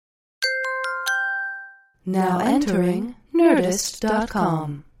Now entering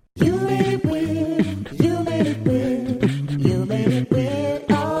Nerdist.com. You made it weird. You made it weird. You made it weird.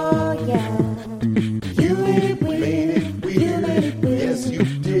 Oh yeah. You made it weird. You made it weird. Yes, you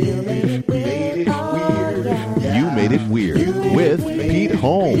did. You made it weird. Oh yeah. You Made It Weird with Pete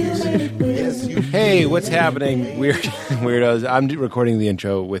Holmes. Hey, what's happening, weirdos? I'm recording the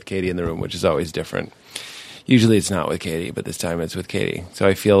intro with Katie in the room, which is always different. Usually it's not with Katie, but this time it's with Katie. So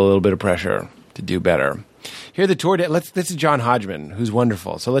I feel a little bit of pressure to do better. Here are the tour dates. This is John Hodgman, who's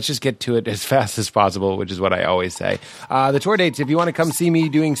wonderful. So let's just get to it as fast as possible, which is what I always say. The tour dates, if you want to come see me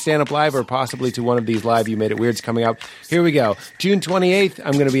doing stand-up live or possibly to one of these live You Made It Weirds coming up, here we go. June 28th,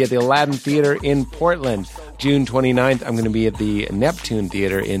 I'm going to be at the Aladdin Theater in Portland. June 29th, I'm going to be at the Neptune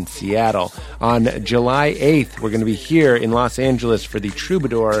Theater in Seattle. On July 8th, we're going to be here in Los Angeles for the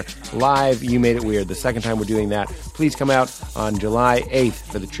Troubadour Live You Made It Weird. The second time we're doing that. Please come out on July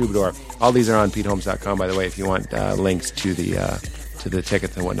 8th for the Troubadour. All these are on PeteHolmes.com, by the way, if you want links to the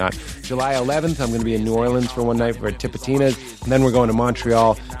tickets and whatnot. July 11th, I'm going to be in New Orleans for one night for Tipitina's, and then we're going to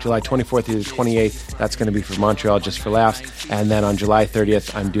Montreal July 24th through the 28th. That's going to be for Montreal just for laughs. And then on July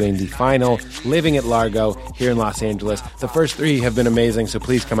 30th, I'm doing the final Living at Largo here in Los Angeles. The first three have been amazing, so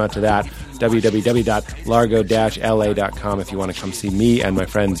please come out to that. www.largo-la.com if you want to come see me and my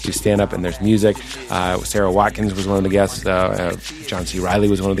friends do stand-up, and there's music. Sarah Watkins was one of the guests. John C. Reilly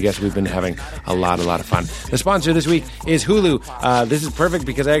was one of the guests. We've been having a lot of fun. The sponsor this week is Hulu. This is perfect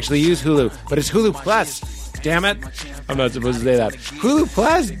because I actually use Hulu, but it's Hulu Plus. Damn it. I'm not supposed to say that. Hulu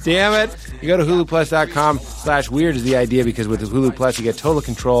Plus, damn it. You go to huluplus.com/weird is the idea, because with Hulu Plus you get total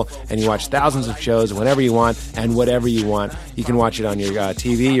control and you watch thousands of shows whenever you want and whatever you want. You can watch it on your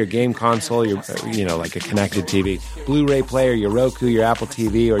TV, your game console, your like a connected TV, Blu-ray player, your Roku, your Apple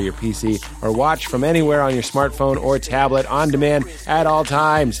TV, or your PC, or watch from anywhere on your smartphone or tablet on demand at all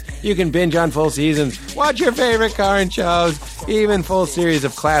times. You can binge on full seasons, watch your favorite current shows, even full series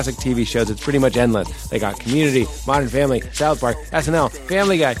of classic TV shows. It's pretty much endless. They got Community, Modern Family, South Park, SNL,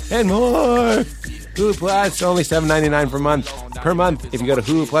 Family Guy, and more. Hulu Plus, only $7.99 per month if you go to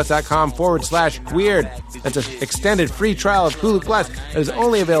huluplus.com/weird. That's an extended free trial of Hulu Plus that is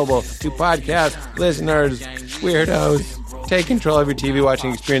only available to podcast listeners. Weirdos. Take control of your TV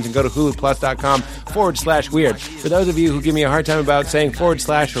watching experience and go to huluplus.com/weird. For those of you who give me a hard time about saying / or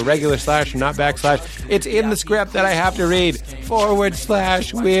regular / or not /, it's in the script that I have to read.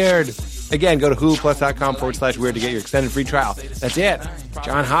 /weird. Again, go to huluplus.com/weird to get your extended free trial. That's it.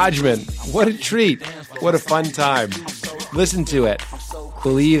 John Hodgman. What a treat. What a fun time. Listen to it.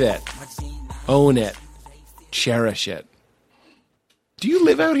 Believe it. Own it. Cherish it. Do you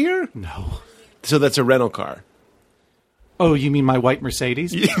live out here? No. So that's a rental car. Oh, you mean my white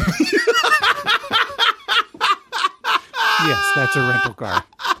Mercedes? Yes, that's a rental car.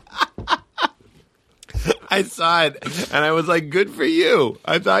 I saw it, and I was like, good for you.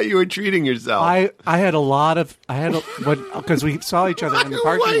 I thought you were treating yourself. I had because we saw each other in the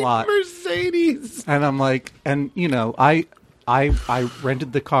parking lot. Mercedes. And I'm like, and I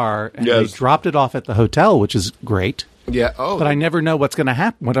rented the car, and they dropped it off at the hotel, which is great. Yeah. Oh. But I never know what's going to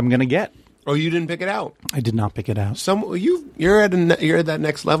happen, what I'm going to get. Oh, you didn't pick it out? I did not pick it out. You're at that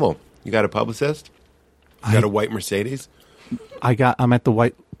next level. You got a publicist? You got a white Mercedes? I'm at the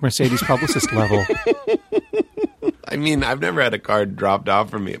white Mercedes publicist level. I mean, I've never had a car dropped off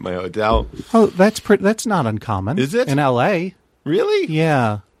for me at my hotel. Oh, that's not uncommon. Is it? In L.A. Really?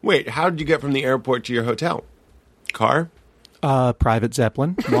 Yeah. Wait, how did you get from the airport to your hotel? Car? Private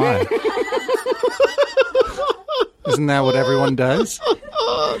Zeppelin. Why? Isn't that what everyone does?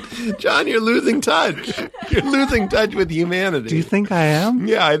 John, you're losing touch. You're losing touch with humanity. Do you think I am?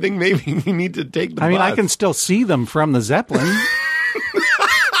 Yeah, I think maybe you need to take the bus. I can still see them from the Zeppelin.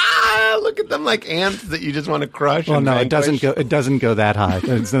 Look at them like ants that you just want to crush. Well, no, it doesn't go that high.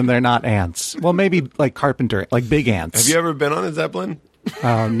 They're not ants. Well, maybe like carpenter, like big ants. Have you ever been on a Zeppelin?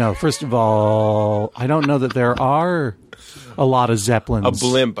 No. First of all, I don't know that there are a lot of Zeppelins. A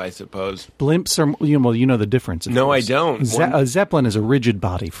blimp, I suppose. Blimps are, you know the difference. No, course. I don't. A Zeppelin is a rigid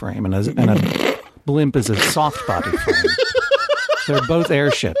body frame, and a blimp is a soft body frame. They're both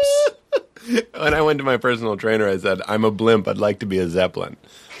airships. When I went to my personal trainer, I said, I'm a blimp. I'd like to be a Zeppelin.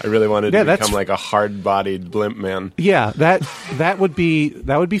 I really wanted to become like a hard-bodied blimp man. Yeah, that would be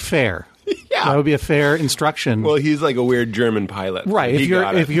fair. Yeah. That would be a fair instruction. Well, he's like a weird German pilot. Right.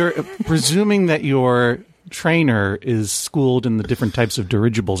 If you're presuming that your trainer is schooled in the different types of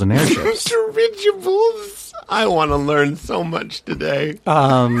dirigibles and airships. Dirigibles? I want to learn so much today.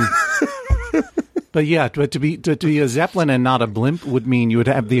 But yeah, to be a Zeppelin and not a blimp would mean you would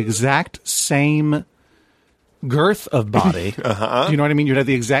have the exact same girth of body. Uh-huh. Do you know what I mean? You'd have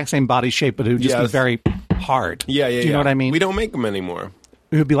the exact same body shape, but it would just be very hard. Yeah, yeah. Do you know what I mean? We don't make them anymore.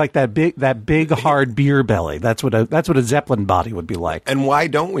 It would be like that big hard beer belly. That's what a Zeppelin body would be like. And why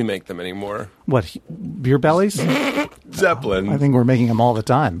don't we make them anymore? What, beer bellies? Zeppelin. I think we're making them all the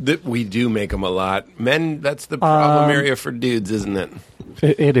time. We do make them a lot. Men, that's the problem area for dudes, isn't it?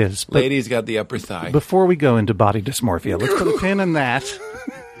 It is. But Ladies got the upper thigh. before we go into body dysmorphia, let's put a pin in that.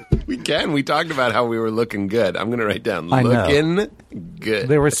 We can. We talked about how we were looking good. I'm going to write down I know. looking good.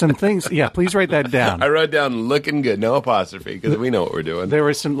 There were some things. Yeah, please write that down. I wrote down looking good, no apostrophe, because we know what we're doing. There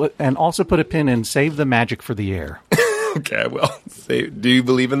were some, and also put a pin in save the magic for the air. Okay, well, do you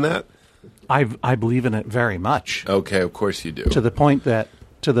believe in that? I believe in it very much. Okay, of course you do. To the point that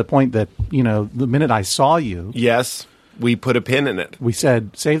you know, the minute I saw you, Yes, we put a pin in it. we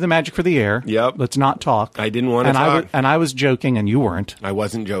said save the magic for the air. Yep. Let's not talk. I didn't want to and talk. I was joking, and you weren't. I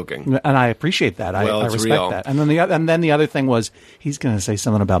wasn't joking. And I appreciate that. Well, I it's respect real. that. And then the other thing was he's going to say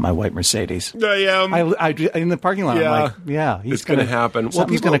something about my white Mercedes. I am. I in the parking lot. Yeah. I'm like, yeah, he's It's going to happen.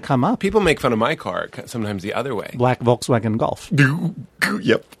 Something's going to come up. People make fun of my car sometimes the other way. Black Volkswagen Golf.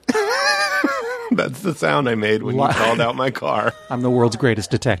 Yep. That's the sound I made when you called out my car. I'm the world's greatest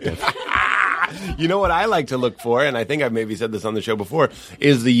detective. You know what I like to look for, and I think I've maybe said this on the show before,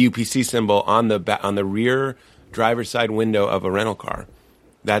 is the UPC symbol on the rear driver's side window of a rental car.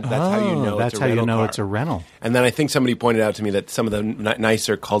 That's how you know. That's it's a how you rental know car. it's a rental. And then I think somebody pointed out to me that some of the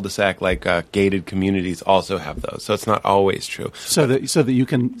nicer cul-de-sac, like gated communities, also have those. So it's not always true. So that you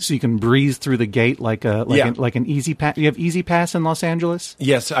can breeze through the gate like an easy pass. You have Easy Pass in Los Angeles.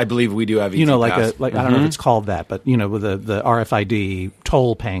 Yes, I believe we do have. You know, like Pass. I don't know if it's called that, but you know, with the RFID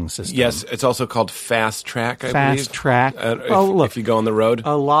toll paying system. Yes, it's also called Fast Track. I believe. Fast Track. If you go on the road.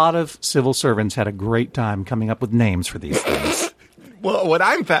 A lot of civil servants had a great time coming up with names for these things. Well, what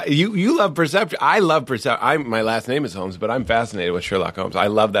you love perception. I love perception. My last name is Holmes, but I'm fascinated with Sherlock Holmes. I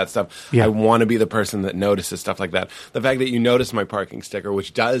love that stuff. Yeah. I want to be the person that notices stuff like that. The fact that you notice my parking sticker,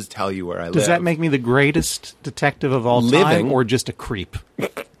 which does tell you where I live. Does that make me the greatest detective of all Living. time, or just a creep?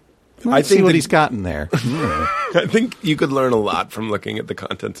 I See think what he's got in there. I think you could learn a lot from looking at the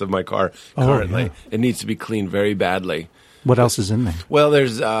contents of my car currently. yeah. It needs to be cleaned very badly. What else is in there? Well,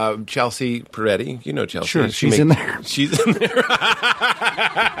 there's Chelsea Peretti. You know Chelsea. Sure, she's in there. She's in there.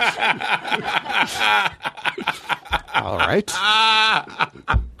 All right.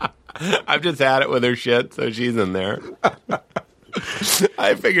 I've just had it with her shit, so she's in there.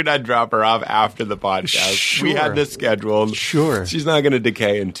 I figured I'd drop her off after the podcast. Sure. We had this scheduled. Sure. She's not going to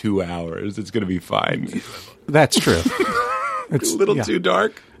decay in 2 hours. It's going to be fine. That's true. It's A little yeah. too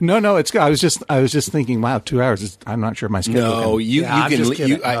dark. No, it's. I was just thinking. Wow, 2 hours. I'm not sure my schedule. No, you I'm can. just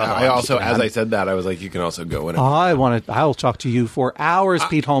kidding. I I'm also, just as kidding. I said that, I was like, you can also go in. I'll talk to you for hours,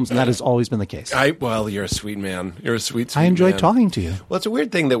 Pete Holmes, and that has always been the case. Well, you're a sweet man. You're a sweet I enjoy man. talking to you. Well, it's a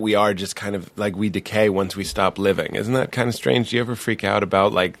weird thing that we are just kind of like we decay once we stop living. Isn't that kind of strange? Do you ever freak out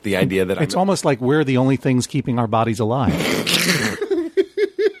about like the idea that It's almost like we're the only things keeping our bodies alive.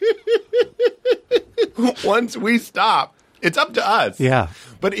 once we stop, it's up to us. Yeah.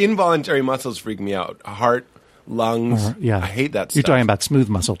 But involuntary muscles freak me out. Heart, lungs. Yeah, I hate that You're stuff. talking about smooth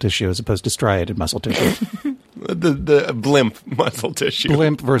muscle tissue as opposed to striated muscle tissue. the blimp muscle tissue.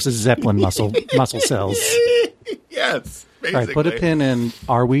 Blimp versus Zeppelin muscle cells. Yes. Basically. All right, put a pin in.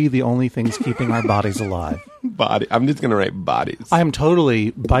 Are we the only things keeping our bodies alive? Body. I'm just going to write bodies. I am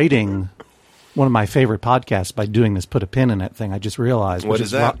totally biting one of my favorite podcasts by doing this put a pin in it thing. I just realized. What which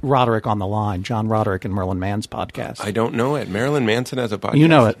is that? Roderick on the Line. John Roderick and Merlin Mann's podcast. I don't know it. Marilyn Manson has a podcast. You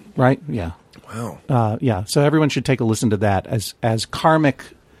know it, right? Yeah. Wow. Yeah. So everyone should take a listen to that as karmic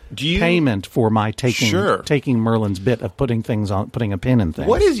payment for my taking Merlin's bit of putting a pin in things.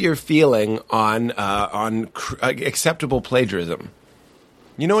 What is your feeling on acceptable plagiarism?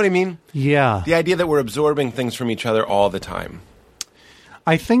 You know what I mean? Yeah. The idea that we're absorbing things from each other all the time.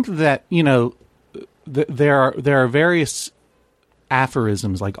 I think that, there are various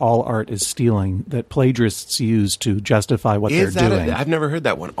aphorisms like all art is stealing that plagiarists use to justify what they're doing. I've never heard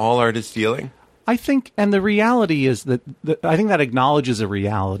that one. All art is stealing? I think, and the reality is that I think that acknowledges a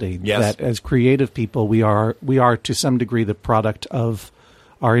reality that as creative people, we are to some degree the product of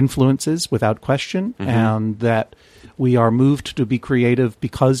our influences without question, and that we are moved to be creative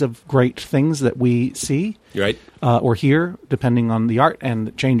because of great things that we see Right. or hear, depending on the art, and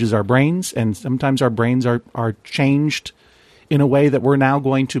it changes our brains. And sometimes our brains are changed in a way that we're now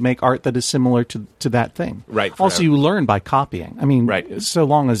going to make art that is similar to that thing. Right. Also, you learn by copying. I mean, Right. so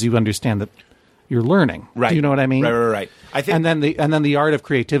long as you understand that you're learning. Right. Do you know what I mean? Right. I think, And then the art of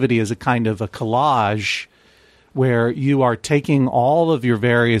creativity is a kind of a collage where you are taking all of your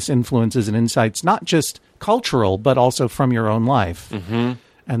various influences and insights, not just cultural, but also from your own life,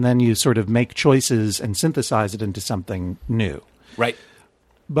 and then you sort of make choices and synthesize it into something new. Right.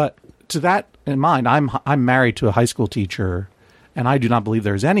 But to that in mind, I'm married to a high school teacher, and I do not believe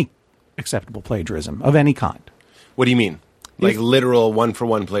there's any acceptable plagiarism of any kind. What do you mean? Like literal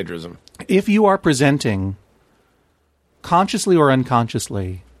one-for-one plagiarism? If you are presenting, consciously or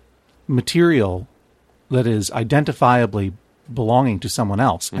unconsciously, material that is identifiably belonging to someone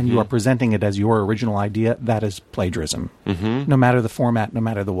else, and you are presenting it as your original idea, that is plagiarism, no matter the format, no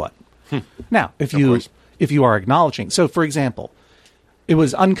matter the what. Now, if you are acknowledging, so for example, it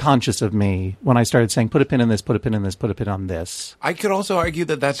was unconscious of me when I started saying, put a pin in this, put a pin in this, put a pin on this. I could also argue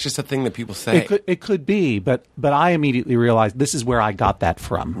that that's just a thing that people say. It could be, but I immediately realized this is where I got that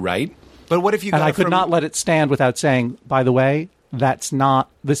from. Right. But what if you got and I it could from... not let it stand without saying, by the way, that's not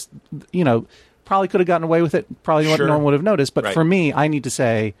this, probably could have gotten away with it. Probably Sure. no one would have noticed. But Right. for me, I need to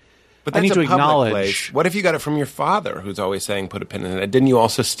say, But I that's need to a public acknowledge. place. What if you got it from your father, who's always saying, put a pin in it? Didn't you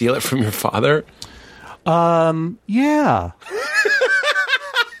also steal it from your father? Yeah.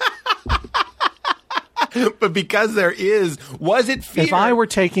 But because was it fear? If I were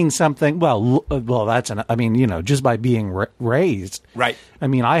taking something, well, that's just by being raised. Right. I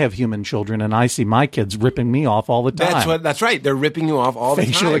mean, I have human children, and I see my kids ripping me off all the time. That's right. They're ripping you off all the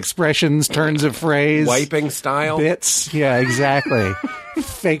time. Facial expressions, turns of phrase. Wiping style. Bits. Yeah, exactly.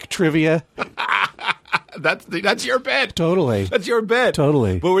 Fake trivia. That's your bit. Totally. That's your bit.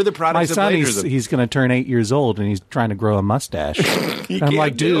 Totally. What were the products My of son, plagiarism? he's going to turn 8 years old, and he's trying to grow a mustache. And I'm can't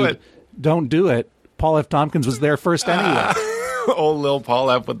like, do dude, it. don't do it. Paul F. Tompkins was there first anyway. Old Lil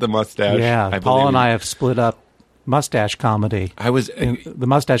Paul F with the mustache. Yeah, Paul and I have split up mustache comedy. I was in the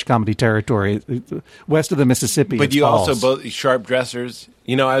mustache comedy territory, west of the Mississippi. But it's you Paul's. also both sharp dressers.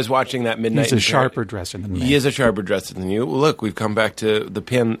 I was watching that Midnight. He's a in sharper Paris. dresser than me. He is a sharper dresser than you. Look, we've come back to the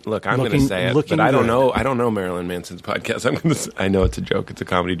pin. Look, I'm going to say it, looking but I don't good. know. I don't know Marilyn Manson's podcast. I know it's a joke. It's a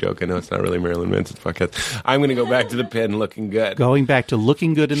comedy joke. I know it's not really Marilyn Manson's podcast. I'm going to go back to the pin, looking good. Going back to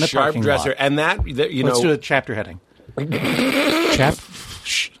looking good in the Sharp parking dresser, lot. and Let's do a chapter heading.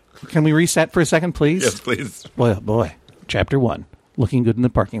 Can we reset for a second, please? Yes, please. Well, boy. Chapter 1. Looking good in the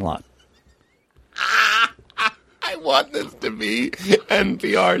parking lot. I want this to be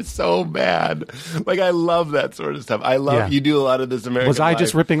NPR so bad. Like, I love that sort of stuff. You do a lot of This American Was I Life.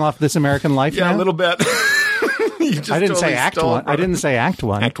 just ripping off This American Life Yeah, now? a little bit. I didn't say Act 1. I didn't say Act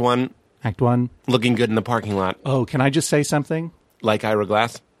 1. Act 1. Act 1. Looking good in the parking lot. Oh, can I just say something? Like Ira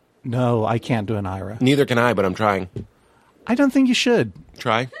Glass? No, I can't do an Ira. Neither can I, but I'm trying. I don't think you should.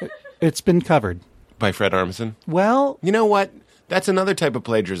 Try? It's been covered. By Fred Armisen? Well... You know what? That's another type of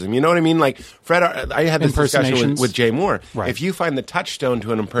plagiarism. You know what I mean? Like, I had this discussion with Jay Moore. Right. If you find the touchstone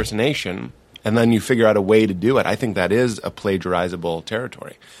to an impersonation and then you figure out a way to do it, I think that is a plagiarizable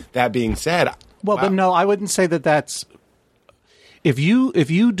territory. That being said... Well, but no, I wouldn't say that that's... If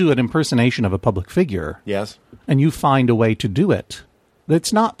you do an impersonation of a public figure... Yes. And you find a way to do it,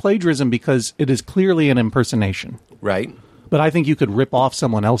 that's not plagiarism because it is clearly an impersonation. Right. But I think you could rip off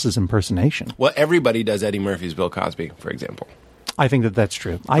someone else's impersonation. Well, everybody does Eddie Murphy's Bill Cosby, for example. I think that that's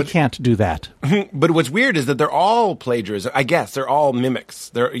true. I can't do that. But what's weird is that they're all plagiarism. I guess they're all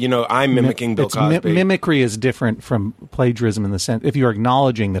mimics. I'm mimicking Bill Cosby. Mimicry is different from plagiarism in the sense if you're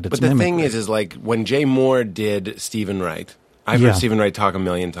acknowledging that it's But the mimicry. thing is like when Jay Moore did Stephen Wright, I've heard Stephen Wright talk a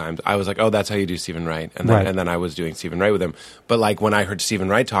million times. I was like, oh, that's how you do Stephen Wright. And then I was doing Stephen Wright with him. But like when I heard Stephen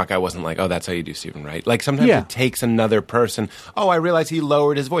Wright talk, I wasn't like, oh, that's how you do Stephen Wright. Like sometimes it takes another person. Oh, I realize he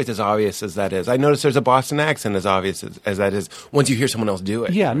lowered his voice, as obvious as that is. I noticed there's a Boston accent, as obvious as that is, once you hear someone else do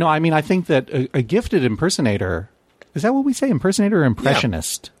it. Yeah, no, I mean, I think that a gifted impersonator... Is that what we say, impersonator or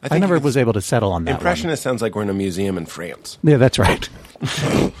impressionist? Yeah. I never was able to settle on that Impressionist sounds like we're in a museum in France. Yeah, that's right.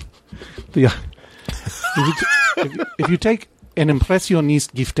 If you take an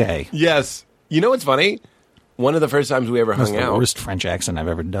impressioniste gifté... Yes. You know what's funny? One of the first times we ever That's hung the out... worst French accent I've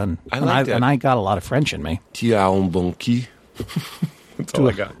ever done. I liked it. And I got a lot of French in me. Tu as un bon cul. That's all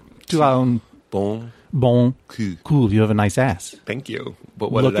I got. Tu as un bon cul. Cool, you have a nice ass. Thank you.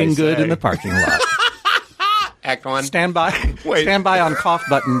 But what Looking did I good say? in the parking lot. Act 1. Stand by. Wait. Stand by on cough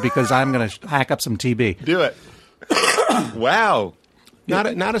button because I'm going to hack up some TB. Do it. Wow.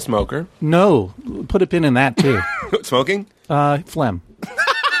 Not a smoker. No, put a pin in that too. Smoking? Phlegm.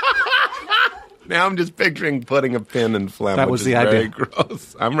 Now I'm just picturing putting a pin in phlegm. That which was is the very idea.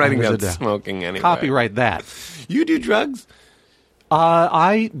 gross. I'm writing That down was the- smoking anyway. Copyright that. You do drugs?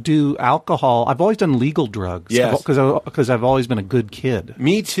 I do alcohol. I've always done legal drugs. Yes. Because I've always been a good kid.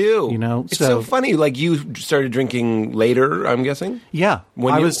 Me too. You know, it's so so- funny. Like you started drinking later, I'm guessing. Yeah,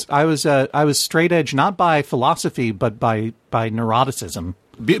 When I you- was straight edge, not by philosophy, but by neuroticism.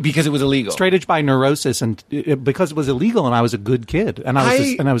 Because it was illegal. Straight edge by neurosis, and because it was illegal, and I was a good kid, and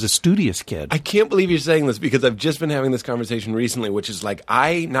I was a studious kid. I can't believe you're saying this because I've just been having this conversation recently, which is like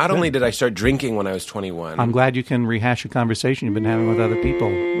not only did I start drinking when I was 21. I'm glad you can rehash a conversation you've been having with other people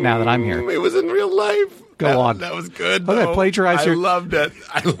now that I'm here. It was in real life. Go on. That was good. Okay, though. plagiarize your... I loved it.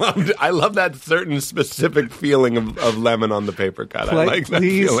 I love that certain specific feeling of lemon on the paper cut. I like that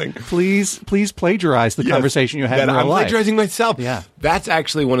feeling. Please plagiarize the conversation you had in real I'm life. plagiarizing myself. Yeah. That's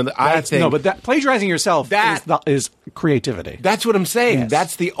actually one of the... I think... No, but plagiarizing yourself is creativity. That's what I'm saying. Yes.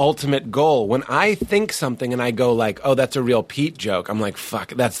 That's the ultimate goal. When I think something and I go like, oh, that's a real Pete joke, I'm like, fuck,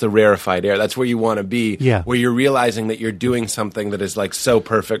 that's the rarefied air. That's where you want to be. Yeah. Where you're realizing that you're doing something that is like so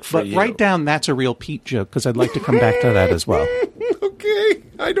perfect for you. But write down that's a real Pete joke, because I'd like to come back to that as well. Okay.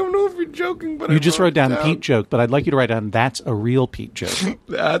 I don't know if you're joking, but you just wrote down Pete joke, but I'd like you to write down that's a real Pete joke.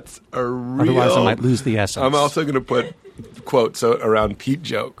 That's a real... Otherwise I might lose the essence. I'm also going to put quotes around Pete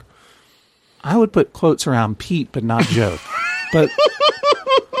joke. I would put quotes around Pete, but not joke. But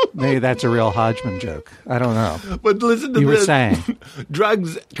maybe that's a real Hodgman joke. I don't know. But listen to this. You were saying.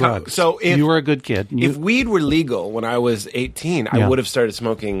 Drugs. So if you were a good kid. If weed were legal when I was 18, I would have started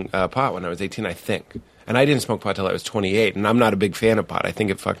smoking pot when I was 18, I think. And I didn't smoke pot till I was 28, and I'm not a big fan of pot. I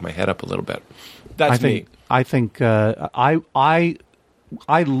think it fucked my head up a little bit. That's me. I think I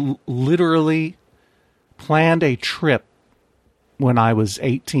literally planned a trip when I was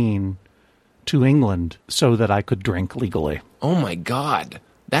 18 to England so that I could drink legally. Oh my God.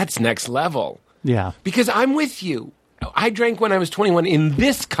 That's next level. Yeah. Because I'm with you. I drank when I was 21 in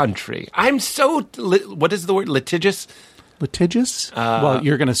this country. I'm so, what is the word, litigious? Litigious? Well,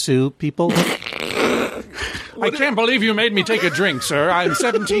 you're going to sue people? I can't believe you made me take a drink, sir. I'm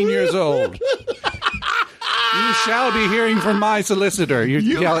 17 years old. You shall be hearing from my solicitor.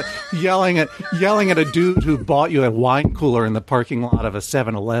 You're yelling at a dude who bought you a wine cooler in the parking lot of a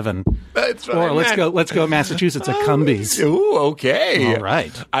 7-Eleven. That's right. Or let's go Massachusetts, a Cumbies. Ooh, okay. All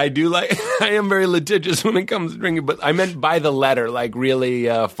right. I am very litigious when it comes to drinking, but I meant by the letter, like really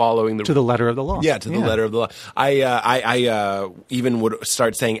following to the letter of the law. Yeah, to the letter of the law. I even would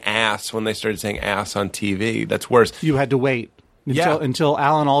start saying ass when they started saying ass on TV. That's worse. You had to wait. Until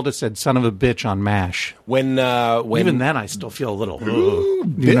Alan Alda said "son of a bitch" on MASH. When even then, I still feel a little,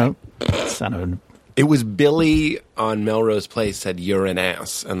 son of a... It was Billy on Melrose Place said "you're an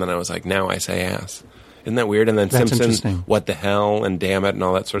ass," and then I was like, now I say ass. Isn't that weird? And then That's Simpsons, what the hell, and damn it, and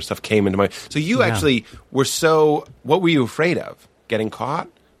all that sort of stuff came into my... So you actually were so... What were you afraid of? Getting caught?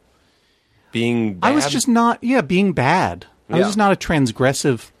 Being bad? I was just not... Yeah, being bad. I was just not a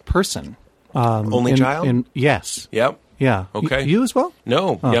transgressive person. Only child? Yes. Yep. Yeah. Okay. You as well?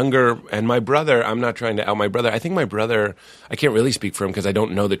 No, younger. And my brother, I'm not trying to out my brother. I think my brother, I can't really speak for him because I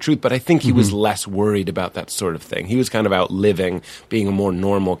don't know the truth, but I think he was less worried about that sort of thing. He was kind of out living, being a more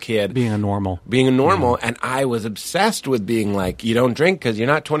normal kid. Being a normal. And I was obsessed with being like, you don't drink because you're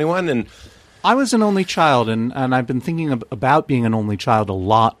not 21. And I was an only child, and I've been thinking about being an only child a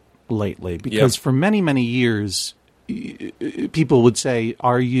lot lately because for many, many years, people would say,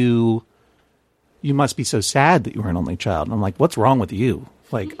 you must be so sad that you were an only child. And I'm like, what's wrong with you?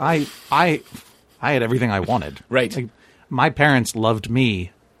 Like, I had everything I wanted. Right. Like, my parents loved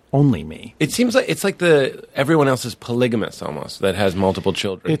me, only me. It seems like it's like everyone else is polygamous almost that has multiple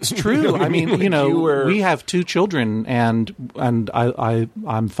children. It's true. I mean, we have 2 children, and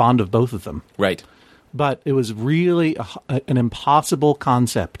I'm fond of both of them. Right. But it was really an impossible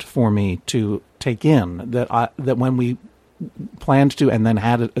concept for me to take in that when we planned to and then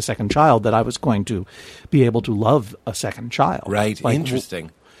had a second child, that I was going to be able to love a second child. Right. Like,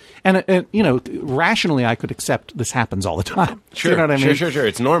 interesting. And rationally, I could accept this happens all the time. Sure. You know what I mean? Sure.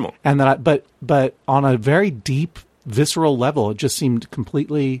 It's normal. And that, but on a very deep, visceral level, it just seemed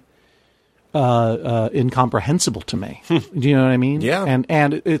completely incomprehensible to me. Do you know what I mean? Yeah.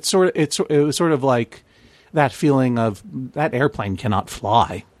 And it was sort of like that feeling of that airplane cannot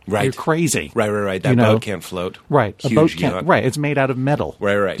fly. Right. You're crazy. Right. That boat can't float. Right. Huge a boat can't. yacht. Right. It's made out of metal.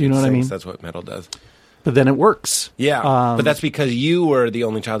 Right. Do you know what I mean? That's what metal does. But then it works. Yeah. But that's because you were the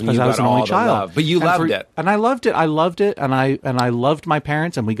only child and you got all the love. But you loved it. And I loved it. I loved it. And I loved my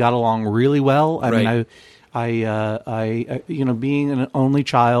parents, and we got along really well. I mean, I being an only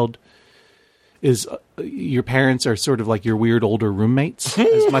child is your parents are sort of like your weird older roommates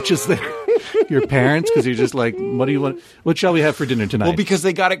as much as they're your parents, because you're just like, what do you want? What shall we have for dinner tonight? Well, because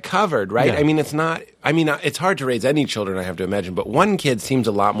they got it covered, right? Yeah. I mean, it's hard to raise any children, I have to imagine, but one kid seems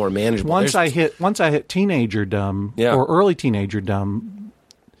a lot more manageable. Once I hit teenagerdom or early teenagerdom,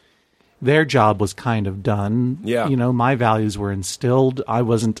 their job was kind of done. Yeah. My values were instilled. I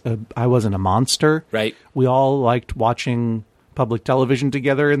wasn't a monster. Right. We all liked watching public television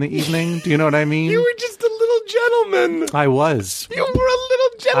together in the evening. Do you know what I mean? You were just a little gentleman. I was. You were a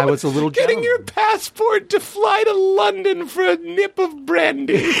little gentleman. I was a little getting gentleman. your passport to fly to London for a nip of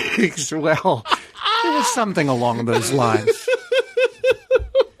brandy. Well, it was something along those lines.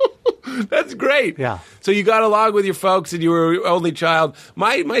 That's great. Yeah. So you got along with your folks, and you were an only child.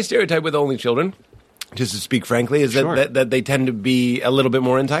 My stereotype with only children, just to speak frankly, is Sure. that they tend to be a little bit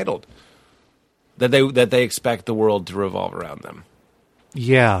more entitled. That they expect the world to revolve around them.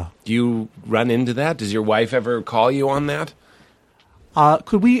 Yeah. Do you run into that? Does your wife ever call you on that?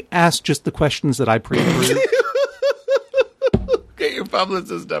 Could we ask just the questions that I pre-approved? Get your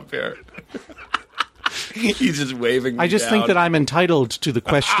publicist up here. He's just waving me I just think down. that I'm entitled to the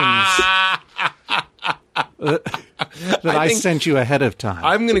questions that I think- sent you ahead of time.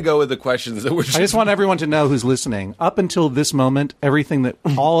 I'm going to go with the questions that were I just want everyone to know who's listening. Up until this moment, everything that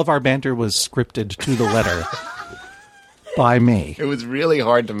all of our banter was scripted to the letter by me. It was really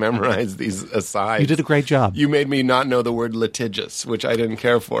hard to memorize these asides. You did a great job. You made me not know the word litigious, which I didn't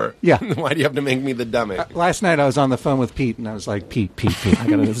care for. Yeah. Why do you have to make me the dummy? Last night I was on the phone with Pete, and I was like, Pete,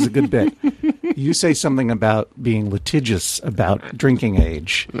 this is a good bit. You say something about being litigious about drinking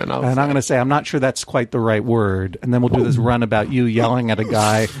age, And I'm going to say, I'm not sure that's quite the right word, and then we'll do this run about you yelling at a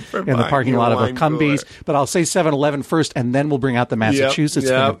guy in the buying parking your lot of a wine Cumbies, cooler. but I'll say 7-Eleven first, and then we'll bring out the Massachusetts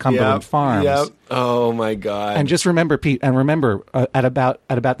thing of Cumberland Farms. Yep. Oh, my God. And just remember, Pete, and remember, at about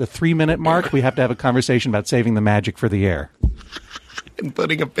the 3-minute mark, we have to have a conversation about saving the magic for the air. And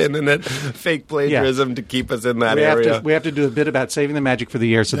putting a pin in it. Fake plagiarism to keep us in that area. We have to do a bit about saving the magic for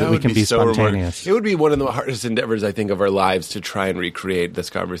the air so that we would can be so remarkable. spontaneous. It would be one of the hardest endeavors, I think, of our lives to try and recreate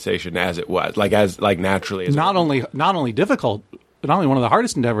this conversation as it was, like naturally. As Not only difficult, not only one of the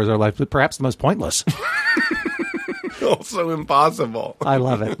hardest endeavors of our life, but perhaps the most pointless. also impossible. I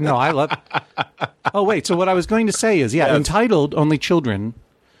love it. No, I love it. Oh, wait. So what I was going to say is, Yes. entitled only children,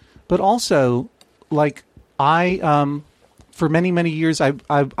 but also, like, for many, many years, I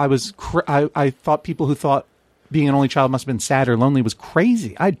thought people who thought being an only child must have been sad or lonely was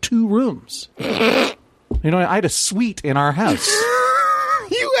crazy. I had 2 rooms. I had a suite in our house.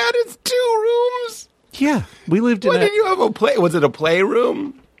 You had 2 rooms? Yeah, we lived in What a did you have a play? Was it a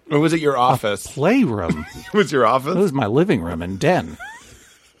playroom? Or was it your office? playroom. It was your office? It was my living room and den.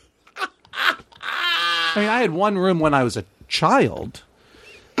 I mean, I had 1 room when I was a child,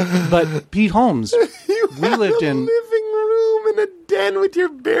 but Pete Holmes, we lived in. living room in a den with your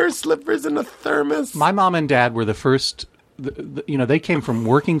bear slippers and a thermos. My mom and dad were the first. They came from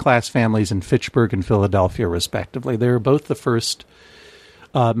working class families in Fitchburg and Philadelphia, respectively. They were both the first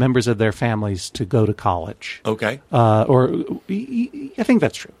members of their families to go to college. Okay. I think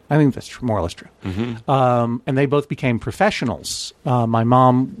that's true. More or less true. Mm-hmm. And they both became professionals. My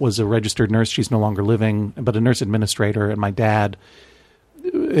mom was a registered nurse. She's no longer living, but a nurse administrator. And my dad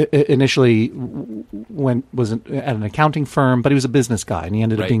initially was at an accounting firm, but he was a business guy, and he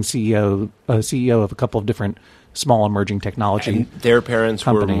ended up being CEO of a couple of different small emerging technology. And their parents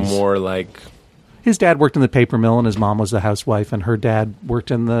companies. were more like. His dad worked in the paper mill, and his mom was the housewife, and her dad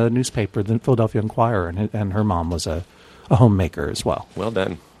worked in the newspaper, the Philadelphia Inquirer, and her mom was a homemaker as well. Well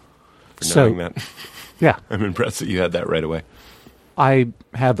done for So- knowing that. Yeah, I'm impressed that you had that right away. I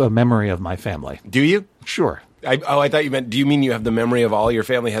have a memory of my family. Do you? Sure. I thought you meant. Do you mean you have the memory of all your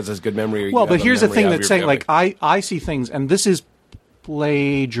family has this good memory? Or you Well, have but a here's the memory thing of that's your saying, family? like, I see things, and this is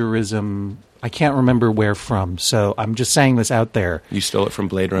plagiarism. I can't remember where from, so I'm just saying this out there. You stole it from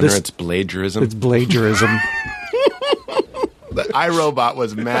Blade Runner. This- It's plagiarism. It's plagiarism. The iRobot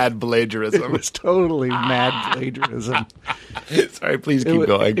was mad It plagiarism. was totally mad plagiarism. Sorry, please keep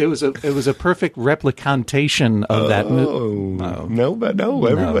going. It was a perfect replicantation of that. No,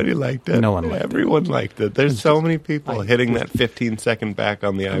 everybody liked it. No one liked it. Everyone liked it. There's so many people hitting that 15-second back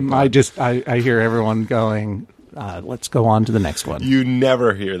on the iPod. I hear everyone going, let's go on to the next one. You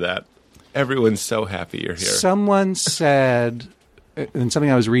never hear that. Everyone's so happy you're here. Someone said, and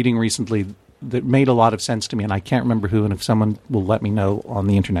something I was reading recently that made a lot of sense to me, and I can't remember who, and if someone will let me know on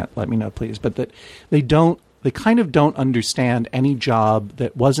the internet, let me know, please. But that they kind of don't understand any job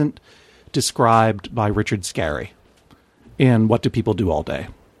that wasn't described by Richard Scarry in What Do People Do All Day?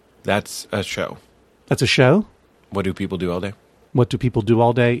 That's a show. That's a show? What do people do all day? What Do People Do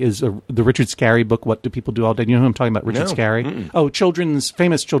All Day is the Richard Scarry book, What Do People Do All Day? You know who I'm talking about, Richard No. Scarry? Mm-mm. Oh,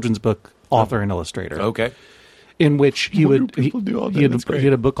 famous children's book author and illustrator. Okay. In which he What would do people do all day? he That's great.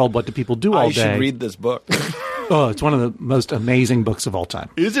 had a book called What Do People Do All I Day? should read this book. Oh, it's one of the most amazing books of all time.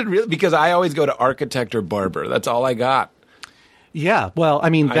 Is it really? Because I always go to architect or barber. That's all I got. Yeah, well, I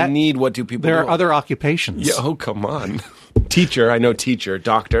mean, I need What Do People Do. there are other occupations. Yeah, oh, come on. Teacher. I know teacher.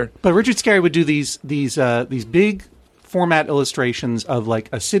 Doctor. But Richard Scarry would do these big format illustrations of like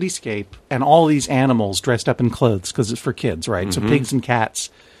a cityscape and all these animals dressed up in clothes because it's for kids, right? So pigs and cats.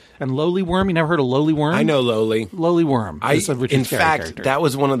 And Lowly Worm, you never heard of Lowly Worm? I know Lowly. Lowly Worm. In fact, that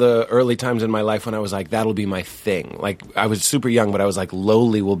was one of the early times in my life when I was like, that'll be my thing. Like, I was super young, but I was like,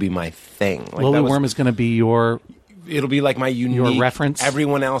 Lowly will be my thing. Like, Lowly Worm is going to be your... It'll be like my unique... Your reference?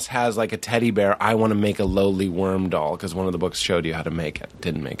 Everyone else has like a teddy bear. I want to make a Lowly Worm doll because one of the books showed you how to make it.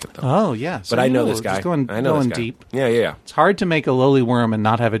 Didn't make it, though. Oh, yeah. So but I know this guy. I know this going guy. deep. Yeah. It's hard to make a Lowly Worm and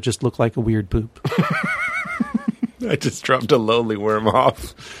not have it just look like a weird poop. I just dropped a Lowly Worm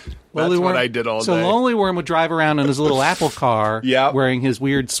off. That's what I did all day. So Lowly Worm would drive around in his little Apple car wearing his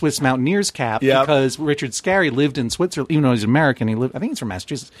weird Swiss Mountaineers cap because Richard Scarry lived in Switzerland. Even though he's American, I think he's from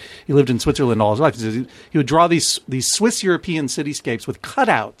Massachusetts. He lived in Switzerland all his life. He would draw these Swiss European cityscapes with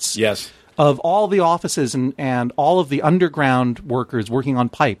cutouts of all the offices and all of the underground workers working on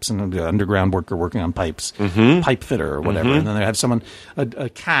pipes, and the underground worker working on pipes, pipe fitter or whatever. And then they have someone, a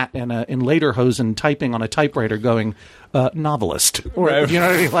cat in lederhosen typing on a typewriter going, novelist. Or, you know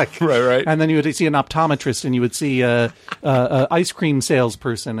what I mean? Like, right. And then you would see an optometrist, and you would see a ice cream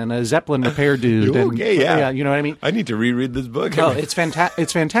salesperson and a Zeppelin repair dude. Yeah, you know what I mean? I need to reread this book. Oh, it's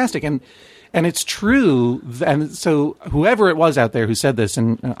fantastic. And it's true. And so whoever it was out there who said this,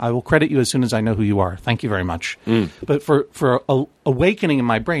 and I will credit you as soon as I know who you are. Thank you very much. But for awakening in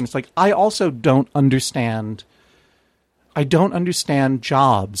my brain, it's like I also don't understand. I don't understand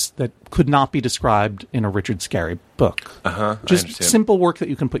jobs that could not be described in a Richard Scarry book. Just simple work that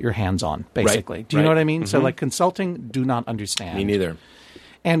you can put your hands on, basically. Right, Do you know what I mean? So like consulting, do not understand. Me neither.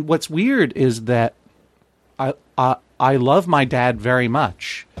 And what's weird is that I love my dad very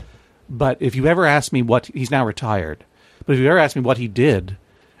much. But if you ever ask me he's now retired, but if you ever ask me what he did,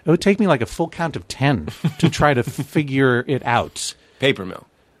 it would take me like a full count of 10 to try to figure it out. Paper mill.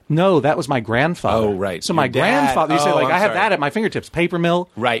 No, that was my grandfather. Oh, right. So my grandfather, you say, like, I have that at my fingertips. Paper mill.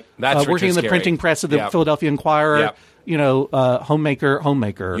 Right. That's working in the printing press of the Philadelphia Inquirer. You know, homemaker.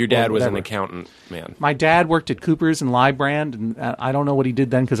 Your dad was an accountant, man. My dad worked at Cooper's and Librand, and I don't know what he did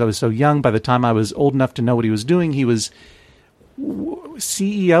then because I was so young. By the time I was old enough to know what he was doing, he was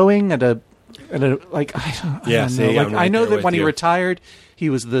CEOing at a like I don't know. Like, I know that when he retired, he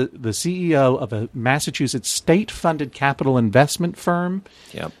was the CEO of a Massachusetts state-funded capital investment firm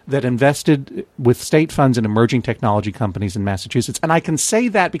that invested with state funds in emerging technology companies in Massachusetts. And I can say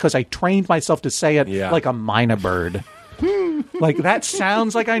that because I trained myself to say it like a minor bird. Like, that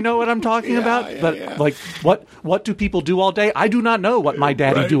sounds like I know what I'm talking about, but like, what do people do all day? I do not know what my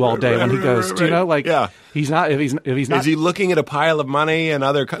daddy do all day when he goes. Do you know? Like, he's not. If he's not. Is he looking at a pile of money and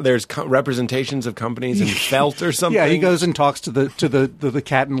there's representations of companies in felt or something? Yeah, he goes and talks to the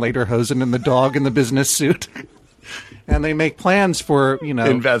cat in lederhosen and the dog in the business suit. And they make plans for,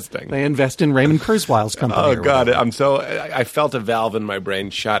 investing. They invest in Raymond Kurzweil's company. Oh God, I felt a valve in my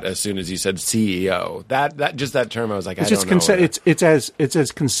brain shut as soon as you said CEO. That just that term, I was like, I don't know. It's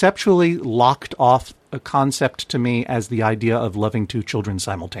as conceptually locked off a concept to me as the idea of loving two children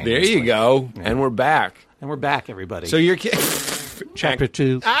simultaneously. There you go, and we're back. And we're back, everybody. So you're Chapter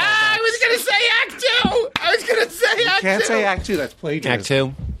 2. I was going to say Act 2. I was going to say Act 2. You can't say Act 2. That's plagiarism. Act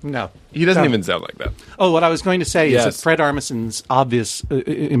 2. No. He doesn't even sound like that. Oh, what I was going to say is that Fred Armisen's obvious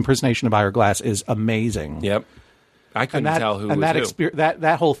impersonation of Ira Glass is amazing. Yep. I couldn't tell who and was who.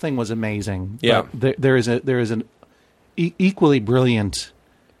 That whole thing was amazing. Yeah. But there is an equally brilliant,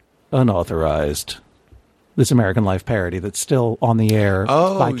 unauthorized This American Life parody that's still on the air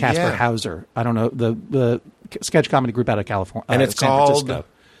by Casper Hauser. I don't know, the sketch comedy group out of California. And it's San called Francisco.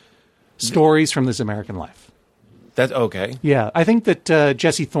 Stories from This American Life. That's okay. Yeah, I think that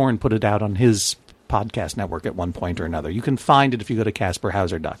Jesse Thorne put it out on his podcast network at one point or another. You can find it if you go to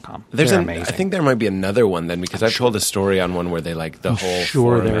CasperHauser.com. They're amazing. I think there might be another one then, because I've told a story on one where they like the whole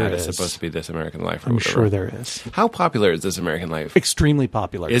format is supposed to be This American Life. I'm sure there is. How popular is This American Life? Extremely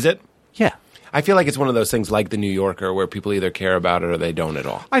popular. Is it? Yeah. I feel like it's one of those things like The New Yorker where people either care about it or they don't at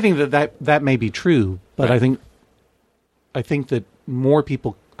all. I think that may be true, but right. I think that more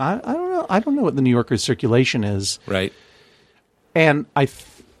people. I don't know what The New Yorker's circulation is. Right. And I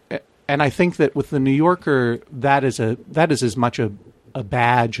think that with The New Yorker, that is as much a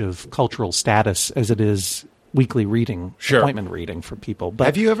badge of cultural status as it is weekly reading, appointment reading for people. But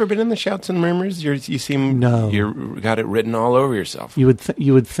have you ever been in the Shouts and Murmurs? You seem you got it written all over yourself. You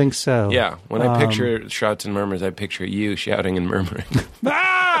would think so. Yeah. When I picture Shouts and Murmurs, I picture you shouting and murmuring.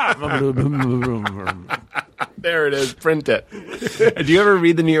 There it is. Print it. Do you ever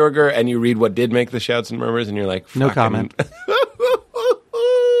read The New Yorker and you read what did make the Shouts and Murmurs and you're like, no comment.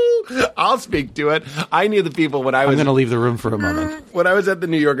 I'll speak to it. I knew the people when I was I'm going to leave the room for a moment. when I was at the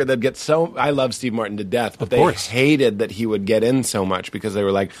New Yorker. They'd get so. I love Steve Martin to death, but Of they course. hated that he would get in so much because they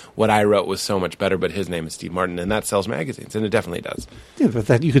were like, "What I wrote was so much better," but his name is Steve Martin, and that sells magazines, and it definitely does. Yeah, but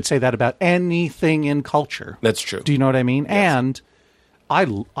that you could say that about anything in culture. That's true. Do you know what I mean? Yes. And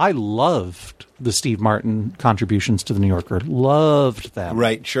I loved the Steve Martin contributions to the New Yorker. Loved them.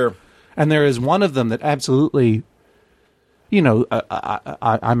 Right? Sure. And there is one of them that absolutely, you know,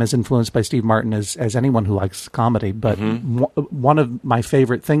 I'm as influenced by Steve Martin as anyone who likes comedy. But one of my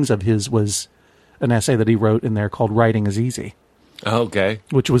favorite things of his was an essay that he wrote in there called "Writing is Easy," Okay.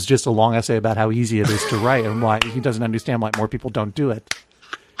 which was just a long essay about how easy it is to write and why he doesn't understand why more people don't do it.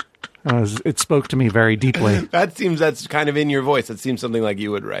 It spoke to me very deeply. That's kind of in your voice. It seems something like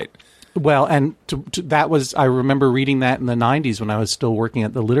you would write. Well, and that was, I remember reading that in the 90s when I was still working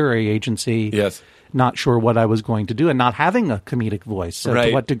at the literary agency. Yes. Not sure what I was going to do and not having a comedic voice. So Right.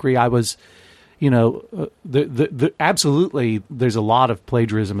 to what degree I was, you know, absolutely there's a lot of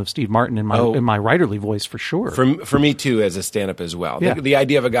plagiarism of Steve Martin in my writerly voice for sure. For me too, as a stand-up as well. Yeah. The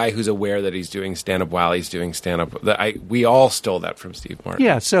idea of a guy who's aware that he's doing stand-up while he's doing stand-up. We all stole that from Steve Martin.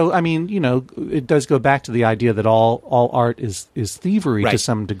 Yeah, so I mean, you know, it does go back to the idea that all art is thievery to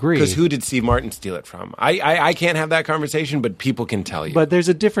some degree. Because who did Steve Martin steal it from? I can't have that conversation, but people can tell you. But there's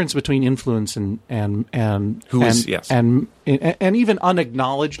a difference between influence and Yes. and even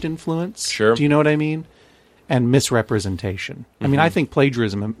unacknowledged influence. Sure. Do you know what I mean? And misrepresentation. I mean, I think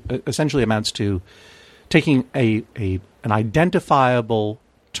plagiarism essentially amounts to taking an identifiable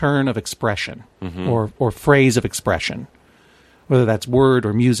turn of expression or phrase of expression, whether that's word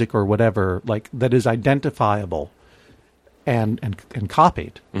or music or whatever, like that is identifiable and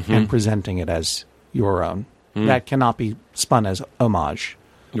copied and presenting it as your own. That cannot be spun as homage.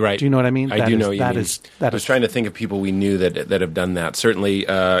 Right. Do you know what I mean? I do know what you that mean. is- I was trying to think of people we knew that have done that. Certainly,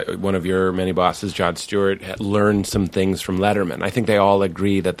 one of your many bosses, Jon Stewart, had learned some things from Letterman. I think they all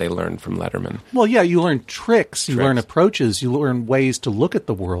agree that they learned from Letterman. Well, yeah, you learn tricks, you learn approaches, you learn ways to look at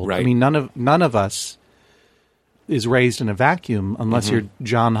the world. Right. I mean, none of us is raised in a vacuum unless you're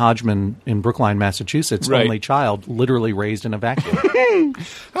John Hodgman in Brookline, Massachusetts, Right. only child, literally raised in a vacuum.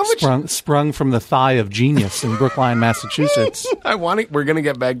 Sprung from the thigh of genius in Brookline, Massachusetts. We're going to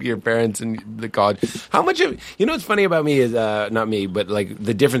get back to your parents and the college. How much of, what's funny about me is, not me, but like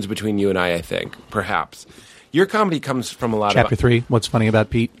the difference between you and I think, perhaps. Your comedy comes from a lot Chapter 3, what's funny about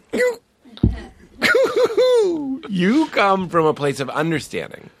Pete? You come from a place of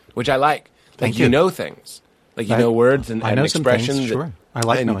understanding, which I like. Thank Like you. you know things. Like you know words and, I know some things, expressions. sure. I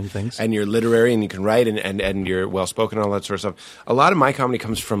like knowing things. And you're literary and you can write and you're well spoken and all that sort of stuff. A lot of my comedy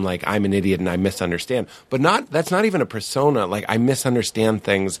comes from like I'm an idiot and I misunderstand. But that's not even a persona. Like I misunderstand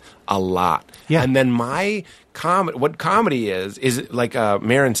things a lot. Yeah. And then my what comedy is like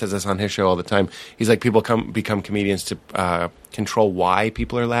Maron says this on his show all the time. He's like people become comedians to control why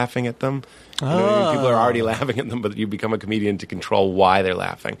people are laughing at them. You know, people are already laughing at them, but you become a comedian to control why they're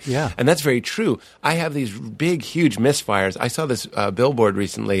laughing. Yeah. And that's very true. I have these big, huge misfires. I saw this billboard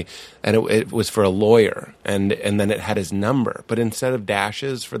recently, and it was for a lawyer, and then it had his number. But instead of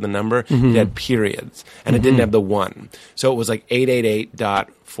dashes for the number, it had periods, and it didn't have the 1. So it was like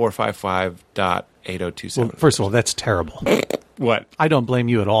 888.455.8027. Well, first of all, that's terrible. What? I don't blame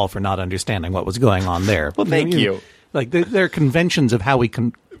you at all for not understanding what was going on there. Well, thank you. Like there are conventions of how we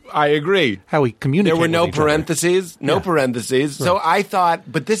I agree. communicate. There were no with each other. parentheses. No parentheses. So I thought,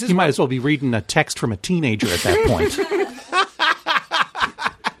 but this is You might as well be reading a text from a teenager at that point.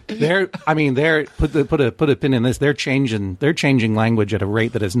 Put a pin in this. They're changing language at a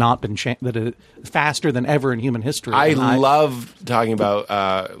rate that has not been that is faster than ever in human history. I And love talking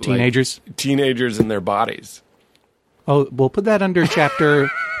about Teenagers? like, teenagers and their bodies. Oh, we'll put that under chapter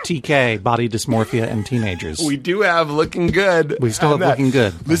TK, body dysmorphia and teenagers. We do have looking good. We still on have that. looking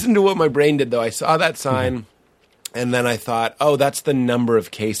good. Listen to what my brain did, though. I saw that sign, and then I thought, oh, that's the number of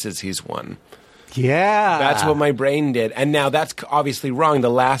cases he's won. Yeah. That's what my brain did. And now that's obviously wrong. The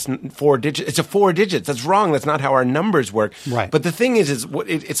last 4 digits. It's a 4 digits. That's wrong. That's not how our numbers work. Right. But the thing is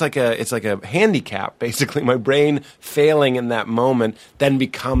it's like a handicap, basically. My brain failing in that moment then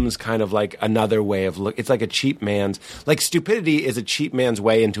becomes kind of like another way of look. It's like a cheap man's, like stupidity is a cheap man's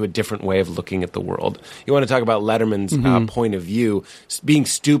way into a different way of looking at the world. You want to talk about Letterman's point of view. Being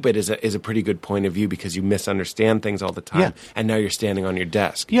stupid is a pretty good point of view because you misunderstand things all the time. Yeah. And now you're standing on your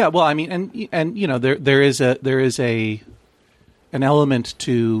desk. Yeah, well, I mean, and you know, there is an element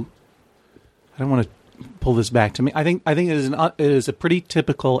to. I don't want to pull this back to me. I think it is a pretty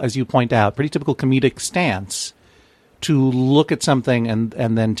typical, as you point out, pretty typical comedic stance look at something and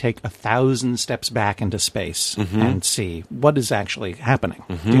then take 1,000 steps back into space and see what is actually happening.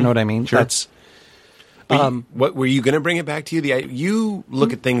 Do you know what I mean? Sure. That's what were you going to bring it back to you? You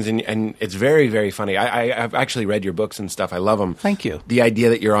look at things and it's very, very funny. I've actually read your books and stuff. I love them. Thank you. The idea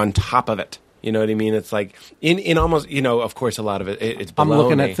that you're on top of it. You know what I mean? It's like in almost, of course, a lot of it's baloney. I'm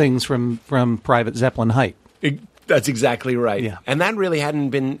looking at things from Private Zeppelin height. That's exactly right. Yeah. And that really hadn't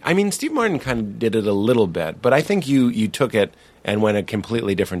been... I mean, Steve Martin kind of did it a little bit, but I think you took it and went a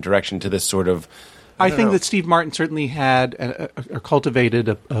completely different direction to this sort of... I think that Steve Martin certainly had or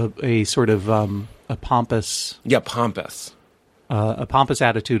cultivated a sort of a pompous... Yeah, pompous. A pompous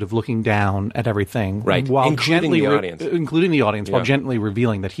attitude of looking down at everything. Right. While Including the audience. Including the audience, Yeah. while gently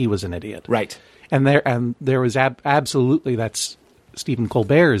revealing that he was an idiot. Right. And there was absolutely, that's Stephen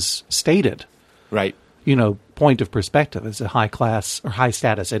Colbert's stated... Right. Point of perspective as a high class or high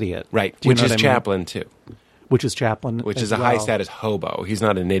status idiot. Right. Do you Which know is what I mean? Chaplin, too. Which is Chaplin. Which as is a well. high status hobo. He's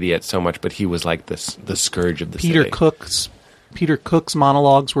not an idiot so much, but he was like the scourge of the Peter city. Peter Cook's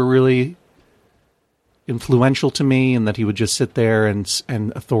monologues were really influential to me in that he would just sit there and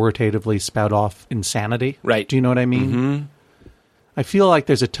authoritatively spout off insanity. Right. Do you know what I mean? Mm-hmm. I feel like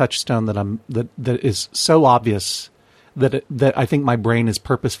there's a touchstone that is so obvious that I think my brain is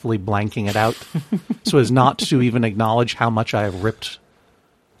purposefully blanking it out so as not to even acknowledge how much I have ripped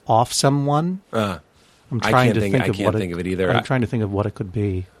off someone. I'm trying to think of I can't think of it either. I'm trying to think of what it could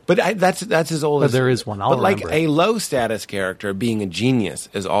be. But that's as old as... But there is one. I'll but like remember it. a low-status character being a genius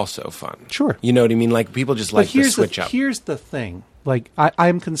is also fun. Sure. You know what I mean? Like, people just like to switch up. Here's the thing. Like,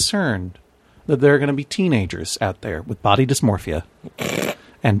 I'm concerned that there are going to be teenagers out there with body dysmorphia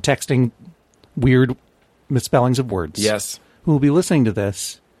and texting weird misspellings of words. Yes. Who will be listening to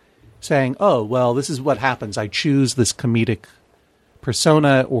this saying, oh, well, this is what happens. I choose this comedic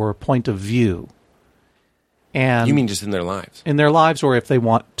persona or point of view. And You mean just in their lives? in their lives, or if they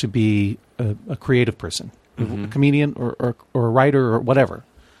want to be a creative person, a comedian or a writer or whatever.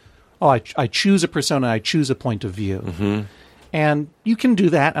 Oh, I choose a persona, I choose a point of view. And you can do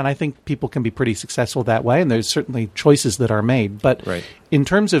that, and I think people can be pretty successful that way, and there's certainly choices that are made. But Right. in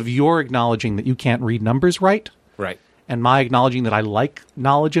terms of your acknowledging that you can't read numbers right, Right. and my acknowledging that I like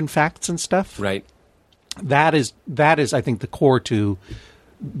knowledge and facts and stuff, Right. that is, I think, the core to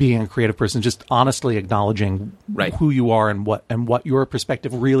being a creative person, just honestly acknowledging Right. who you are and what your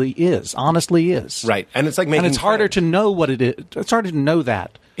perspective really is, honestly is. Right. And it's like making And it's harder friends. to know what it is. It's harder to know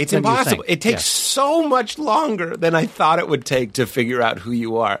that. It's than you impossible. think. It takes so much longer than I thought it would take to figure out who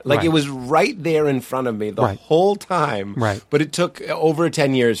you are. Like, Right. it was right there in front of me the Right. whole time. Right. But it took over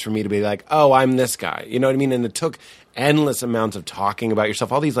 10 years for me to be like, oh, I'm this guy. You know what I mean? And it took endless amounts of talking about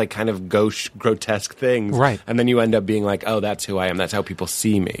yourself, all these like kind of gauche, grotesque things. Right. And then you end up being like, oh, that's who I am. That's how people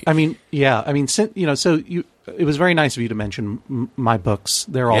see me. I mean, yeah. I mean, so it was very nice of you to mention my books.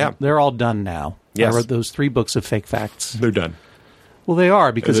 They're all done now. Yes. I wrote those 3 books of fake facts. They're done. Well, they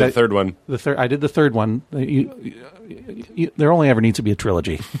are because The third one. I did the third one. There only ever needs to be a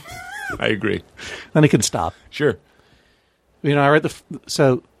trilogy. I agree. Then it can stop. Sure. I read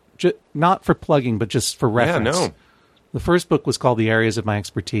not for plugging, but just for reference. Yeah, no. The first book was called The Areas of My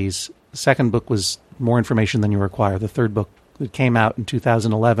Expertise. The second book was More Information Than You Require. The third book that came out in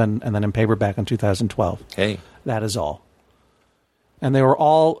 2011 and then in paperback in 2012. Hey. That is all. And they were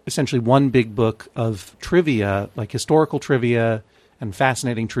all essentially one big book of trivia, like historical trivia and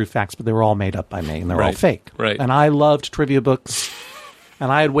fascinating true facts, but they were all made up by me, and they're all Right. fake. Right. And I loved trivia books,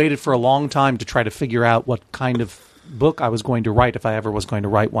 and I had waited for a long time to try to figure out what kind of book I was going to write if I ever was going to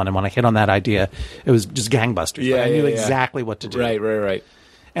write one. And when I hit on that idea, it was just gangbusters. Yeah, I knew yeah. exactly what to do. Right.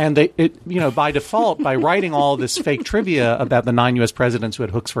 And by default, by writing all this fake trivia about the 9 U.S. presidents who had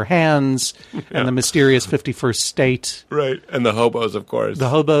hooks for hands and the mysterious 51st state, Right. And the hobos, of course. the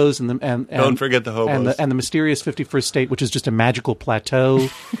hobos, and Don't forget the hobos. and the mysterious 51st state, which is just a magical plateau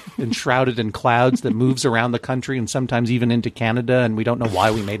enshrouded in clouds that moves around the country and sometimes even into Canada, and we don't know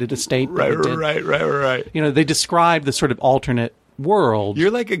why we made it a state. but Right, it did. right. They describe the sort of alternate world.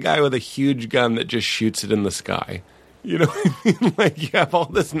 You're like a guy with a huge gun that just shoots it in the sky. You know what I mean? Like, you have all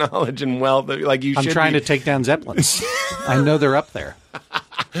this knowledge and wealth. Like, you I'm should trying be. to take down Zeppelins. I know they're up there.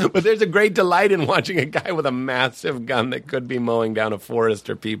 But there's a great delight in watching a guy with a massive gun that could be mowing down a forest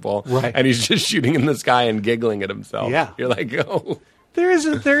or people. Right. And he's just shooting in the sky and giggling at himself. Yeah. You're like, oh. There is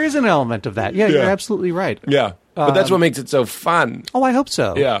an element of that. Yeah, Yeah. you're absolutely right. Yeah. But that's what makes it so fun. Oh, I hope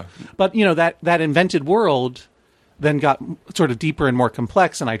so. Yeah. But that invented world then got sort of deeper and more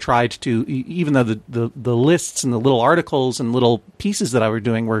complex, and I tried to, even though the lists and the little articles and little pieces that I were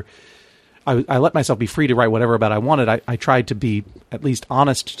doing were, I let myself be free to write whatever about I wanted. I tried to be at least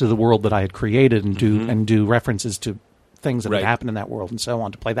honest to the world that I had created and do references to things that Right. had happened in that world and so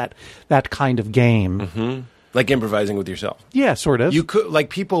on, to play that kind of game. Like improvising with yourself. Yeah, sort of. You could, like,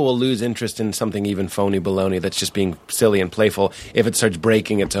 people will lose interest in something even phony baloney that's just being silly and playful if it starts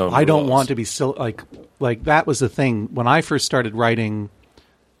breaking its own I don't rules. want to be like that was the thing when I first started writing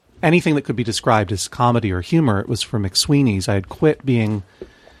anything that could be described as comedy or humor. It was for McSweeney's. I had quit being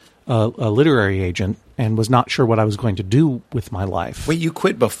a literary agent and was not sure what I was going to do with my life. Wait, you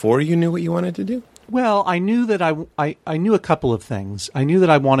quit before you knew what you wanted to do? Well, I knew that I knew a couple of things. I knew that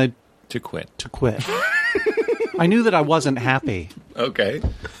I wanted To quit. to quit. I knew that I wasn't happy, Okay.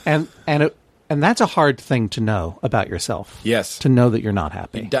 and that's a hard thing to know about yourself. Yes. To know that you're not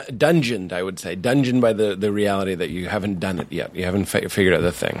happy. Dungeoned, I would say. Dungeoned by the reality that you haven't done it yet. You haven't figured out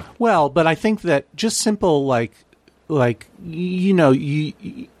the thing. Well, but I think that just simple we,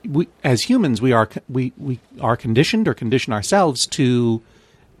 as humans we are conditioned or condition ourselves to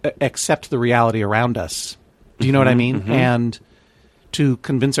accept the reality around us. Do you know what I mean? And to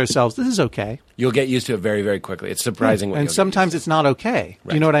convince ourselves this is okay. You'll get used to it very, very quickly. It's surprising. What And you'll get sometimes used it's not okay. Do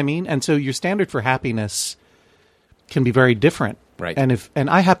Right. you know what I mean? And so your standard for happiness can be very different. Right. And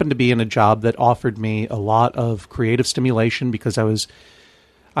I happened to be in a job that offered me a lot of creative stimulation because I was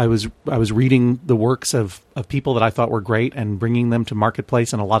reading the works of people that I thought were great and bringing them to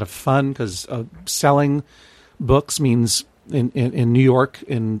marketplace, and a lot of fun because selling books means in New York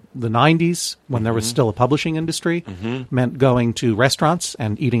in the 90s when there was still a publishing industry meant going to restaurants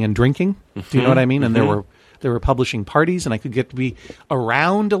and eating and drinking. Do you know what I mean? And there were publishing parties, and I could get to be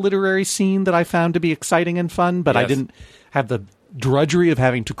around a literary scene that I found to be exciting and fun, but I Yes. didn't have the drudgery of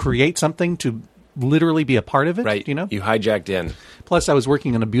having to create something to literally be a part of it. Right. You know? You hijacked in. Plus, I was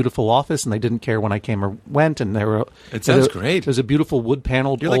working in a beautiful office, and they didn't care when I came or went. And there were It sounds great. There's a beautiful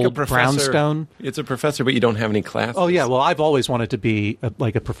wood-paneled You're like a old professor. brownstone. It's a professor, but you don't have any classes. Oh yeah, well, I've always wanted to be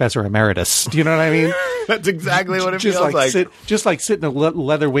like a professor emeritus. Do you know what I mean? That's exactly what it just feels like. sit in a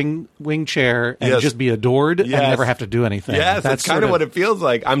leather wing chair and Yes. just be adored and Yes. never have to do anything. Yes, that's kind sort of what it feels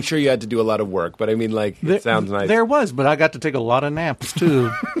like. I'm sure you had to do a lot of work, but I mean, like, it sounds nice. There was, but I got to take a lot of naps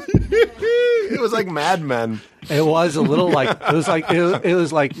too. It was like Mad Men. It was a little like it was like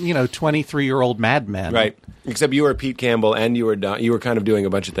 23-year-old Mad Men. Right. Except you were Pete Campbell, and you were kind of doing a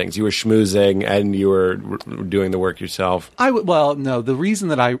bunch of things. You were schmoozing, and you were doing the work yourself. No. The reason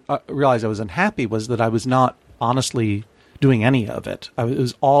that I realized I was unhappy was that I was not honestly doing any of it. It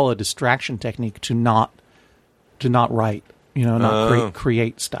was all a distraction technique to not write.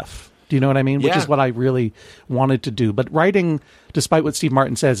 Create stuff. Do you know what I mean? Which Yeah. is what I really wanted to do. But writing, despite what Steve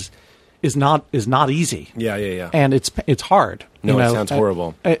Martin says, is not easy. Yeah. And it's hard. No, it sounds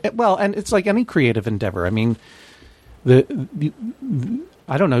horrible. And it's like any creative endeavor. I mean, I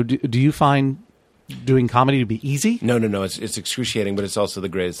don't know. Do you find doing comedy to be easy? No. It's excruciating, but it's also the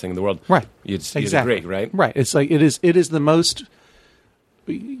greatest thing in the world. Right. You'd Exactly. agree, right? Right. It's like it is the most.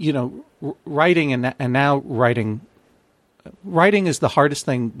 Writing and now writing. Writing is the hardest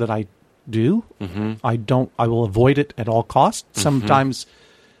thing that I do. Mm-hmm. I will avoid it at all costs. Mm-hmm. Sometimes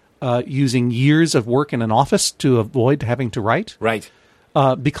using years of work in an office to avoid having to write. Right.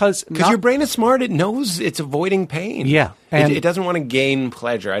 Because your brain is smart. It knows it's avoiding pain. Yeah. And it doesn't want to gain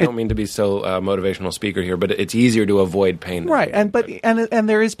pleasure. I don't mean to be so motivational speaker here, but it's easier to avoid pain. Right. And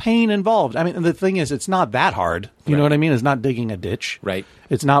there is pain involved. I mean, the thing is, it's not that hard. You know what I mean? It's not digging a ditch. Right.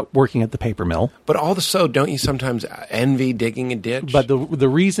 It's not working at the paper mill. But also, don't you sometimes envy digging a ditch? But the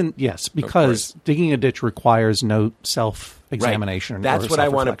reason, yes, because digging a ditch requires no self-examination. Right. That's or what I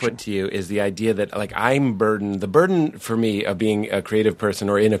want to self-reflection. put to you is the idea that, like, I'm burdened. The burden for me of being a creative person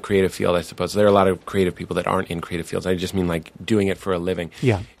or in a creative field, I suppose. There are a lot of creative people that aren't in creative fields. I just mean like doing it for a living.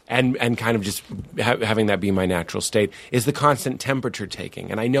 Yeah. And kind of just having that be my natural state is the constant temperature taking.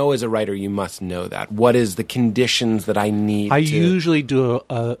 And I know as a writer you must know that. What is the conditions that I need I usually do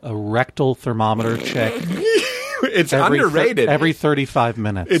a rectal thermometer check. It's underrated. Every 35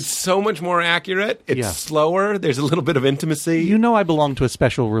 minutes. It's so much more accurate. It's slower. There's a little bit of intimacy. You know I belong to a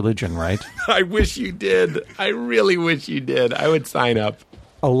special religion, right? I wish you did. I really wish you did. I would sign up.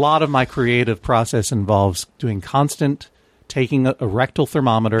 A lot of my creative process involves doing constant taking a rectal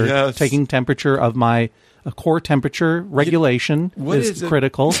thermometer, taking temperature of a core temperature regulation is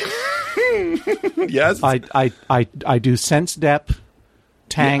critical. Yes. I do sense depth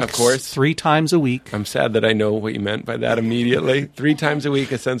tanks of course. 3 times a week. I'm sad that I know what you meant by that immediately. 3 times a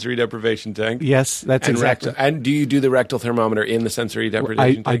week, a sensory deprivation tank. Yes, that's exactly. And do you do the rectal thermometer in the sensory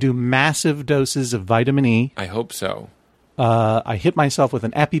deprivation tank? I do massive doses of vitamin E. I hope so. I hit myself with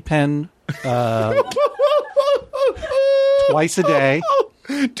an EpiPen twice a day.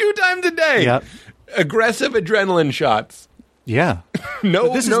 2 times a day. Yep. Aggressive adrenaline shots. Yeah. No,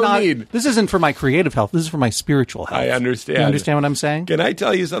 But this no is not, need. This isn't for my creative health. This is for my spiritual health. I understand. You understand what I'm saying? Can I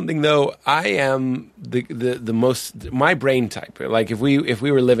tell you something though? I am the most my brain type. Like if we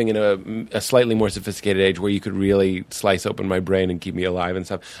were living in a slightly more sophisticated age where you could really slice open my brain and keep me alive and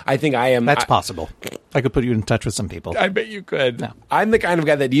stuff. I think I am. That's possible. I could put you in touch with some people. I bet you could. No. I'm the kind of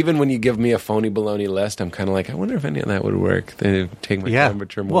guy that even when you give me a phony baloney list, I'm kind of like, I wonder if any of that would work. They take my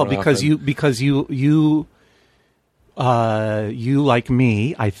temperature more. Well, because often. you like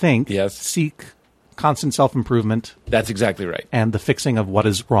me, I think, Yes. seek constant self-improvement That's exactly right. and the fixing of what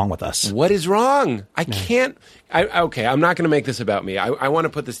is wrong with us. What is wrong? I can't. Okay, I'm not going to make this about me. I want to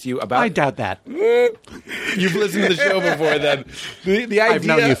put this to you about. I doubt that. You've listened to the show before. Then the idea. I've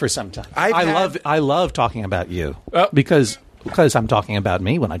known you for some time. I love talking about you because I'm talking about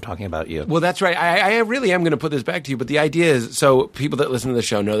me when I'm talking about you. Well, that's right. I really am going to put this back to you. But the idea is, so people that listen to the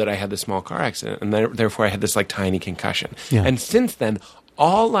show know that I had this small car accident, and therefore I had this like tiny concussion. Yeah. And since then,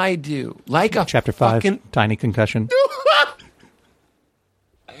 all I do, like a Chapter 5, fucking, tiny concussion.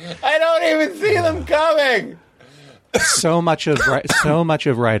 I don't even see them coming. So much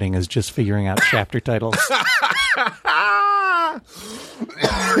of writing is just figuring out chapter titles.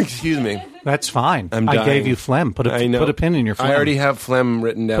 Excuse me. That's fine. I'm I dying. gave you phlegm. Put I know. a pin in your phlegm. I already have phlegm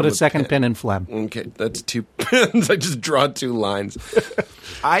written down. Put a with second pen. pin in phlegm. Okay, that's 2 pins. I just draw 2 lines.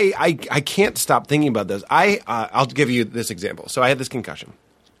 I can't stop thinking about this. I'll give you this example. So I had this concussion.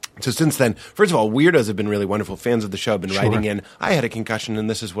 So since then, first of all, weirdos have been really wonderful. Fans of the show have been writing in, I had a concussion and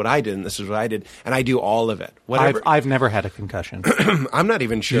this is what I did and this is what I did. And I do all of it. Whatever. I've never had a concussion. I'm not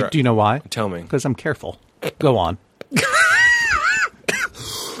even sure. Do you know why? Tell me. Because I'm careful. Go on.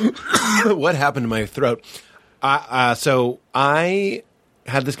 What happened to my throat? So I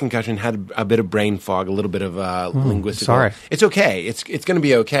had this concussion, had a bit of brain fog, a little bit of linguistic. sorry. It's okay. It's going to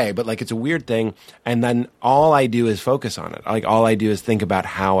be okay. But like, it's a weird thing. And then all I do is focus on it. Like all I do is think about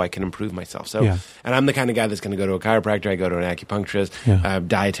how I can improve myself. So, Yeah. and I'm the kind of guy that's going to go to a chiropractor. I go to an acupuncturist, Yeah.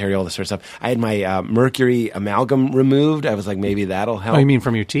 dietary, all this sort of stuff. I had my mercury amalgam removed. I was like, maybe that'll help. Oh, you mean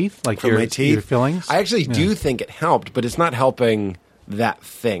from your teeth? Like From my teeth. your fillings? I actually do think it helped, but it's not helping that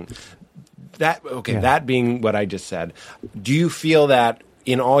thing. That being what I just said, do you feel that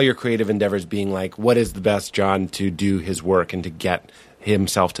in all your creative endeavors being like, what is the best John to do his work and to get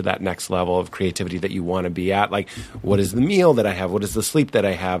himself to that next level of creativity that you want to be at? Like, what is the meal that I have? What is the sleep that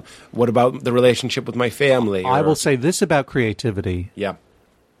I have? What about the relationship with my family? I will say this about creativity. Yeah.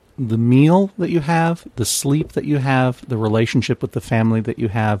 The meal that you have, the sleep that you have, the relationship with the family that you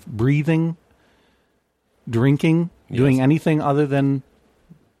have, breathing, drinking, doing anything other than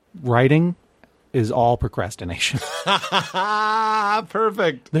writing is all procrastination.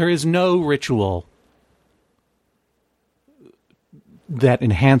 Perfect. There is no ritual that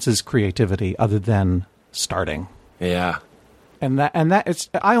enhances creativity other than starting. Yeah. And that it's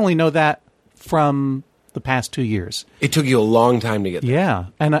I only know that from the past 2 years. It took you a long time to get there. Yeah,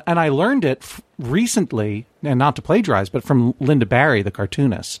 and I learned it recently, and not to plagiarize, but from Linda Barry, the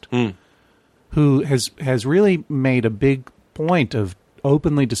cartoonist, who has really made a big point of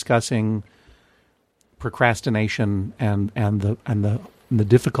openly discussing procrastination and the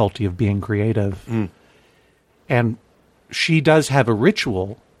difficulty of being creative. And she does have a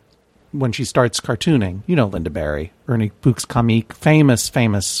ritual when she starts cartooning. You know Linda Barry, Ernie Fuchs Comique,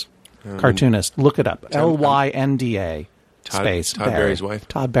 famous cartoonist. Look it up. Lynda space Todd Barry's wife.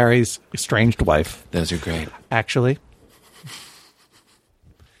 Todd Barry's estranged wife. Those are great. Actually,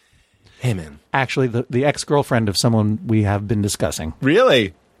 Hey, man. the ex-girlfriend of someone we have been discussing.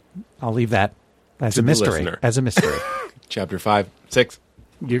 Really? I'll leave that as To a the mystery. listener. As a mystery. Chapter 5, 6.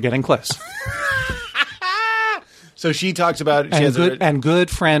 You're getting close. So she talks about she And has good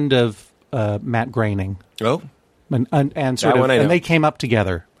friend of Matt Groening. Oh, And sort That of, one I know. and they came up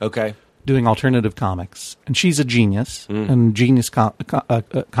together okay. doing alternative comics. And she's a genius, and genius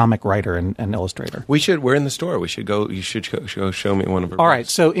comic writer and illustrator. We're in the store. We should go. You should go show me one of her. All right,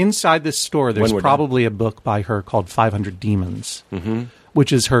 so inside this store, there's When we're probably a book by her called 500 Demons,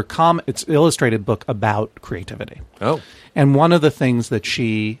 which is her it's an illustrated book about creativity. Oh, And one of the things that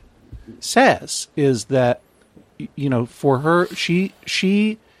she says is that, for her, she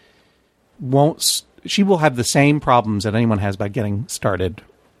will have the same problems that anyone has by getting started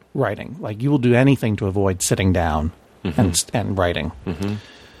writing. Like, you will do anything to avoid sitting down and writing.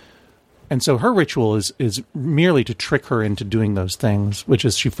 And so her ritual is merely to trick her into doing those things, which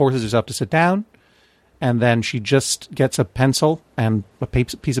is she forces herself to sit down, and then she just gets a pencil and a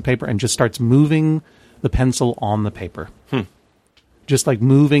piece of paper and just starts moving the pencil on the paper. Just like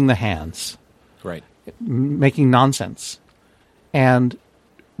moving the hands, right. making nonsense. And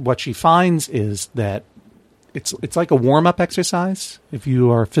what she finds is that it's like a warm up exercise if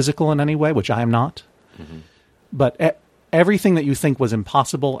you are physical in any way, which I am not. Mm-hmm. But everything that you think was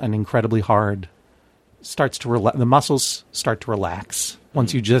impossible and incredibly hard starts to the muscles start to relax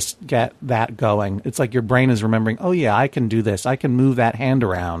once you just get that going. It's like your brain is remembering, oh yeah, I can do this. I can move that hand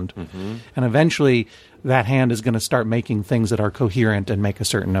around. Mm-hmm. And eventually that hand is going to start making things that are coherent and make a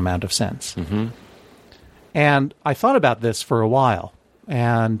certain amount of sense. Mm-hmm. And I thought about this for a while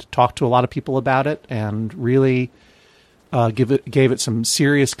and talked to a lot of people about it and really gave it some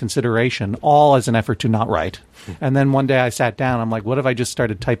serious consideration, all as an effort to not write. And then one day I sat down, I'm like, what if I just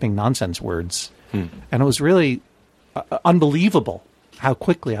started typing nonsense words? And it was really unbelievable how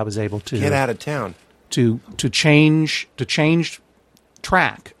quickly I was able to get out of town, to change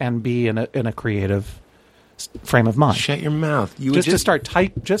track and be in a creative frame of mind. Shut your mouth! To start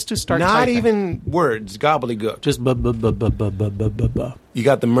not typing. Even words, gobbledygook. Just buh. You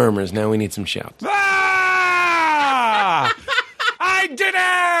got the murmurs. Now we need some shouts. Ah! I did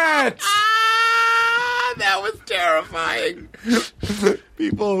it! That was terrifying.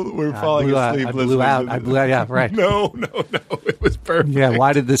 People were falling asleep. I blew out. Yeah, right. No. It was perfect. Yeah,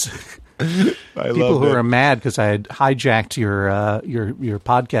 why did this... People who are mad because I had hijacked your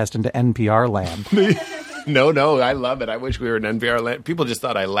podcast into NPR land. No, I love it. I wish we were in NPR land. People just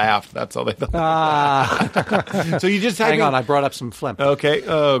thought I laughed. That's all they thought. So you just hang on. I brought up some phlegm. Okay.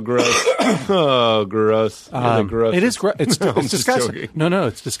 Oh, gross. Gross. Gross. It is gross. It's disgusting. Joking. No,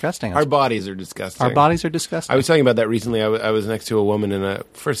 it's disgusting. Our bodies are disgusting. Our bodies are disgusting. I was talking about that recently. I was next to a woman in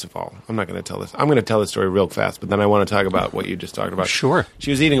first of all, I'm not going to tell this. I'm going to tell the story real fast, but then I want to talk about what you just talked about. Sure.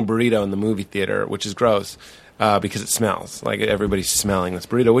 She was eating a burrito in the movie theater, which is gross. Because it smells. Like, everybody's smelling this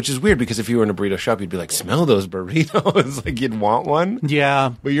burrito, which is weird because if you were in a burrito shop, you'd be like, smell those burritos. Like, you'd want one.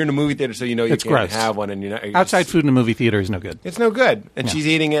 Yeah. But you're in a movie theater, so you know you it's can't gross. have one. And you're not, outside food in a movie theater is no good. It's no good. And she's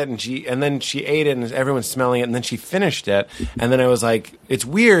eating it, and then she ate it, and everyone's smelling it, and then she finished it. And then I was like, it's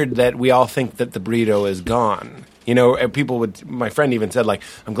weird that we all think that the burrito is gone. You know, and my friend even said, like,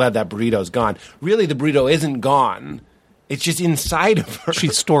 I'm glad that burrito's gone. Really, the burrito isn't gone. It's just inside of her.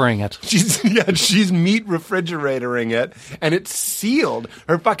 She's storing it. She's meat refrigerating it, and it's sealed.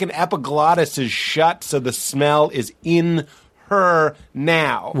 Her fucking epiglottis is shut, so the smell is in her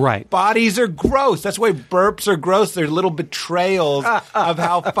now. Right. Bodies are gross. That's why burps are gross. They're little betrayals of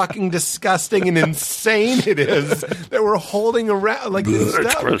how fucking disgusting and insane it is that we're holding around. Like, this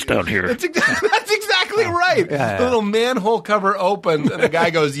it's stuff. gross down here. That's exactly right. Yeah. The little manhole cover opens, and the guy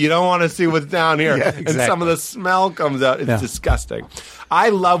goes, you don't want to see what's down here. Yeah, exactly. And some of the smell comes out. It's disgusting. I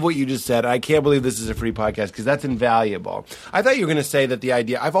love what you just said. I can't believe this is a free podcast because that's invaluable. I thought you were going to say that the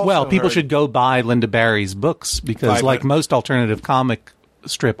idea... people should go buy Linda Barry's books because, like most alternative comic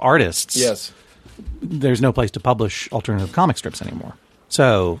strip artists, yes, there's no place to publish alternative comic strips anymore.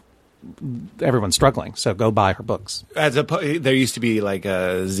 So everyone's struggling. So go buy her books. There used to be like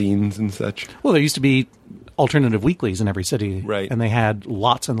zines and such. Well, there used to be alternative weeklies in every city, right? And they had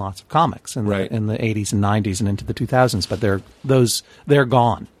lots and lots of comics in the 80s and 90s and into the 2000s. But they're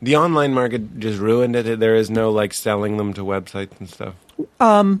gone. The online market just ruined it. There is no like selling them to websites and stuff.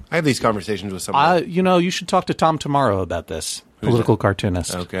 I have these conversations with someone. You should talk to Tom Tomorrow about this. Political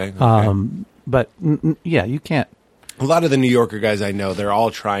cartoonist. Okay. But you can't. A lot of the New Yorker guys I know, they're all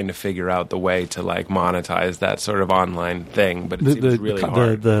trying to figure out the way to like monetize that sort of online thing, but it seems really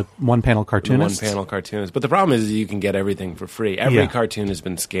hard. The one-panel cartoonists? The one-panel cartoonists. But the problem is you can get everything for free. Every cartoon has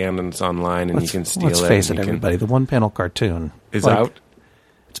been scanned and it's online, and you can steal it. Let's face it, everybody. The one-panel cartoon is out?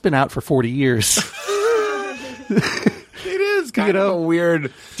 It's been out for 40 years. It is kind of a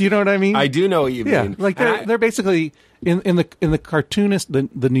weird... Do you know what I mean? I do know what you mean. Like they're basically... In the cartoonist,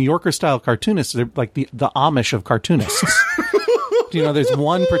 the New Yorker style cartoonists, they're like the Amish of cartoonists. You know, there's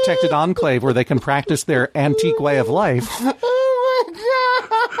one protected enclave where they can practice their antique way of life. Oh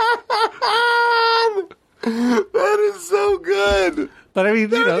my god, that is so good. But I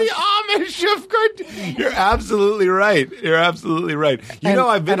mean, the Amish of cartoons. You're absolutely right.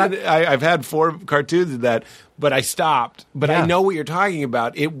 I've had 4 cartoons of that, but I stopped. But I know what you're talking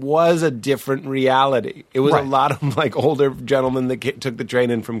about. It was a different reality. It was a lot of like older gentlemen that took the train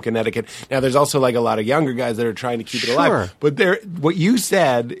in from Connecticut. Now there's also like a lot of younger guys that are trying to keep it alive. But what you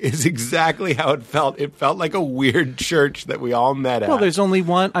said is exactly how it felt. It felt like a weird church that we all met at. Well, there's only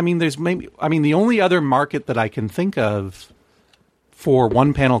one. I mean, the only other market that I can think of for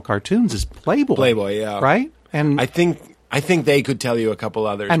one-panel cartoons is Playboy. Playboy, yeah. Right? And I think they could tell you a couple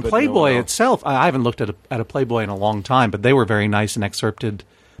others. And but Playboy no itself, I haven't looked at a Playboy in a long time, but they were very nice and excerpted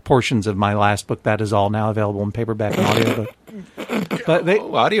portions of my last book. That is all now available in paperback and audiobook. But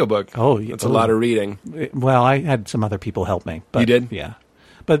audiobook. Oh, yeah. That's a lot of reading. Well, I had some other people help me. But, you did? Yeah.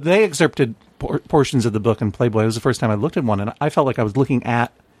 But they excerpted portions of the book in Playboy. It was the first time I looked at one, and I felt like I was looking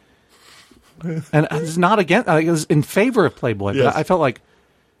at. And it's not against. I was in favor of Playboy, Yes. but I felt like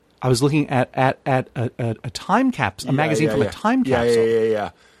I was looking at a time capsule, a magazine from a time capsule.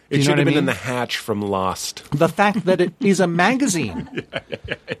 Yeah. It you know should what have I been in mean? the hatch from Lost. The fact that it is a magazine.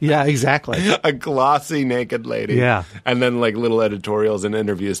 Yeah, exactly. A glossy naked lady. Yeah. And then like little editorials and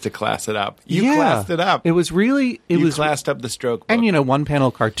interviews to class it up. You classed it up. It was really. You classed up the stroke book. And one panel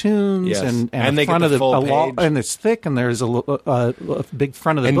cartoons Yes. and And the they front get of the full a wall, page. and it's thick, and there's a big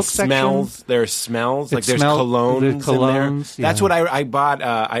front of the and book smells. section. There are smells. It Like there's smell- colognes the colognes, in there. That's yeah. what I bought.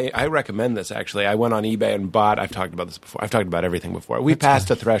 I recommend this, actually. I went on eBay and bought. I've talked about this before. I've talked about everything before. We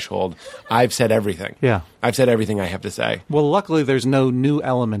passed a threshold. I've said everything. Yeah. I've said everything I have to say. Well, luckily, there's no new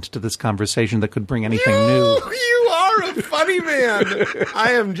element to this conversation that could bring anything new. You are a funny man.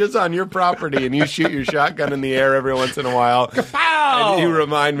 I am just on your property, and you shoot your shotgun in the air every once in a while. And you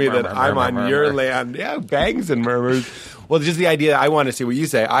remind me that I'm on your land. Yeah, bangs and murmurs. Well, just the idea, I want to see what you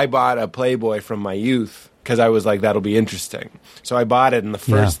say. I bought a Playboy from my youth because I was like, that'll be interesting. So I bought it, and the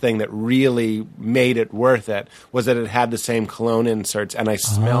first thing that really made it worth it was that it had the same cologne inserts, and I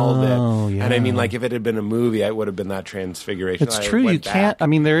smelled it. yeah. And I mean, like, if it had been a movie, it would have been that transfiguration. It's I true. went You can't. back. I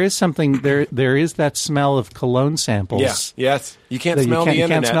mean, there is something. There is that smell of cologne samples. Yeah. Yes. You can't that smell the you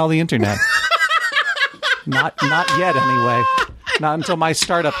internet. can't smell the internet. not yet, anyway. Not until my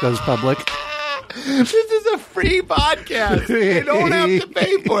startup goes public. This is a free podcast. You don't have to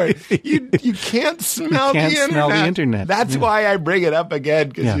pay for it. You can't smell You can't the internet. smell the internet. That's why I bring it up again,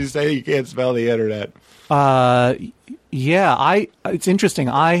 because Yeah. you say you can't smell the internet. Yeah, it's interesting.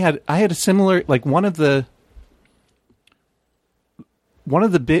 I had a similar, like, one of the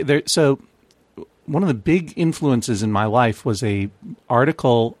big influences in my life was a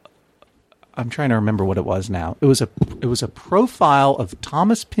article. I'm trying to remember what it was now. It was a profile of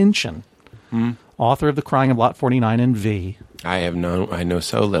Thomas Pynchon, author of The Crying of Lot 49 and V. I know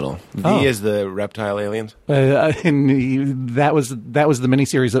so little. Oh. V is the reptile aliens. And that was the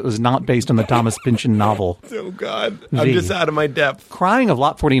miniseries that was not based on the Thomas Pynchon novel. Oh God, I'm V. just out of my depth. Crying of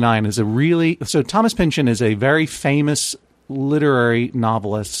Lot 49 is so Thomas Pynchon is a very famous literary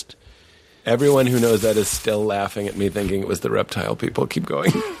novelist. Everyone who knows that is still laughing at me, thinking it was the reptile people. Keep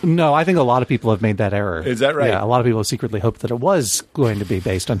going. No, I think a lot of people have made that error. Is that right? Yeah, a lot of people secretly hoped that it was going to be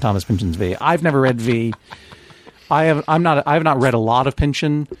based on Thomas Pynchon's V. I've never read V. I have not read a lot of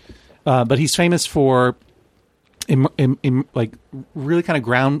Pynchon, but he's famous for like really kind of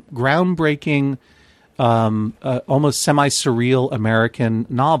groundbreaking, almost semi-surreal American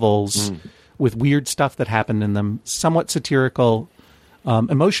novels with weird stuff that happened in them, somewhat satirical,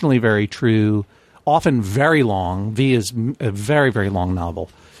 emotionally very true, often very long. V is a very, very long novel.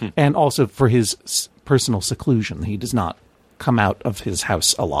 And also for his personal seclusion. He does not come out of his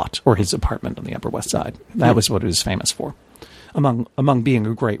house a lot, or his apartment on the Upper West Side. That was what he was famous for, among being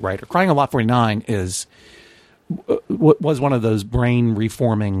a great writer. Crying of Lot 49 was one of those brain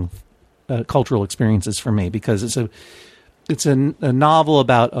reforming cultural experiences for me, because it's a novel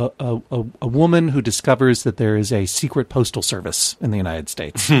about a woman who discovers that there is a secret postal service in the United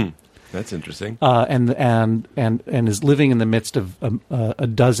States. That's interesting. And is living in the midst of a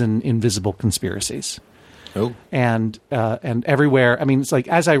dozen invisible conspiracies. Oh, And everywhere. I mean, it's like,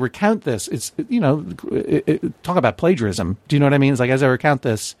 as I recount this, it's talk about plagiarism. Do you know what I mean? It's like, as I recount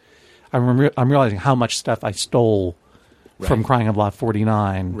this, I'm realizing how much stuff I stole from Crying of Lot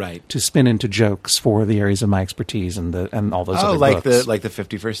 49 to spin into jokes for the areas of my expertise and all those other books. like the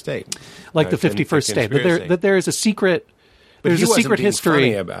 51st State, Like the 51st State. That there is a secret. But There's he a wasn't secret being history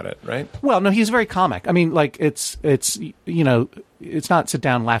funny about it, right? Well, no, he's very comic. I mean, like, it's not sit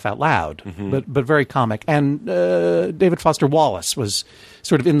down, laugh out loud, but very comic. And David Foster Wallace was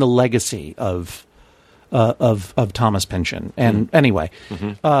sort of in the legacy of Thomas Pynchon. And anyway,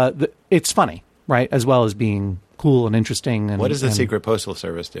 it's funny, right? As well as being cool and interesting. And What does the Secret Postal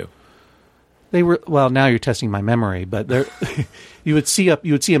Service do? They were, well, now you're testing my memory, but there you would see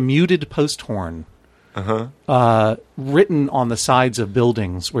a muted post horn. Written on the sides of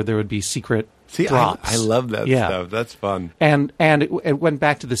buildings where there would be secret drops. I love that stuff. That's fun. And it went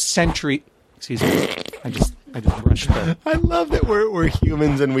back to the century. Excuse me. I just rushed the. I love that we're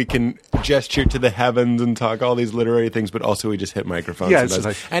humans and we can gesture to the heavens and talk all these literary things, but also we just hit microphones. Yeah, it's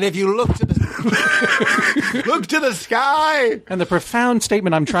sometimes. like- and if you look to the look to the sky. And the profound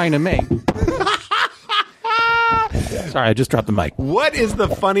statement I'm trying to make. Sorry, I just dropped the mic. What is the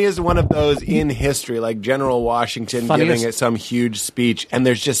funniest one of those in history? Like General Washington giving it some huge speech, and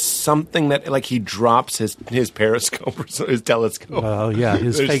there's just something that, like, he drops his periscope or his telescope. Oh yeah,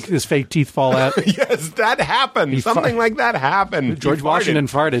 his fake teeth fall out. Yes, that happened. Something like that happened. George He farted. Washington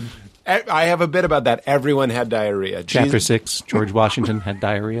farted. I have a bit about that. Everyone had diarrhea. Chapter 6, George Washington had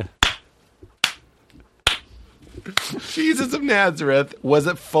diarrhea. Jesus of Nazareth was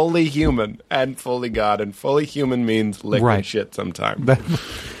it fully human and fully God, and fully human means liquid shit sometime.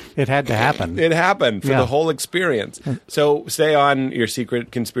 It had to happen. It happened for the whole experience. So stay on your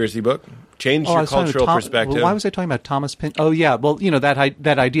secret conspiracy book. Change your cultural perspective. Well, why was I talking about Thomas Pynchon? Oh, yeah. Well,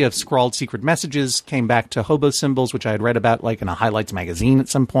 that idea of scrawled secret messages came back to hobo symbols, which I had read about like in a Highlights magazine at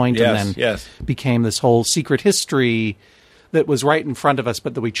some point, and then became this whole secret history that was right in front of us,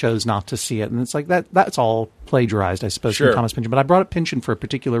 but that we chose not to see it. And it's like that's all plagiarized, I suppose, from Thomas Pynchon. But I brought up Pynchon for a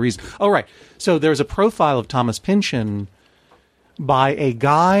particular reason. Oh, right. So there's a profile of Thomas Pynchon by a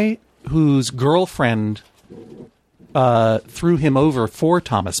guy whose girlfriend threw him over for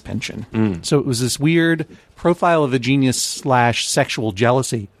Thomas Pynchon. So it was this weird profile of a genius / sexual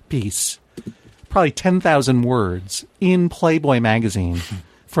jealousy piece, probably 10,000 words in Playboy magazine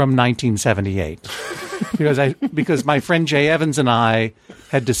from 1978. because my friend Jay Evans and I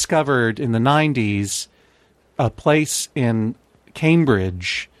had discovered in the 90s a place in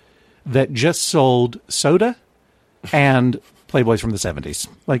Cambridge that just sold soda and Playboys from the 70s.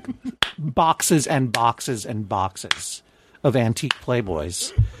 Like boxes and boxes and boxes of antique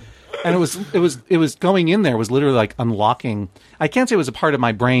Playboys. And it was going in there was literally like unlocking. I can't say it was a part of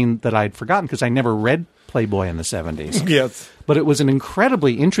my brain that I'd forgotten because I never read Playboy in the 70s. Yes. But it was an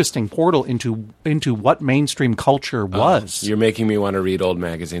incredibly interesting portal into what mainstream culture was. You're making me want to read old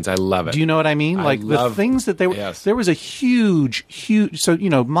magazines. I love it. Do you know what I mean? The things that they were. Yes. There was a huge. So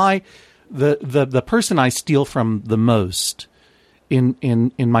the person I steal from the most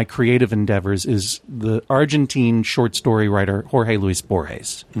in my creative endeavors is the Argentine short story writer Jorge Luis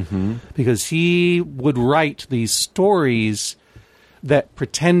Borges, because he would write these stories that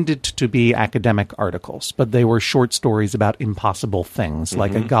pretended to be academic articles, but they were short stories about impossible things,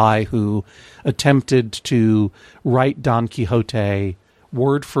 like a guy who attempted to write Don Quixote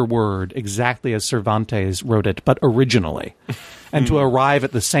word for word exactly as Cervantes wrote it, but originally, and to arrive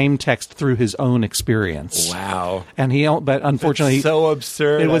at the same text through his own experience. Wow. And but unfortunately... It's so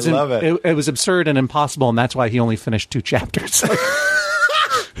absurd. I love it. It was absurd and impossible, and that's why he only finished 2 chapters. He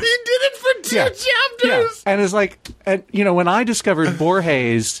did it for 2 chapters. Yeah. And it's like, when I discovered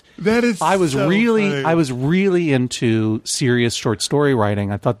Borges, I was really into serious short story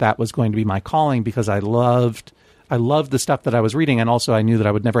writing. I thought that was going to be my calling because I loved the stuff that I was reading, and also I knew that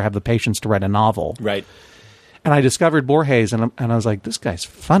I would never have the patience to write a novel. Right. And I discovered Borges, and I was like, this guy's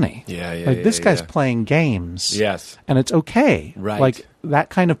funny. This guy's playing games. Yes. And it's okay. Right. Like, that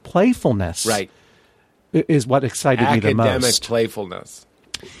kind of playfulness is what excited me the most. Academic playfulness.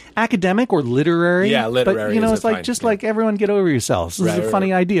 Academic or literary. Yeah, literary. But, it's like, like everyone get over yourselves. This is a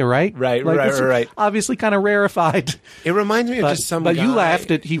funny idea, right? Right. Obviously kind of rarefied. It reminds me of just some guy. But you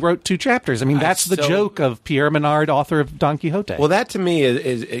laughed at he wrote 2 chapters. I mean, that's the joke of Pierre Menard, author of Don Quixote. Well, that to me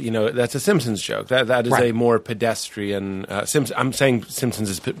is that's a Simpsons joke. That is a more pedestrian. I'm saying Simpsons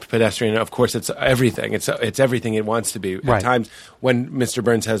is pedestrian. Of course, it's everything. It's everything it wants to be. At times, when Mr.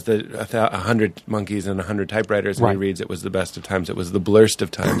 Burns has 100 monkeys and 100 typewriters, and he reads, "It was the best of times. It was the blurst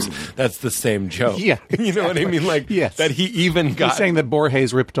of times." That's the same joke. Yeah, exactly. You know what I mean? Like that he even got. You're saying that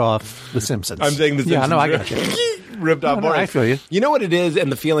Borges ripped off The Simpsons. I'm saying The Simpsons. Yeah, no, I got you. Ripped off Borges. I feel you. You know what it is,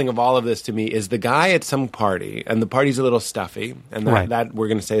 and the feeling of all of this to me is the guy at some party, and the party's a little stuffy, and that we're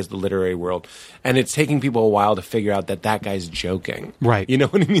going to say is the literary world, and it's taking people a while to figure out that guy's joking. Right. You know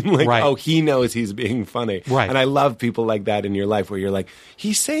what I mean? Like, oh, he knows he's being funny. Right. And I love people like that in your life where you're like,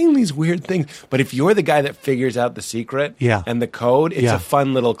 he's saying these weird things, but if you're the guy that figures out the secret and the code, it's a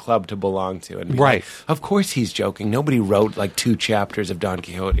fun little club to belong to. And be like, of course he's joking. Nobody wrote like 2 chapters of Don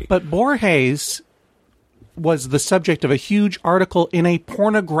Quixote. But Borges was the subject of a huge article in a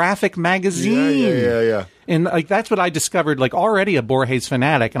pornographic magazine. Yeah. And like that's what I discovered, like already a Borges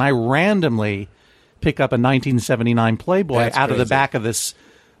fanatic, and I randomly pick up a 1979 Playboy out of the back of this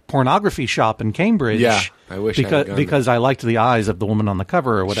pornography shop in Cambridge. Yeah, I wish because I liked the eyes of the woman on the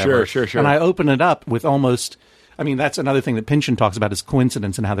cover or whatever. Sure. And I open it up with almost, I mean, that's another thing that Pynchon talks about is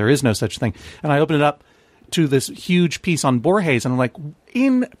coincidence and how there is no such thing. And I open it up to this huge piece on Borges, and I'm like,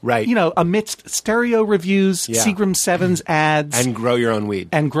 amidst stereo reviews, Seagram 7's ads. And grow your own weed.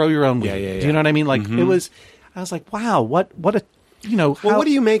 Yeah. Do you know what I mean? Like, I was like, wow, what a, Well, what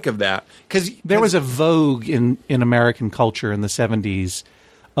do you make of that? Because there was a vogue in American culture in the 70s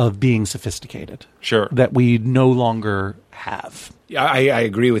of being sophisticated. Sure. That we no longer have. I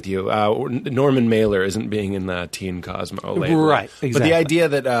agree with you. Norman Mailer isn't being in the Teen Cosmo lately. Right, exactly. But the idea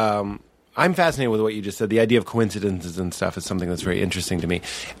that... I'm fascinated with what you just said. The idea of coincidences and stuff is something that's very interesting to me.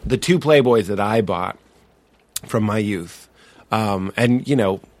 The 2 Playboys that I bought from my youth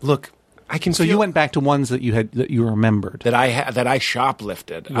And look, I can. So you went back to ones that you remembered. that I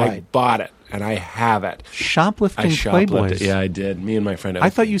shoplifted. I Right. bought it and I have it. Shoplifting I shoplifted. Playboys. Yeah, I did. Me and my friend. I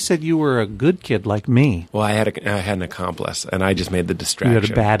thought you said you were a good kid like me. Well, I had an accomplice, and I just made the You distraction.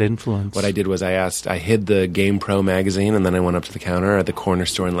 had a bad influence. What I did was I hid the Game Pro magazine, and then I went up to the counter at the corner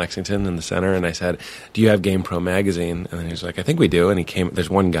store in Lexington in the center, and I said, "Do you have Game Pro magazine?" And then he was like, "I think we do." And he came. There's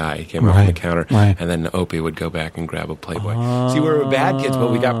one guy. He came up from the Right, counter, right. and then Opie would go back and grab a Playboy. See, we were bad kids,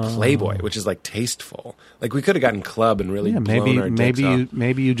 but we got Playboy, which is like tasteful. Like we could have gotten Club and really Yeah, blown our dicks off.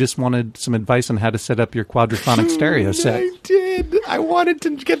 maybe you just wanted some advice on how to set up your quadraphonic stereo set. I did. I wanted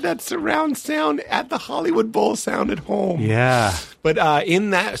to get that surround sound at the Hollywood Bowl sound at home. Yeah. But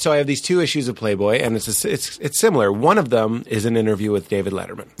in that, so I have these 2 issues of Playboy, and it's similar. One of them is an interview with David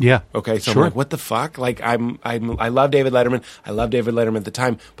Letterman. Yeah. Okay, so Sure. I'm like, what the fuck? Like, I love David Letterman. I love David Letterman at the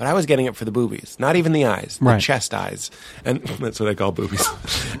time, but I was getting it for the boobies, not even the eyes, the Right. chest eyes, and that's what I call boobies.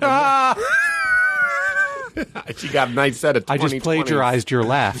 She got a nice set of 2020s. I just plagiarized your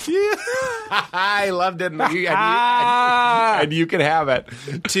laugh. I loved it, and you can have it.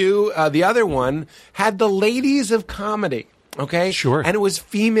 2, the other one had the ladies of comedy. Okay, Sure. and it was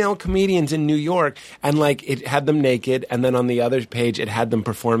female comedians in New York, and like it had them naked, and then on the other page it had them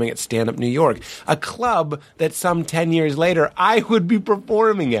performing at Stand Up New York, a club that some 10 years later I would be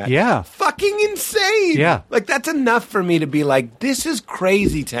performing at. Yeah. Fucking insane. Yeah. Like that's enough for me to be like, this is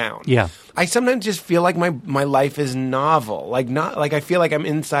crazy town. Yeah. I sometimes just feel like my life is novel. Like not like I feel like I'm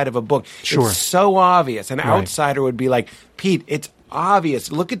inside of a book. Sure. It's so obvious. An Right. outsider would be like, Pete, it's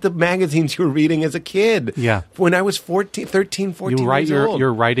obvious. Look at the magazines you were reading as a kid. Yeah. When I was 13, 14 years old.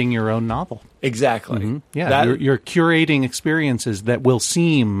 You're writing your own novel. Exactly. Yeah. That- You're curating experiences that will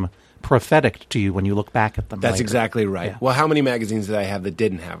seem prophetic to you when you look back at them. That's later. exactly right. Yeah. Well, how many magazines did I have that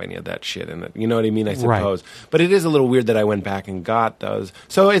didn't have any of that shit in it? You know what I mean? I Right. suppose. But it is a little weird that I went back and got those.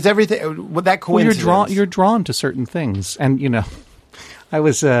 So is everything with that Well, coincidence? you're drawn to certain things, and I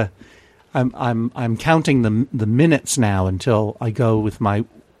was I'm counting the minutes now until I go with my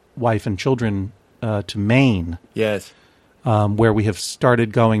wife and children to Maine, Yes. where we have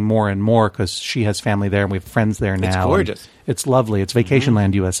started going more and more because she has family there and we have friends there now. It's and gorgeous. It's lovely. It's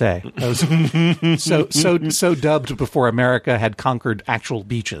Vacationland, USA. That was so dubbed before America had conquered actual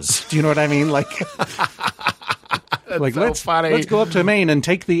beaches. Do you know what I mean? Like so let's funny. let's go up to Maine and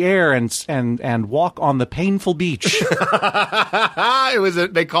take the air and walk on the painful beach.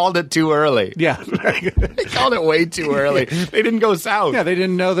 They called it too early. Yeah. They called it way too early. They didn't go south. Yeah, they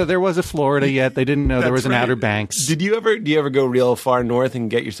didn't know that there was a Florida yet. They didn't know there That's was an right. Outer Banks. Do you ever go real far north and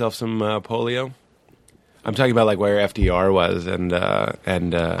get yourself some polio? I'm talking about like where FDR was and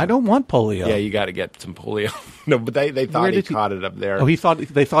I don't want polio. yeah, you got to get some polio. No, but they Where thought he did he- caught it up there. Oh, they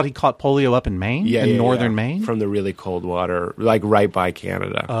thought he caught polio up in Maine? yeah, in yeah, northern yeah. Maine? from the really cold water, like right by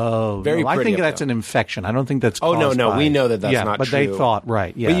Canada. Oh, very no, I pretty think up that's there. an infection. I don't think that's Oh, no, caused no, by- we know that that's yeah, not but true. they thought,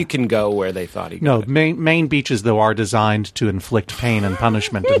 right, yeah. But you can go where they thought he got No, it. Maine beaches, though, are designed to inflict pain and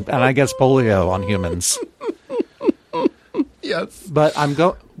punishment, and I guess polio on humans. Yes. But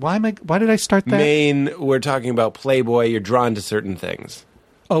why did I start that? Maine, we're talking about Playboy. You're drawn to certain things.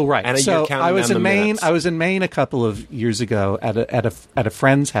 Oh, right. And So you're counting I was down in the Maine. minutes. I was in Maine a couple of years ago at a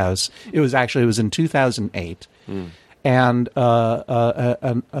friend's house. It was in 2008, and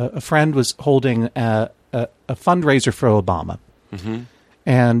a friend was holding a fundraiser for Obama,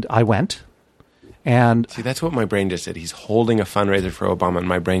 and I went. And See, that's what my brain just did. He's holding a fundraiser for Obama, and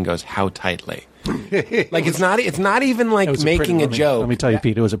my brain goes, "How tightly?" Like it's not even like it was making a let me- joke. Let me tell you,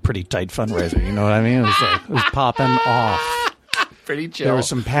 Pete, it was a pretty tight fundraiser. You know what I mean? It was popping off. Pretty chill. There were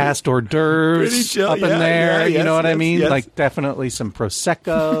some past hors d'oeuvres Pretty chill, up in yeah, there. yeah, you yes, know what I yes, mean? yes. Like definitely some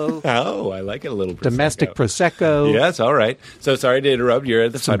prosecco, Oh, I like it a little. domestic Prosecco. prosecco. Yes, all right. So sorry to interrupt. You're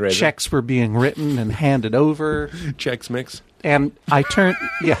at the Some fundraiser. checks were being written and handed over. Checks mix. And I turned,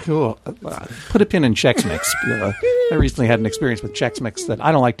 put a pin in Chex Mix. I recently had an experience with Chex Mix that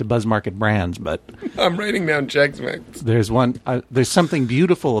I don't like to buzz market brands, but I'm writing down checks mix. there's something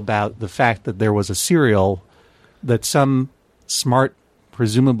beautiful about the fact that there was a cereal that some smart,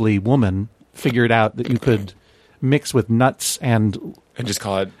 presumably woman, figured out that you could mix with nuts and just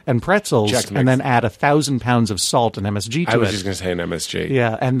call it. pretzels Chex Mix. and then add 1,000 pounds of salt and MSG to I was it. just going to say an MSG.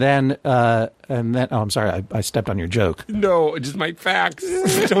 Yeah, and then oh, I'm sorry, I stepped on your joke. No, just my facts.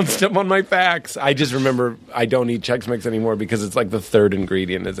 Don't step on my facts. I just remember I don't eat Chex Mix anymore because it's like the third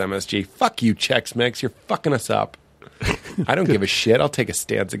ingredient is MSG. Fuck you, Chex Mix. You're fucking us up. I don't give a shit. I'll take a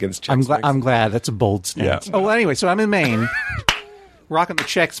stance against Chex Mix. I'm glad. That's a bold stance. Yeah. Oh, well, anyway, so I'm in Maine, rocking the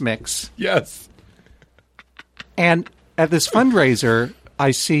Chex Mix. Yes. And at this fundraiser,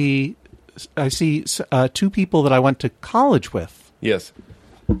 I see I see two people that I went to college with. Yes.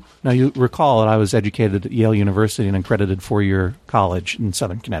 Now, you recall that I was educated at Yale University, an accredited 4-year college in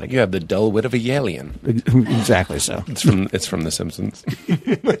Southern Connecticut. You have the dull wit of a Yalean. Exactly so. It's from The Simpsons.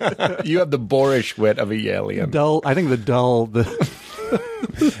 You have the boorish wit of a Yalean.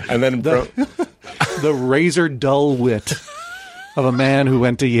 And then the razor dull wit of a man who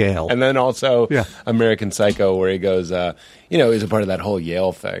went to Yale. And then also Yeah. American Psycho, where he goes, he's a part of that whole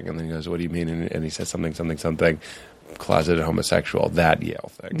Yale thing. And then he goes, what do you mean? And he says something, closeted homosexual, that Yale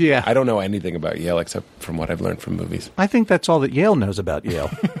thing. Yeah. I don't know anything about Yale except from what I've learned from movies. I think that's all that Yale knows about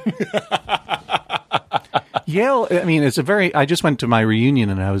Yale. Yale, I mean, I just went to my reunion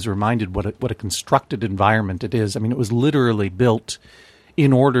and I was reminded what a constructed environment it is. I mean, it was literally built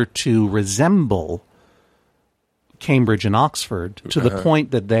in order to resemble Cambridge and Oxford to the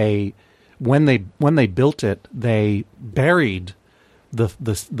point that when they built it, they buried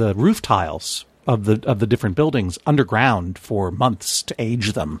the roof tiles of the different buildings underground for months to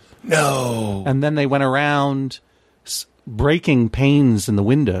age them. No. And then they went around breaking panes in the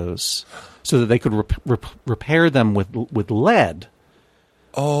windows so that they could repair them with lead.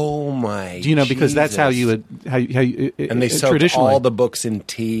 Oh my! Do you know, because that's how you would and they soaked all the books in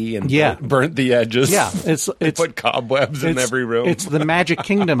tea and burnt the edges. Yeah, it's put cobwebs in every room. It's the magic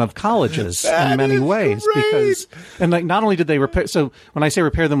kingdom of colleges in many ways. Right. And not only did they repair. So when I say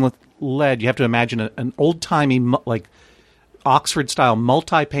repair them with lead, you have to imagine an old timey like Oxford style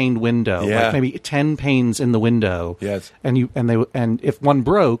multi-paned window, like maybe 10 panes in the window. Yes, and if one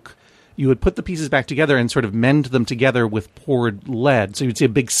broke, you would put the pieces back together and sort of mend them together with poured lead. So you'd see a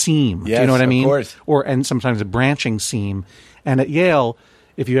big seam. Yes, do you know what I mean? Of course. And sometimes a branching seam. And at Yale,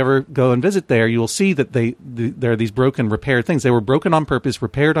 if you ever go and visit there, you will see that there are these broken, repaired things. They were broken on purpose,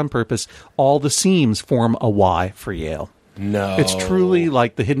 repaired on purpose. All the seams form a Y for Yale. No. It's truly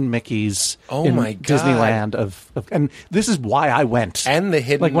like the hidden Mickeys in my God. Disneyland. And this is why I went. And the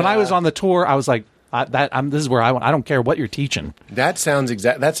hidden... Like when I was on the tour, I was like, this is where I want. I don't care what you're teaching. That sounds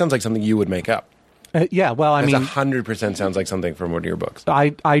like something you would make up. Yeah, well, I mean, 100% sounds like something from one of your books.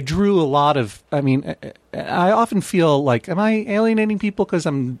 I drew a lot of. I mean, I often feel like, am I alienating people because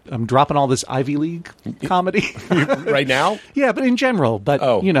I'm dropping all this Ivy League comedy right now? Yeah, but in general. But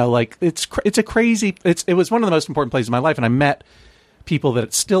like it's a crazy. It was one of the most important places in my life, and I met people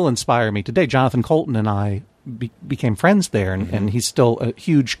that still inspire me today. Jonathan Colton and I became friends there, and he's still a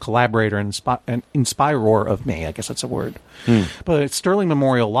huge collaborator and inspirer of me. I guess that's a word. But Sterling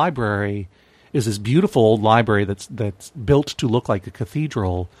Memorial Library is this beautiful old library that's built to look like a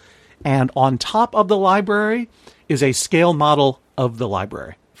cathedral, and on top of the library is a scale model of the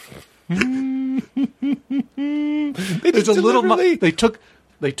library.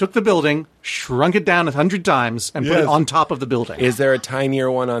 They took the building, shrunk it down 100 times, and put it on top of the building. Is there a tinier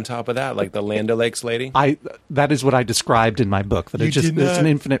one on top of that, like the Land O'Lakes lady? That is what I described in my book. That it's an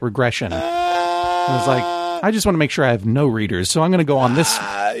infinite regression. I was like, I just want to make sure I have no readers, so I'm going to go on this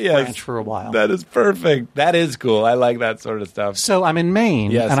branch for a while. That is perfect. That is cool. I like that sort of stuff. So I'm in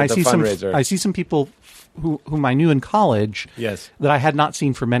Maine, and I see some people whom I knew in college that I had not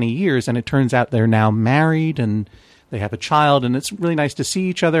seen for many years, and it turns out they're now married and they have a child, and it's really nice to see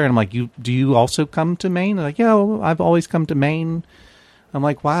each other. And I'm like, do you also come to Maine? They're like, yeah, well, I've always come to Maine. I'm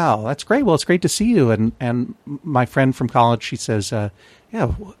like, wow, that's great. Well, it's great to see you. And my friend from college, she says, yeah,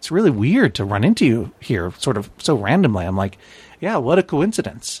 well, it's really weird to run into you here sort of so randomly. I'm like, yeah, what a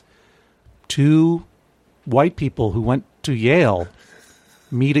coincidence. 2 white people who went to Yale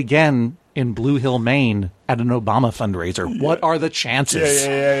meet again in Blue Hill, Maine at an Obama fundraiser. Yeah. What are the chances?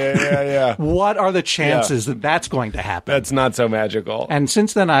 Yeah. What are the chances that that's going to happen? That's not so magical. And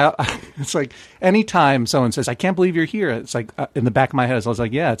since then, it's like anytime someone says, I can't believe you're here, it's like in the back of my head, I was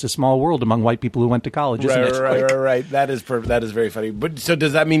like, yeah, it's a small world among white people who went to college, isn't it? Right. That is very funny. But so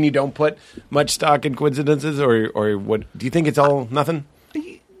does that mean you don't put much stock in coincidences, or what? Do you think it's all nothing?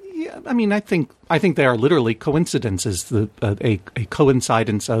 Yeah, I mean, I think they are literally coincidences, a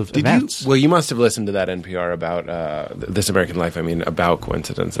coincidence of events. You must have listened to that NPR about This American Life. I mean, about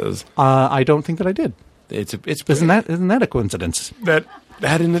coincidences. I don't think that I did. Isn't that a coincidence?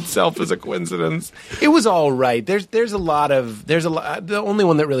 That in itself is a coincidence. It was all right. The only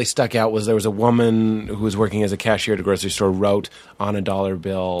one that really stuck out was there was a woman who was working as a cashier at a grocery store, wrote on a dollar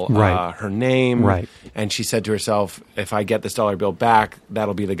bill her name, and she said to herself, if I get this dollar bill back,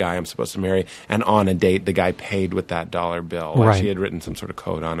 that'll be the guy I'm supposed to marry. And on a date, the guy paid with that dollar bill. Like she had written some sort of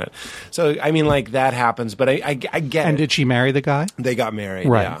code on it. So I mean, like, that happens, but I get And it. Did she marry the guy? They got married,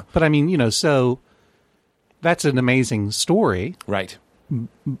 right? Yeah. But I mean, so that's an amazing story, right?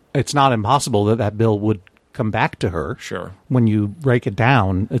 It's not impossible that bill would come back to her. Sure. When you break it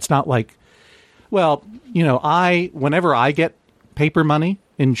down, it's not like Well, whenever I get paper money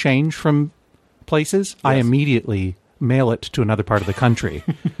in change from places, I immediately mail it to another part of the country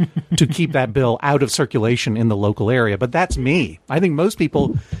to keep that bill out of circulation in the local area. But that's me. I think most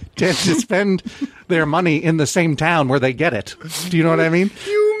people tend to spend their money in the same town where they get it. Do you know what I mean?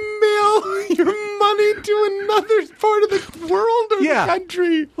 You mail your money to another part of the world or the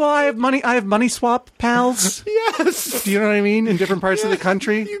country. Well, I have money swap pals. Yes. Do you know what I mean? In different parts of the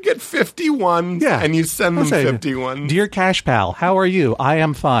country. You get 51 and you send them 51. Dear Cash Pal, how are you? I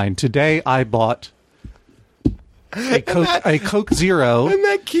am fine. Today I bought a Coke Zero, and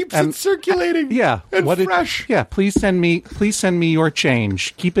that keeps it circulating. And fresh. Please send me your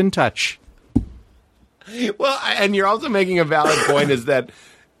change. Keep in touch. Well, and you're also making a valid point: is that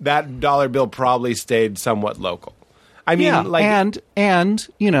dollar bill probably stayed somewhat local. I mean, and and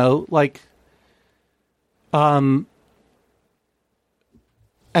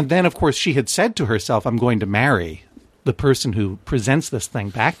then of course she had said to herself, "I'm going to marry the person who presents this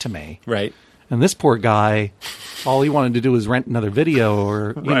thing back to me." Right. And this poor guy, all he wanted to do was rent another video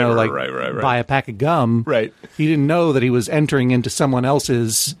or, buy a pack of gum. Right. He didn't know that he was entering into someone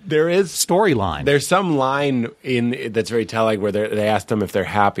else's storyline. There's some line that's very telling where they asked them if they're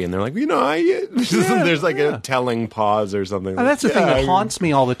happy, and they're like, there's like a telling pause or something. And that's the thing that haunts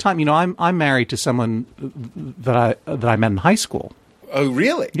me all the time. I'm married to someone that I met in high school. Oh,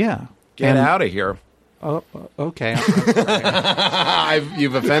 really? Yeah. Get out of here. Oh, okay.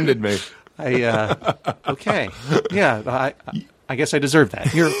 You've offended me. Okay. Yeah, I guess I deserve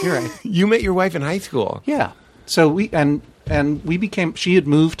that. You're right. You met your wife in high school. Yeah. So we became. She had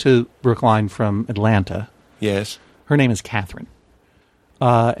moved to Brookline from Atlanta. Yes. Her name is Catherine.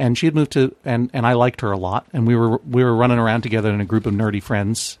 And she had moved to, and I liked her a lot. And we were running around together in a group of nerdy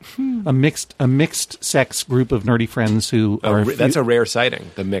friends, a mixed sex group of nerdy friends who are. That's a rare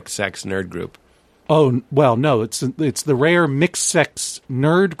sighting. The mixed sex nerd group. Oh, well, no, it's the rare mixed-sex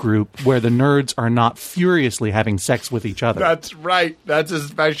nerd group where the nerds are not furiously having sex with each other. That's right. That's a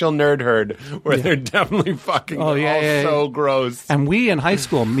special nerd herd where they're definitely fucking so gross. And we in high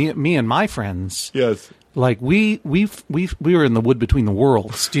school, me and my friends, yes, like we were in the wood between the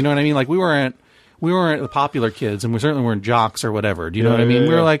worlds. Do you know what I mean? Like we weren't the popular kids, and we certainly weren't jocks or whatever. Do you know what I mean?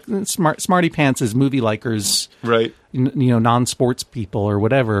 We were like smarty pants, movie likers, right? Non-sports people or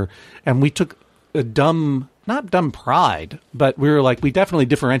whatever, and we took not dumb pride, but we were like, we definitely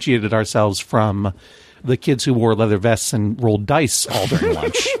differentiated ourselves from the kids who wore leather vests and rolled dice all during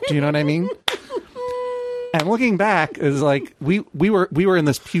lunch. Do you know what I mean? And looking back, is like we were in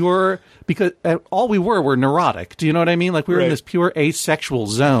this pure, because all we were neurotic. Do you know what I mean? Like we were in this pure asexual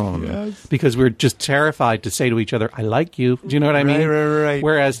zone because we were just terrified to say to each other, "I like you." Do you know what I mean? Right.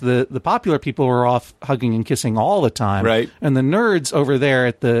 Whereas the popular people were off hugging and kissing all the time, right? And the nerds over there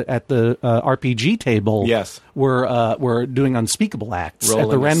at the RPG table, were doing unspeakable acts at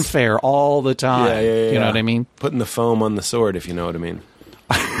the Ren Fair all the time. Yeah. You know what I mean? Putting the foam on the sword, if you know what I mean.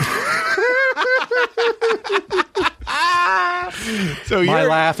 So my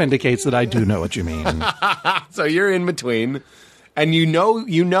laugh indicates that I do know what you mean. So you're in between, and you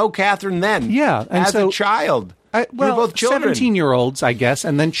know Catherine then, and as a child. We're both children, 17-year-olds, I guess,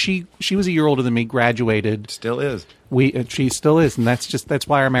 and then she was a year older than me, graduated. Still is. She still is, and that's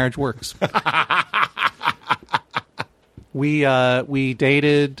why our marriage works. We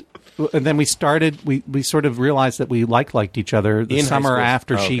dated. And then we sort of realized that we liked each other the summer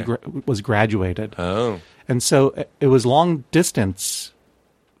after she was graduated. Oh. And so it was long distance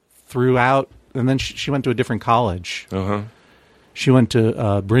throughout, and then she went to a different college. Uh-huh. She went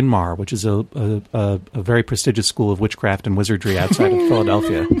to Bryn Mawr, which is a very prestigious school of witchcraft and wizardry outside of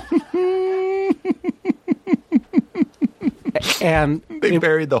Philadelphia. And they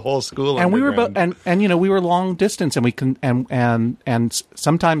buried the whole school. And we were both, and we were long distance, and we can and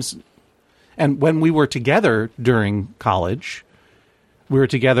sometimes, and when we were together during college, we were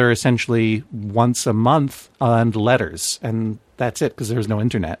together essentially once a month on letters, and that's it because there was no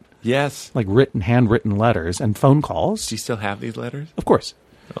internet. Yes, like handwritten letters and phone calls. Do you still have these letters? Of course.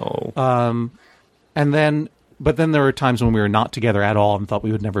 Oh. But then there were times when we were not together at all and thought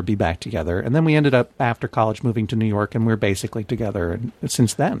we would never be back together. And then we ended up, after college, moving to New York, and we're basically together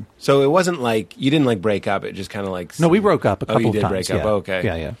since then. So it wasn't like, you didn't like break up, it just kind of like... No, we broke up a couple of times. Oh, you did break up, okay.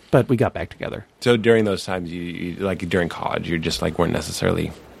 Yeah. But we got back together. So during those times, you like during college, you just like weren't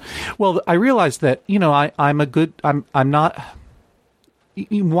necessarily... Well, I realized that, I'm not...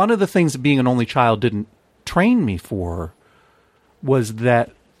 One of the things that being an only child didn't train me for was that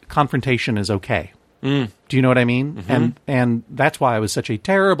confrontation is okay. Do you know what I mean? And that's why I was such a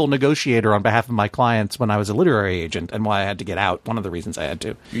terrible negotiator on behalf of my clients when I was a literary agent, and why I had to get out. One of the reasons I had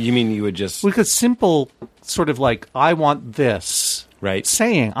to. You mean you would just... Because simple sort of like, I want this, right?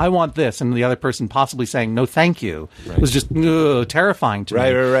 Saying, I want this, and the other person possibly saying, no, thank you, was just terrifying to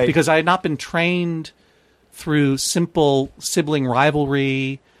me. Right. Because I had not been trained through simple sibling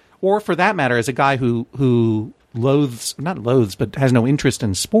rivalry, or for that matter, as a guy who not loathes, but has no interest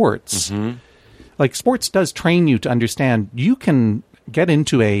in sports. Like, sports does train you to understand you can get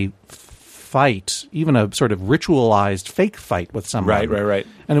into a fight, even a sort of ritualized fake fight with someone. Right.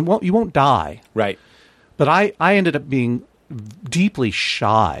 And you won't die. Right. But I ended up being deeply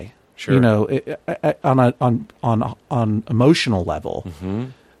shy. Sure. You know, on emotional level,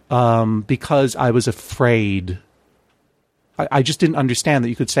 because I was afraid. I just didn't understand that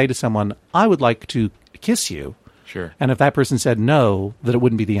you could say to someone, "I would like to kiss you." Sure. And if that person said no, that it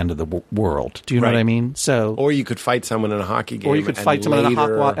wouldn't be the end of the world. Do you know what I mean? So, or you could fight someone in a hockey game. Or you could fight someone in a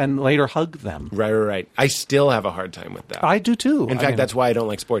hockey and later hug them. Right. I still have a hard time with that. I do too. In fact, that's why I don't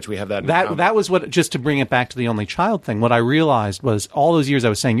like sports. We have that. That was what, just to bring it back to the only child thing, what I realized was all those years I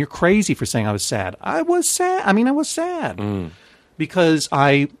was saying, you're crazy for saying I was sad. I was sad. I was sad. Because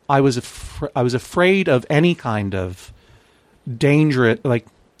I was afraid of any kind of dangerous, like,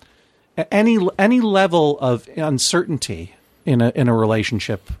 any level of uncertainty in a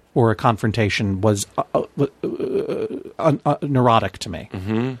relationship or a confrontation was neurotic to me.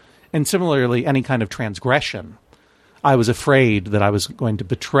 And similarly, any kind of transgression, I was afraid that I was going to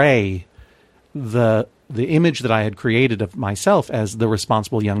betray the image that I had created of myself as the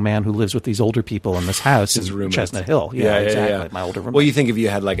responsible young man who lives with these older people in this house in Chestnut Hill. Yeah, exactly. My older roommate. Well, you think if you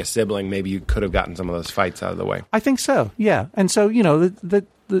had like a sibling, maybe you could have gotten some of those fights out of the way. I think so. Yeah, and so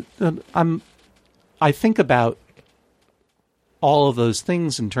I think about all of those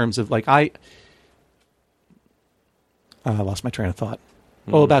things in terms of like I lost my train of thought.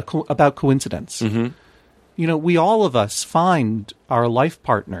 About coincidence. You know, we all of us find our life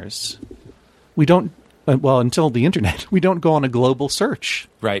partners. We don't. Until the internet, we don't go on a global search.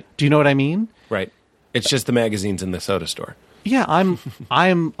 Right. Do you know what I mean? Right. It's just the magazines in the soda store. Yeah, I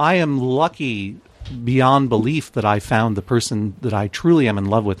am lucky beyond belief that I found the person that I truly am in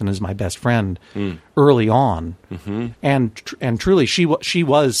love with and is my best friend early on. And truly, she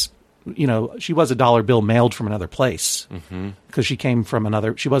was, you know, she was a dollar bill mailed from another place because she came from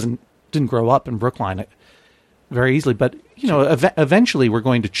another. She didn't grow up in Brookline very easily, but you know, eventually we're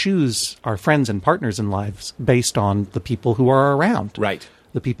going to choose our friends and partners in lives based on the people who are around, right?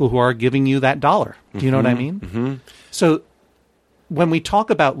 The people who are giving you that dollar. Do you know what I mean? So when we talk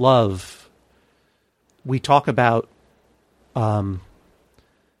about love, we talk about it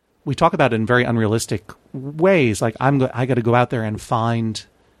in very unrealistic ways. Like I got to go out there and find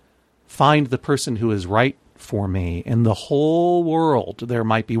the person who is right for me in the whole world. There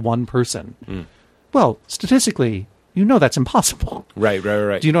might be one person. Well, statistically, you know that's impossible. Right.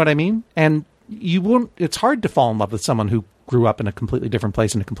 Do you know what I mean? And you won't. It's hard to fall in love with someone who grew up in a completely different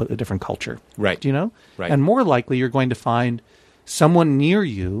place in a completely different culture. Right. Do you know? Right. And more likely, you're going to find someone near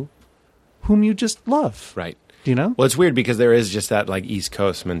you whom you just love. Right. Do you know? Well, it's weird because there is just that like East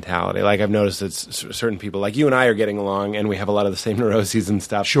Coast mentality. Like I've noticed that certain people, like you and I, are getting along, and we have a lot of the same neuroses and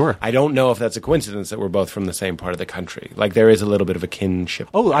stuff. Sure. I don't know if that's a coincidence that we're both from the same part of the country. Like there is a little bit of a kinship.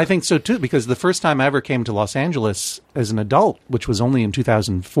 Oh, I think so too. Because the first time I ever came to Los Angeles as an adult, which was only in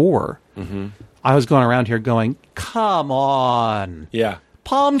 2004, I was going around here going, "Come on, yeah,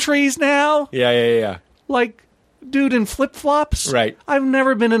 palm trees now, yeah, like dude in flip flops, right? I've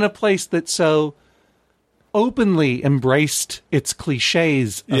never been in a place that so openly embraced its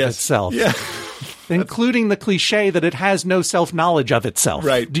cliches of itself, including the cliche that it has no self-knowledge of itself.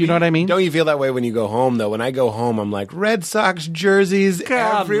 Right. Do you know what I mean? Don't you feel that way when you go home, though? When I go home, I'm like, Red Sox jerseys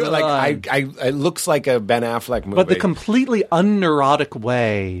everywhere. Like, it looks like a Ben Affleck movie. But the completely unneurotic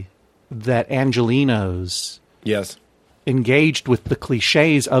way that Angelinos engaged with the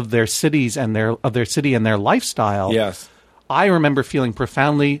cliches of their cities and their city and their lifestyle. Yes. I remember feeling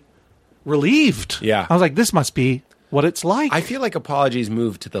profoundly relieved. Yeah. I was like, this must be what it's like. I feel like apologies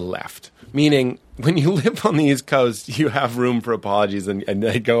move to the left, meaning when you live on the East Coast, you have room for apologies, and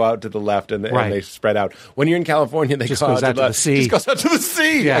they go out to the left and they spread out. When you're in California, they just go goes out to the sea. Just goes out to the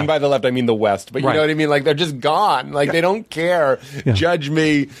sea. Yeah. And by the left, I mean the West. But you know what I mean? Like, they're just gone. Like, they don't care. Yeah. Judge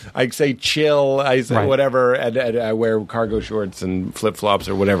me. I say chill. I say whatever. And I wear cargo shorts and flip-flops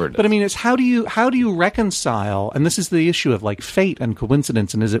or whatever it is. But I mean, it's how do you reconcile, and this is the issue of like fate and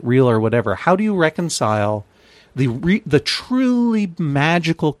coincidence and is it real or whatever, how do you reconcile the truly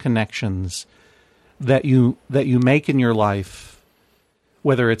magical connections that you make in your life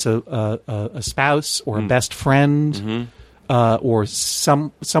whether it's a spouse or a best friend or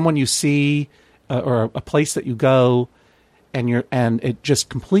someone you see or a place that you go, and it just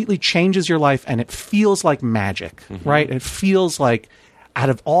completely changes your life, and it feels like magic, right? It feels like out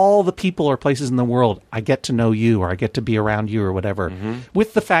of all the people or places in the world, I get to know you, or I get to be around you, or whatever.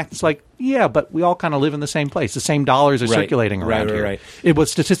 With the fact it's like, yeah, but we all kind of live in the same place. The same dollars are circulating around here. Right. It was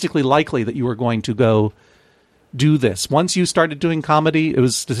statistically likely that you were going to go do this. Once you started doing comedy, it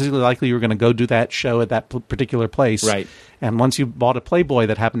was statistically likely you were going to go do that show at that particular place. Right. And once you bought a Playboy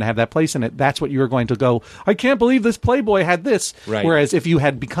that happened to have that place in it, that's what you were going to go, I can't believe this Playboy had this. Right. Whereas if you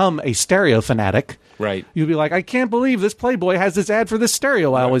had become a stereo fanatic, Right. you'd be like, I can't believe this Playboy has this ad for this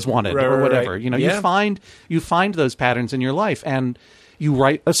stereo I always wanted, or whatever. Right. You know, you find those patterns in your life, and you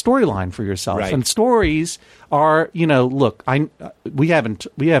write a storyline for yourself. Right. And stories are, you know, look, we haven't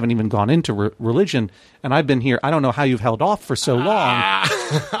even gone into religion, and I've been here. I don't know how you've held off for so long.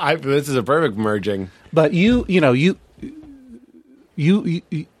 This is a perfect merging. But you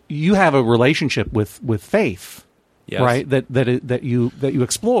have a relationship with faith, Yes. right? That you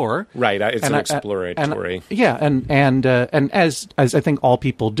explore, Right. It's And an I- exploratory. and as I think all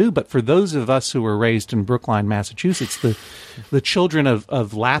people do, but for those of us who were raised in Brookline, Massachusetts, the children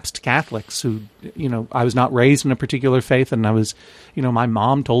of lapsed Catholics who, you know, I was not raised in a particular faith, and I was, you know, my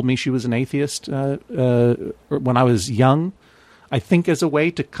mom told me she was an atheist when I was young. I think as a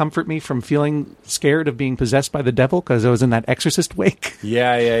way to comfort me from feeling scared of being possessed by the devil, because I was in that exorcist wake.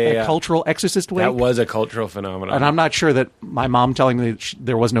 Yeah. That cultural exorcist wake. That was a cultural phenomenon. And I'm not sure that my mom telling me that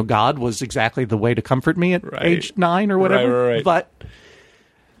there was no God was exactly the way to comfort me at age 9 or whatever. Right. But,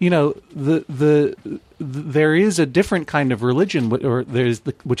 you know, there is a different kind of religion,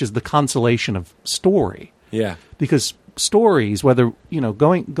 which is the consolation of story. Yeah. Because stories, whether, you know,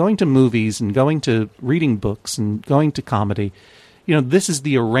 going to movies and going to reading books and going to comedy, you know, this is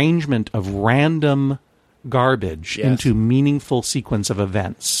the arrangement of random garbage into meaningful sequence of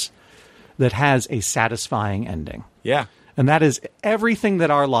events that has a satisfying ending. Yeah. And that is everything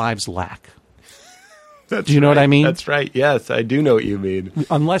that our lives lack. That's Do you know what I mean? That's right. Yes, I do know what you mean.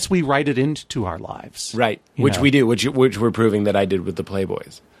 Unless we write it into our lives. Right. You Which know. we do, which we're proving that I did with the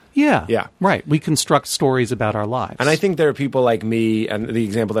Playboys. Yeah. Yeah. Right. We construct stories about our lives. And I think there are people like me, and the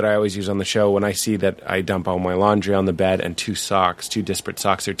example that I always use on the show, when I see that I dump all my laundry on the bed and two disparate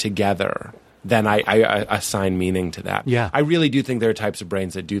socks are together, then I assign meaning to that. Yeah. I really do think there are types of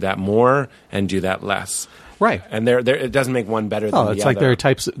brains that do that more and do that less. Right. And it doesn't make one better than the other. It's like there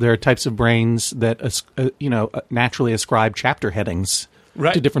are types of brains that naturally ascribe chapter headings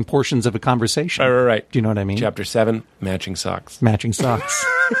Right. to different portions of a conversation. Right. Do you know what I mean? Chapter 7, matching socks. Matching socks.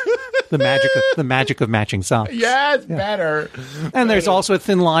 the magic of matching socks. Yes, better. And there's also a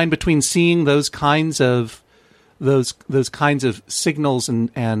thin line between seeing those kinds of signals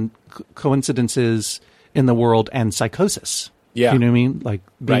and coincidences in the world and psychosis. Yeah. You know what I mean? Like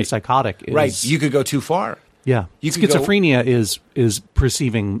being Right. psychotic is Right. You could go too far. Yeah. You could go- Schizophrenia is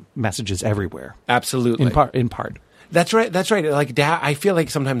perceiving messages everywhere. Absolutely. In part. That's right. Like, I feel like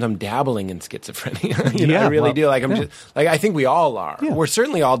sometimes I'm dabbling in schizophrenia. Yeah, I really well, do. Like, yeah. I think we all are. Yeah. We're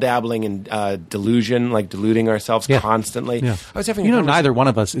certainly all dabbling in delusion, like deluding ourselves Yeah. constantly. Yeah. I was having, neither one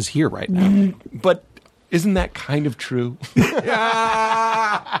of us is here right now. But isn't that kind of true?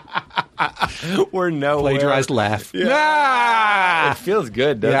 We're nowhere. Plagiarized laugh. Yeah. It feels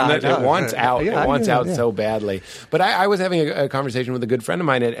good, doesn't Yeah, it? I know. It wants out. Yeah, It wants out yeah. so badly. But I was having a conversation with a good friend of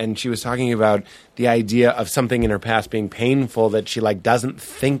mine, and she was talking about the idea of something in her past being painful that she like doesn't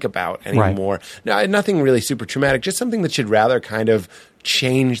think about anymore. No, nothing really super traumatic, just something that she'd rather kind of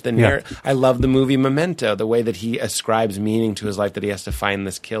change the narrative. I love the movie Memento, the way that he ascribes meaning to his life, that he has to find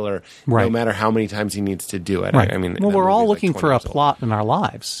this killer no Right. matter how many times he needs to do it. Right. I mean, well, that we're all movie's like looking 20 for a years old. plot in our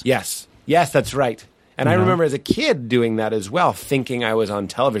lives. Yes, that's right. And I remember as a kid doing that as well, thinking I was on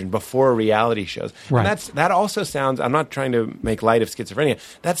television before reality shows. Right. And that also sounds, I'm not trying to make light of schizophrenia,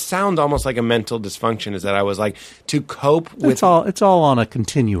 that sounds almost like a mental dysfunction, is that I was like, to cope with... It's all on a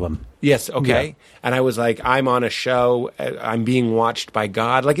continuum. Yes, okay. Yeah. And I was like, I'm on a show, I'm being watched by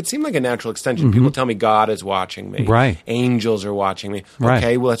God. Like, it seemed like a natural extension. People tell me God is watching me. Right. Angels are watching me. Right.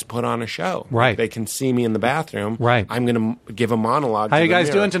 Okay, well, let's put on a show. Right. They can see me in the bathroom. Right. I'm going to give a monologue How to you the guys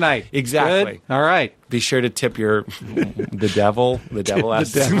mirror. doing tonight? Exactly. Good? All right. Be sure to tip the devil. The devil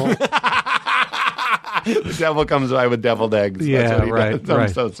asks. The devil. The devil comes by with deviled eggs. Yeah, That's what he right, does. I'm right.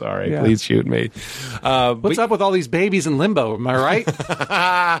 so sorry. Yeah. Please shoot me. What's up with all these babies in limbo? Am I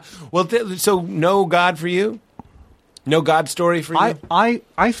right? Well, so no God for you? No God story for you?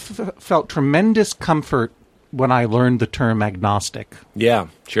 I felt tremendous comfort when I learned the term agnostic, Yeah,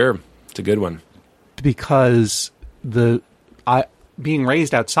 sure. It's a good one. because being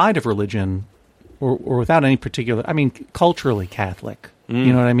raised outside of religion or without any particular, I mean, culturally Catholic.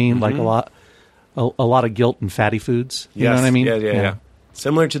 You know what I mean? Like a lot of guilt and fatty foods. You know what I mean? Yeah.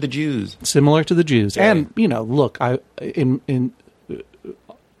 Similar to the Jews. Similar to the Jews. Yeah. And, look, in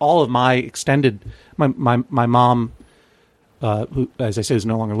all of my extended, my mom, who, as I say, is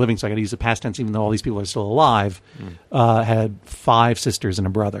no longer living, so I got to use the past tense even though all these people are still alive, had 5 sisters and a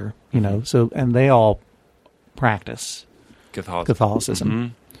brother, so, and they all practice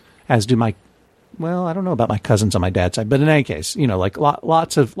Catholicism, as do my, well, I don't know about my cousins on my dad's side, but in any case, like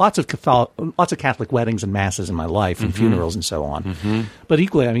lots of Catholic weddings and masses in my life and funerals and so on. But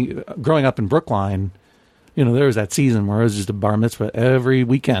equally, I mean, growing up in Brookline, there was that season where it was just a bar mitzvah every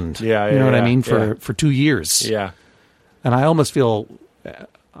weekend. You know what I mean? For 2 years. Yeah. And I almost feel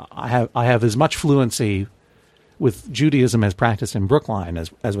I have as much fluency with Judaism as practiced in Brookline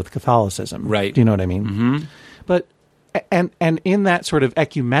as with Catholicism. Right. Do you know what I mean? Mm-hmm. But and in that sort of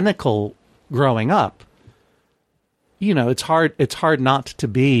ecumenical growing up, it's hard not to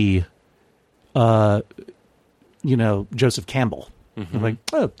be Joseph Campbell. Like,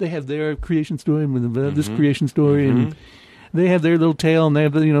 oh, they have their creation story and this creation story and they have their little tale and they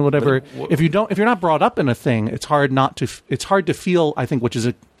have whatever. If you're not brought up in a thing, it's hard to feel, I think, which is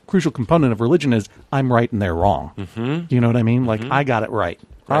a crucial component of religion, is I'm right and they're wrong. Do you know what I mean? Like, I got it right.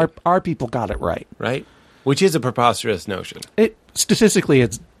 Our people got it right. Right. Which is a preposterous notion. Statistically,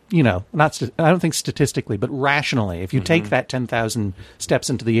 it's, I don't think statistically, but rationally, if you take that 10,000 steps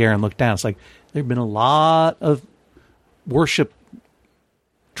into the air and look down, it's like there have been a lot of worship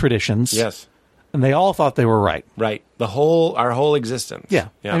traditions. Yes. And they all thought they were right. Right. Our whole existence. Yeah.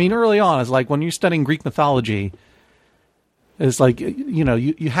 I mean, early on, it's like when you're studying Greek mythology, it's like,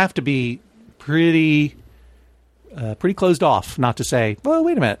 you have to be pretty closed off not to say, well,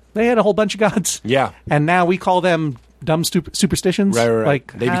 wait a minute, they had a whole bunch of gods. Yeah. And now we call them dumb superstitions. Right.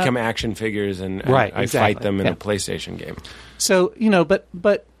 Like, they become action figures and exactly. fight them in a PlayStation game. So,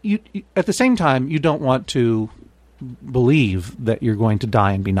 but you at the same time, you don't want to believe that you're going to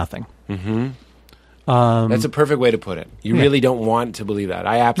die and be nothing. That's a perfect way to put it. You really don't want to believe that.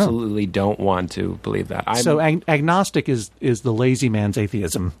 I absolutely don't want to believe that. So agnostic is the lazy man's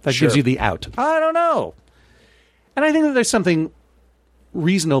atheism. That gives you the out. I don't know. And I think that there's something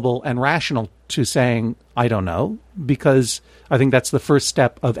reasonable and rational to saying, I don't know, because I think that's the first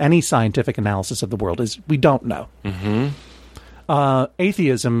step of any scientific analysis of the world is we don't know.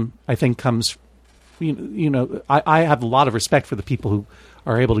 Atheism, I think, comes... I have a lot of respect for the people who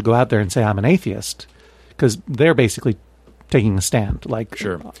are able to go out there and say I'm an atheist, because they're basically taking a stand. Like,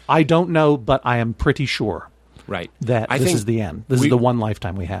 I don't know, but I am pretty sure that this is the end. This is the one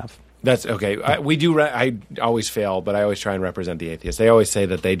lifetime we have. That's okay. I always fail, but I always try and represent the atheists. They always say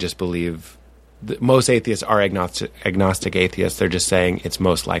that they just believe... most atheists are agnostic atheists. They're just saying it's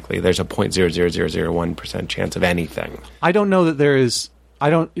most likely. There's a 0.00001% chance of anything. I don't know that there is...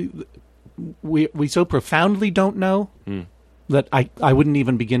 We so profoundly don't know that I wouldn't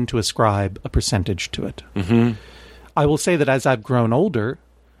even begin to ascribe a percentage to it. I will say that as I've grown older,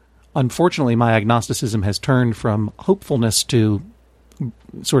 unfortunately, my agnosticism has turned from hopefulness to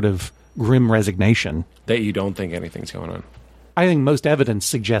sort of grim resignation. That you don't think anything's going on. I think most evidence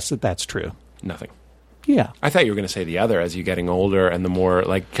suggests that that's true. Nothing. Yeah. I thought you were going to say the other as you're getting older and the more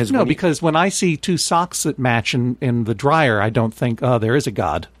like... because when I see 2 socks that match in the dryer, I don't think, oh, there is a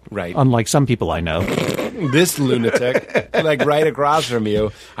God. Right. Unlike some people I know. This lunatic, like right across from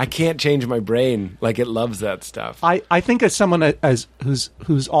you, I can't change my brain. Like it loves that stuff. I think as someone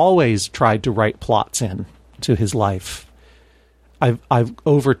who's always tried to write plots in to his life, I've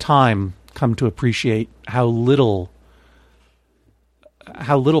over time come to appreciate how little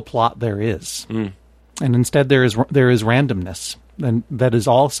plot there is. And instead there is randomness, and that is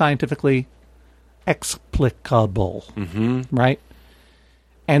all scientifically explicable, right?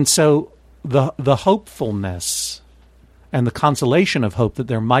 And so the hopefulness and the consolation of hope that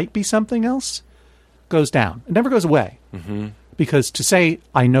there might be something else goes down. It never goes away, because to say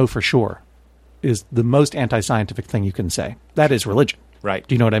I know for sure is the most anti-scientific thing you can say. That is religion, right?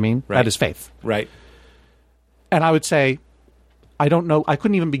 Do you know what I mean? Right. That is faith, right? And I would say, I don't know. I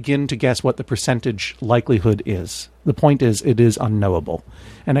couldn't even begin to guess what the percentage likelihood is. The point is, it is unknowable.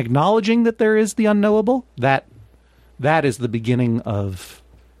 And acknowledging that there is the unknowable, that is the beginning of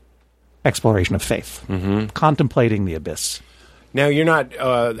exploration of faith. Contemplating the abyss. Now, you're not,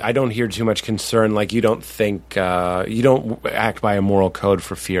 I don't hear too much concern, like you don't think, you don't act by a moral code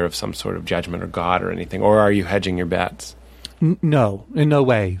for fear of some sort of judgment or God or anything, or are you hedging your bets? No, in no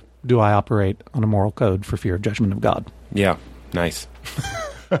way do I operate on a moral code for fear of judgment of God. Yeah. Nice.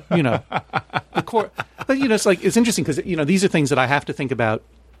 The core. But it's like it's interesting because these are things that I have to think about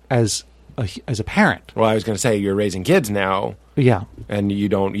as a parent. Well, I was going to say you're raising kids now. Yeah, and you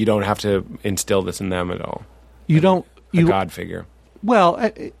don't have to instill this in them at all. A God figure.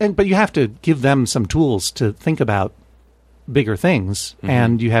 Well, but you have to give them some tools to think about bigger things,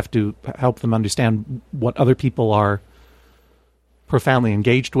 and you have to help them understand what other people are profoundly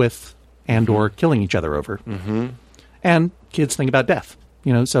engaged with and or killing each other over. Mm-hmm. And kids think about death.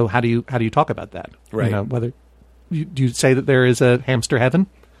 So how do you talk about that? Right. Whether do you say that there is a hamster heaven?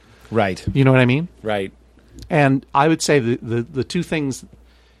 Right. You know what I mean? Right. And I would say the two things,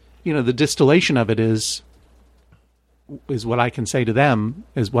 the distillation of it is what I can say to them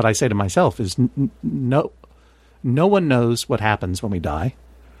is what I say to myself is no one knows what happens when we die.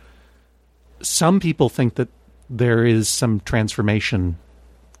 Some people think that there is some transformation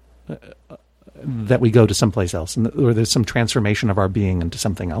that we go to someplace else, or there's some transformation of our being into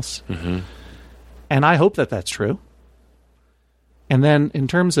something else. Mm-hmm. And I hope that that's true. And then in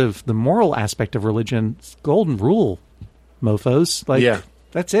terms of the moral aspect of religion, it's golden rule, mofos.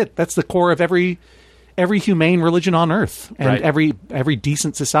 That's it. That's the core of every humane religion on earth and every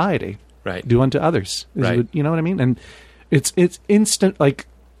decent society. Right. Do unto others. Right. You know what I mean? And it's instant,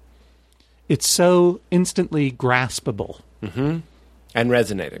 it's so instantly graspable. Mm-hmm. And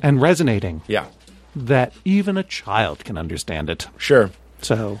resonating. Yeah. That even a child can understand it. Sure.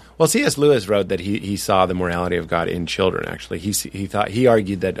 So, well, C.S. Lewis wrote that he saw the morality of God in children. Actually, he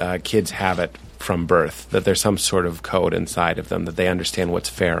argued that kids have it from birth, that there's some sort of code inside of them that they understand what's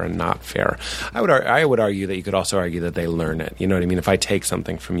fair and not fair. I would argue that you could also argue that they learn it. You know what I mean? If I take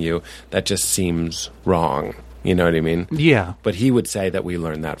something from you, that just seems wrong. You know what I mean? Yeah. But he would say that we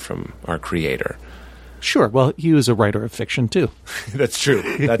learn that from our Creator. Sure. Well, he was a writer of fiction too. That's true.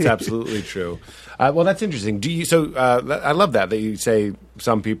 That's absolutely true. Well, that's interesting. I love that you say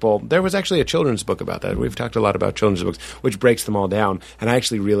some people. There was actually a children's book about that. We've talked a lot about children's books, which breaks them all down. And I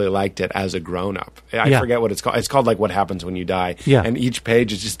actually really liked it as a grown-up. I forget what it's called. It's called What Happens When You Die. Yeah. And each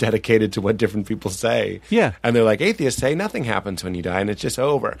page is just dedicated to what different people say. Yeah. And they're like, atheists say nothing happens when you die, and it's just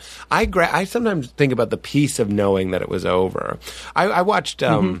over. I sometimes think about the peace of knowing that it was over. I watched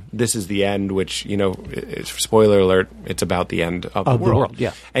This Is the End, which, spoiler alert, it's about the end of the world.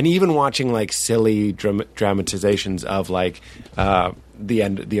 Yeah. And even watching silly dramatizations of the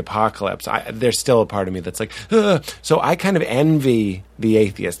end, the apocalypse, there's still a part of me that's like, ugh. So I kind of envy the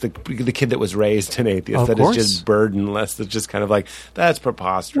atheist, the kid that was raised an atheist, that is just burdenless, that's just kind of like, that's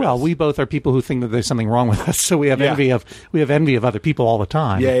preposterous. Well, we both are people who think that there's something wrong with us, so we have envy of other people all the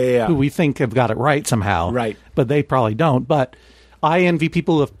time. Yeah. Who we think have got it right somehow. Right. But they probably don't. But I envy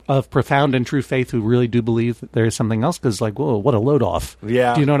people of profound and true faith who really do believe that there is something else, because, whoa, what a load off.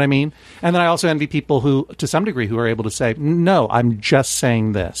 Yeah. Do you know what I mean? And then I also envy people who, to some degree, who are able to say, no, I'm just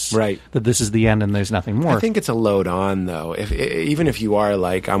saying this. Right. That this is the end and there's nothing more. I think it's a load on, though. Even if you are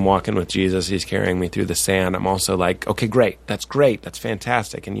I'm walking with Jesus, he's carrying me through the sand, I'm also okay, great, that's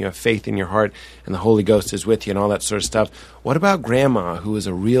fantastic, and you have faith in your heart, and the Holy Ghost is with you, and all that sort of stuff. What about Grandma, who is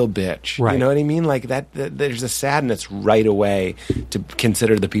a real bitch? Right. You know what I mean? That there's a sadness right away to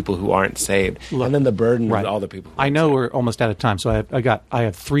consider the people who aren't saved. Look, and then the burden right. of all the people who I know saved. we're almost out of time, so I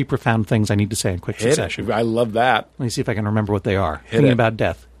have 3 profound things I need to say in quick succession. I love that. Let me see if I can remember what they are. Hit Thinking it. about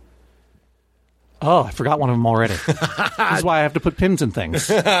death. Oh, I forgot one of them already. This is why I have to put pins in things.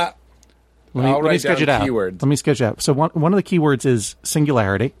 Let me sketch it out. Keywords. Let me sketch it out. So one of the keywords is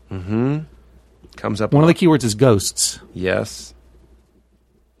singularity. Mm-hmm. Comes up. One of the keywords is ghosts. Yes.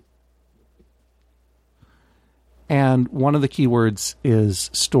 And one of the keywords is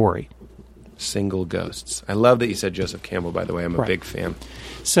story. Single ghosts. I love that you said Joseph Campbell, by the way. I'm a big fan.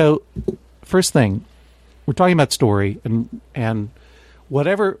 So, first thing, we're talking about story, and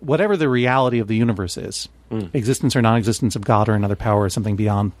whatever the reality of the universe is, existence or non-existence of God or another power or something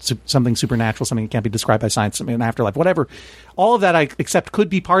beyond, something supernatural, something that can't be described by science, something in afterlife, whatever, all of that I accept could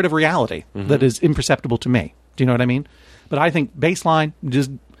be part of reality that is imperceptible to me. Do you know what I mean? But I think baseline,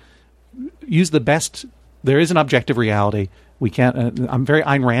 just use the best. There is an objective reality. We can't. I'm very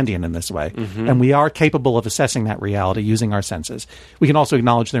Ayn Randian in this way, and we are capable of assessing that reality using our senses. We can also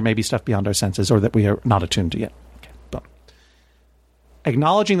acknowledge there may be stuff beyond our senses or that we are not attuned to yet. Okay. But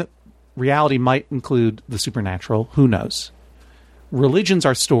acknowledging that reality might include the supernatural, who knows? Religions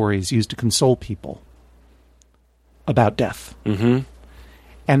are stories used to console people about death, and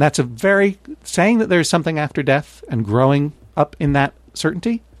that's saying that there's something after death and growing up in that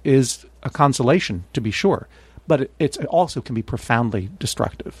certainty is a consolation, to be sure, but it also can be profoundly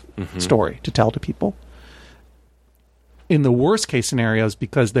destructive story to tell to people. In the worst case scenarios,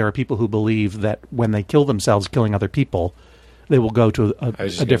 because there are people who believe that when they kill themselves killing other people, they will go to I was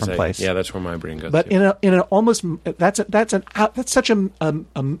just a gonna different say, place. Yeah, that's where my brain goes. But to. in a almost that's such a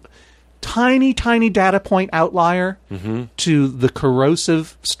tiny data point outlier to the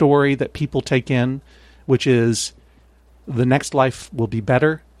corrosive story that people take in, which is the next life will be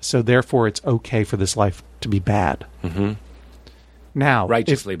better, so therefore it's okay for this life to be bad. Now,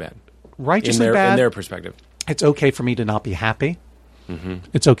 righteously bad. Righteously in bad. In their perspective. It's okay for me to not be happy.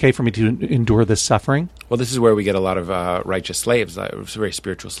 It's okay for me to endure this suffering. Well, this is where we get a lot of righteous slaves, very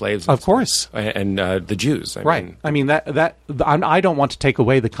spiritual slaves. Of course. And the Jews. I mean, I don't want to take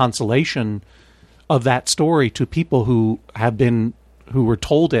away the consolation of that story to people who were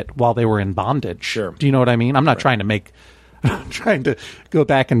told it while they were in bondage. Sure. Do you know what I mean? I'm not trying to I'm trying to go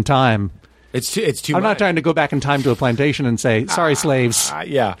back in time. It's too I'm much. not trying to go back in time to a plantation and say, sorry, slaves.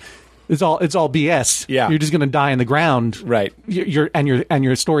 Yeah. It's all BS. Yeah. You're just going to die in the ground. Right.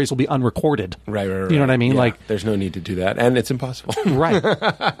 Your stories will be unrecorded. Right. You know what I mean? Yeah. Like, there's no need to do that, and it's impossible. Right.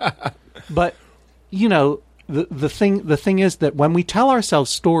 But the thing is that when we tell ourselves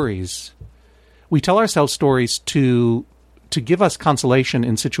stories, to give us consolation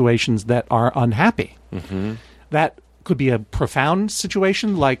in situations that are unhappy. That could be a profound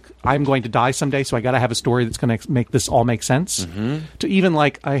situation, like I'm going to die someday, so I got to have a story that's going to make this all make sense. To even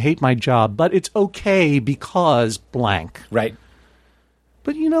like, I hate my job, but it's okay because blank. Right.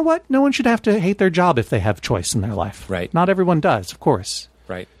 But you know what? No one should have to hate their job if they have choice in their life. Right. Not everyone does, of course.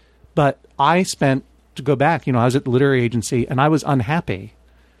 Right. But to go back, I was at the literary agency and I was unhappy.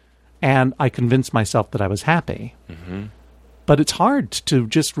 And I convinced myself that I was happy. But it's hard to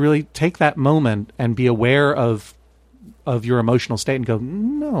just really take that moment and be aware of your emotional state and go,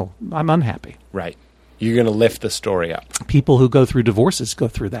 no, I'm unhappy. Right. You're going to lift the story up. People who go through divorces go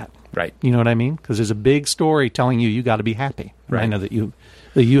through that. Right. You know what I mean? Because there's a big story telling you got to be happy. And Right. I know that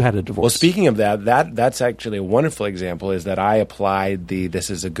you had a divorce. Well, speaking of that's actually a wonderful example, is that I applied the "this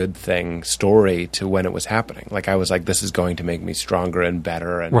is a good thing" story to when it was happening. Like, I was like, this is going to make me stronger and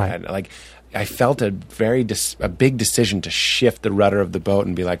better. And, Right. and like, I felt a big decision to shift the rudder of the boat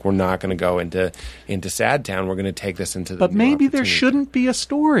and be like, we're not going to go into Sad Town. We're going to take this into the But new maybe there opportunity. shouldn't be a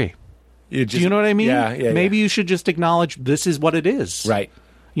story. You Do you know what I mean? Yeah. Maybe you should just acknowledge this is what it is. Right.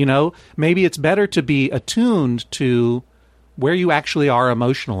 Maybe it's better to be attuned to where you actually are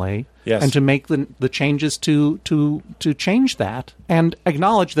emotionally, Yes. and to make the changes to change that, and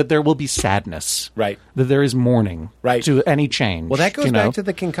acknowledge that there will be sadness, Right. That there is mourning, Right. to any change. Well, that goes you know? back to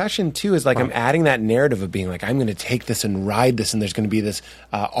the concussion, too, is like I'm adding that narrative of being like, I'm going to take this and ride this, and there's going to be this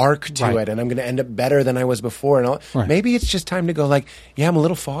arc to Right. it, and I'm going to end up better than I was before. And all. Right. Maybe it's just time to go like, yeah, I'm a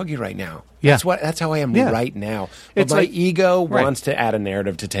little foggy right now. Yeah. That's how I am Yeah. right now. But It's my like- ego Right. wants to add a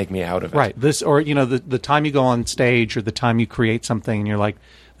narrative to take me out of it. Right. This, or the time you go on stage, or the time you create something, and you're like,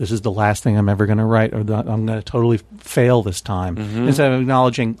 this is the last thing I'm ever going to write, or I'm going to totally fail this time. Instead of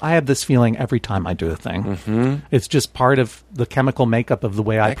acknowledging, I have this feeling every time I do a thing. It's just part of the chemical makeup of the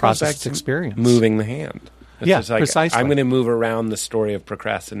way I That goes process back this to experience. moving the hand. It's Yeah, just like, precisely. I'm going to move around the story of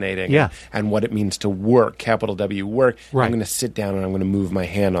procrastinating Yeah. and what it means to work, capital W, work. Right. I'm going to sit down and I'm going to move my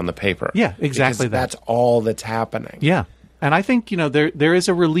hand on the paper. Yeah, exactly Because that. That's all that's happening. Yeah. And I think, there is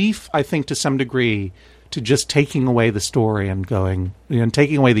a relief, I think, to some degree, to just taking away the story and going, and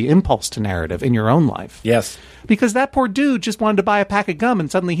taking away the impulse to narrative in your own life. Yes. Because that poor dude just wanted to buy a pack of gum, and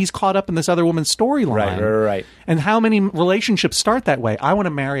suddenly he's caught up in this other woman's storyline. Right. And how many relationships start that way? I want to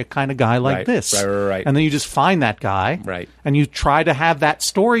marry a kind of guy like Right. this. Right. And then you just find that guy. Right. And you try to have that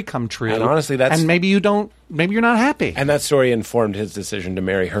story come true. And honestly, that's- And maybe you're not happy. And that story informed his decision to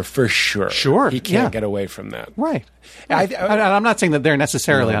marry her for sure. Sure, He can't yeah. get away from that. Right. I- And I'm not saying that they're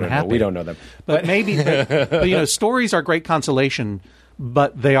necessarily No, unhappy. we don't know them. But maybe, but, stories are great consolation,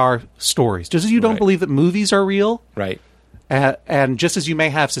 but they are stories. Just as you don't Right. believe that movies are real, Right. and just as you may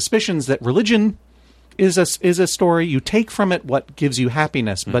have suspicions that religion is a story, you take from it what gives you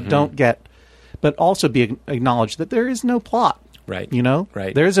happiness, but but also be acknowledged that there is no plot. Right.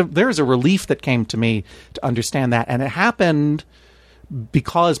 Right. There is a relief that came to me to understand that, and it happened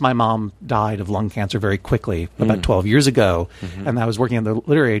because my mom died of lung cancer very quickly about 12 years ago, and I was working at the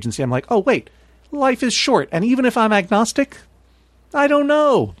literary agency. I'm like, oh wait, life is short, and even if I'm agnostic, I don't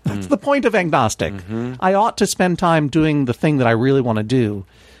know. That's the point of agnostic. I ought to spend time doing the thing that I really want to do,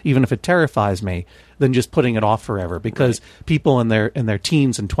 even if it terrifies me, than just putting it off forever. Because people in their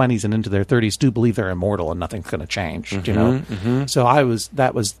teens and 20s and into their 30s do believe they're immortal and nothing's going to change. You know. So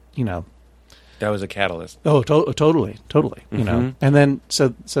that was That was a catalyst. Oh, totally. You know, and then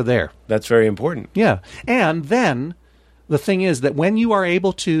so there. That's very important. Yeah, and then the thing is that when you are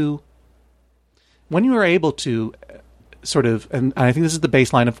able to sort of, and I think this is the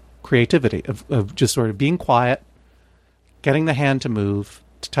baseline of creativity, of just sort of being quiet getting the hand to move,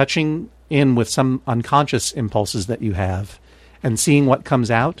 touching in with some unconscious impulses that you have, and seeing what comes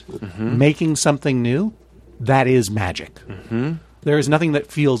out, making something new, that is magic. There is nothing that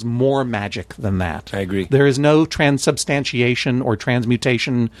feels more magic than that. I agree. There is no transubstantiation or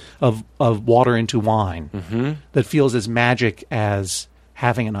transmutation of water into wine that feels as magic as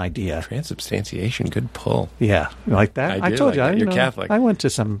having an idea. Transubstantiation, good pull. Yeah, you like that? I do told like you. that. You're Catholic. I went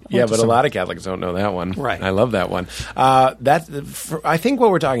to some. Yeah, but a lot of Catholics don't know that one. Right. I love that one. I think what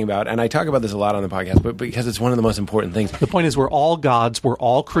we're talking about, and I talk about this a lot on the podcast, but because it's one of the most important things. The point is, we're all gods. We're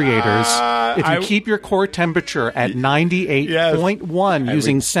all creators. If you keep your core temperature at 98.1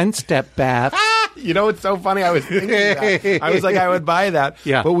 using Sense Step baths. You know, it's so funny. I was thinking that. I was like, I would buy that.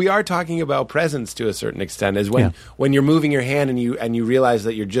 Yeah. But we are talking about presence to a certain extent. Is when you're moving your hand and you realize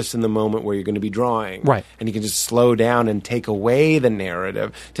that you're just in the moment where you're going to be drawing. Right. And you can just slow down and take away the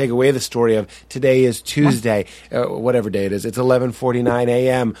narrative, take away the story of today is Tuesday, whatever day it is. It's 11:49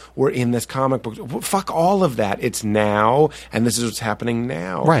 a.m. We're in this comic book. Fuck all of that. It's now, and this is what's happening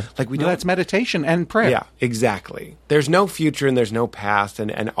now. Right. Like we don't. That's meditation and prayer. Yeah, exactly. There's no future and there's no past,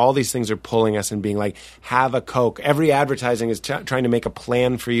 and all these things are pulling us and being like, have a Coke. Every advertising is trying to make a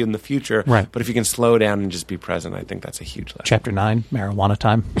plan for you in the future. Right. But if you can slow down and just be present, I think that's a huge lesson. Chapter 9, marijuana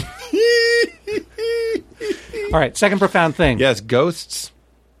time. All right, second profound thing. Yes, ghosts.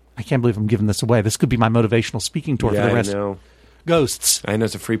 I can't believe I'm giving this away. This could be my motivational speaking tour for the rest. I know. Ghosts. I know,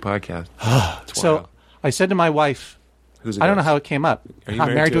 it's a free podcast. It's So wild. I said to my wife, Who's a I don't know ghost? how it came up. Are you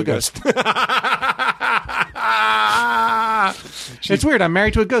I'm married to a ghost. It's weird. I'm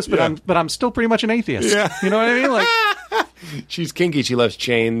married to a ghost, but I'm still pretty much an atheist. Yeah. You know what I mean? Like, She's kinky. She loves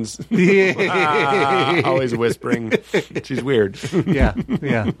chains. Always whispering. She's weird. yeah.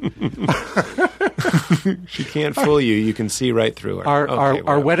 She can't fool you. You can see right through her.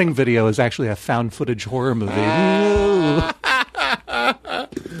 Our wedding video is actually a found footage horror movie.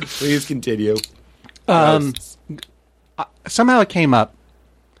 Please continue. Somehow it came up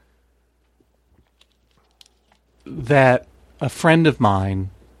that a friend of mine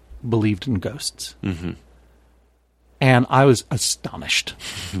believed in ghosts. Mm-hmm. And I was astonished.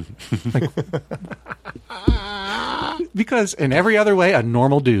 Because in every other way, a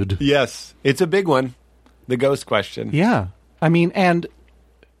normal dude. Yes, it's a big one. The ghost question. Yeah. I mean, and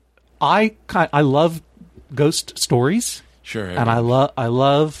I love ghost stories. Sure. And I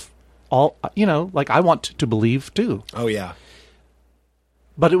love all, like I want to believe too. Oh, yeah.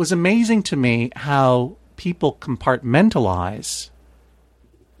 But it was amazing to me how people compartmentalize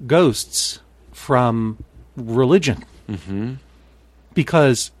ghosts from religion. Mm-hmm.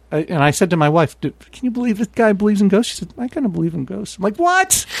 Because, and I said to my wife, can you believe this guy believes in ghosts? She said, I kind of believe in ghosts. I'm like,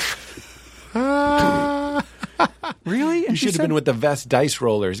 what? Really? And You should have been with the Vest dice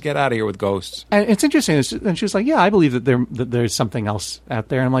rollers. Get out of here with ghosts. And it's interesting. And she was like, yeah, I believe that there's something else out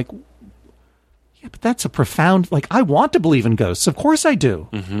there. And I'm like, yeah, but that's a profound, like, I want to believe in ghosts. Of course I do.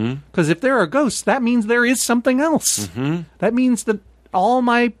 Because if there are ghosts, that means there is something else. Mm-hmm. That means that all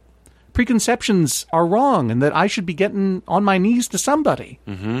my preconceptions are wrong and that I should be getting on my knees to somebody.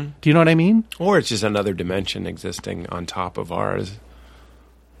 Mm-hmm. Do you know what I mean? Or it's just another dimension existing on top of ours.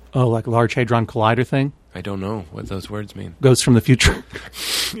 Oh, like Large Hadron Collider thing? I don't know what those words mean. Ghosts from the future.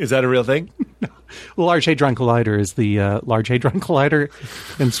 Is that a real thing? Well, Large Hadron Collider is the Large Hadron Collider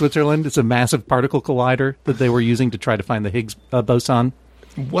in Switzerland. It's a massive particle collider that they were using to try to find the Higgs boson.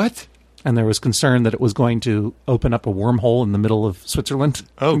 What? And there was concern that it was going to open up a wormhole in the middle of Switzerland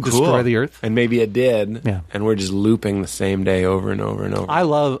and destroy the Earth. And maybe it did. Yeah. And we're just looping the same day over and over and over. I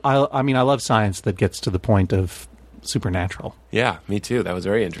love science that gets to the point of supernatural. Yeah, me too. That was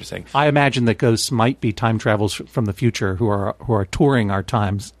very interesting. I imagine that ghosts might be time travelers from the future who are touring our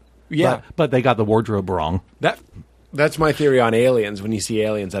times. Yeah. But they got the wardrobe wrong. That's my theory on aliens. When you see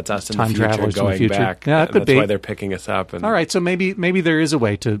aliens, that's us in Time the future travelers in the going future. back. Yeah, it And could that's be. why they're picking us up. And All right, so maybe there is a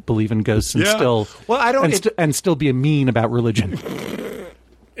way to believe in ghosts and Yeah. still Well, I don't- and still be mean about religion.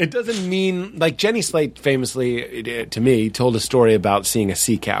 It doesn't mean, like Jenny Slate famously, to me, told a story about seeing a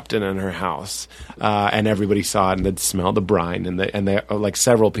sea captain in her house, and everybody saw it and they'd smell the brine, and they like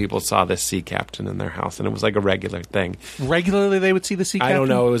several people saw this sea captain in their house, and it was like a regular thing. Regularly, they would see the sea captain. I don't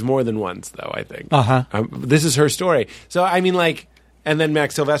know. It was more than once, though, I think. Uh-huh. This is her story. So, I mean, like, and then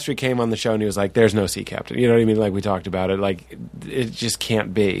Max Silvestri came on the show and he was like, there's no sea captain. You know what I mean? Like, we talked about it. Like, it just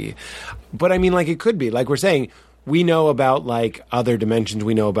can't be. But, I mean, like, it could be. Like we're saying, we know about, like, other dimensions.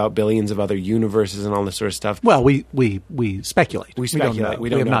 We know about billions of other universes and all this sort of stuff. Well, we speculate. We don't speculate. know. We We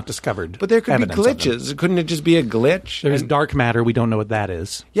don't have know. not discovered. But there could be evidence of them. glitches. Couldn't it just be a glitch? There's And- dark matter. We don't know what that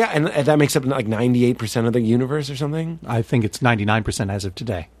is. Yeah, and that makes up, like, 98% of the universe or something? I think it's 99% as of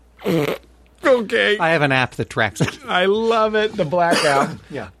today. Okay. I have an app that tracks it. I love it. The blackout.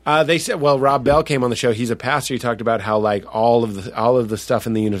 Yeah. They said, well, Rob Bell came on the show. He's a pastor. He talked about how like all of the stuff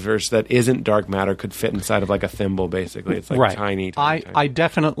in the universe that isn't dark matter could fit inside of like a thimble. Basically, it's like Right. tiny. I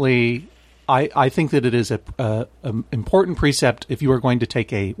definitely. I think that it is a important precept if you are going to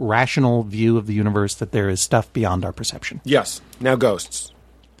take a rational view of the universe that there is stuff beyond our perception. Yes. Now ghosts.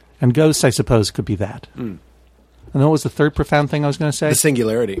 And ghosts, I suppose, could be that. And what was the third profound thing I was going to say? The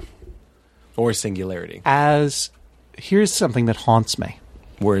singularity. Or singularity. Here's something that haunts me.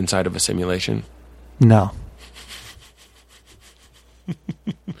 We're inside of a simulation. No.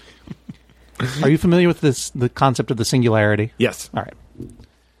 Are you familiar with the concept of the singularity? Yes. All right.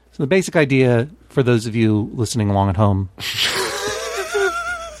 So the basic idea, for those of you listening along at home,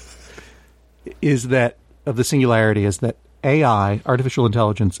 is that of the singularity is that AI, artificial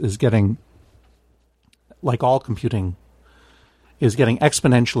intelligence, is getting, like all computing, is getting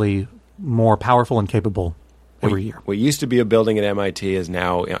exponentially more powerful and capable every year. What used to be a building at MIT is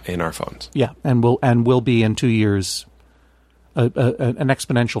now in our phones. Yeah, and will be in 2 years an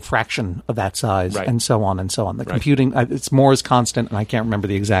exponential fraction of that size, Right. and so on and so on. The Right. computing, it's Moore's constant, and I can't remember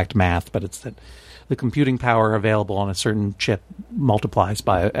the exact math, but it's that the computing power available on a certain chip multiplies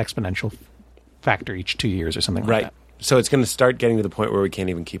by an exponential factor each 2 years or something like Right. that. So it's going to start getting to the point where we can't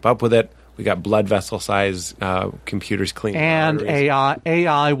even keep up with it. We got blood vessel size computers cleaning And arteries.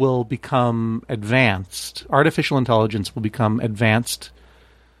 AI will become advanced. Artificial intelligence will become advanced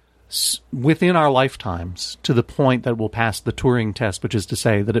within our lifetimes to the point that it will pass the Turing test, which is to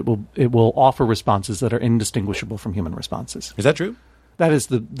say that it will offer responses that are indistinguishable from human responses. Is that true? That is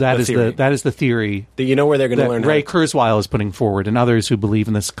the theory Do you know where they're going to that learn Ray how? Kurzweil is putting forward, and others who believe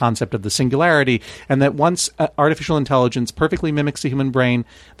in this concept of the singularity, and that once artificial intelligence perfectly mimics the human brain,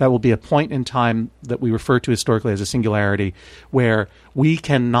 that will be a point in time that we refer to historically as a singularity, where we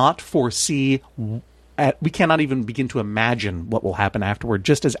cannot foresee. We cannot even begin to imagine what will happen afterward.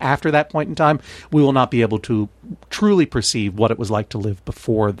 Just as after that point in time, we will not be able to truly perceive what it was like to live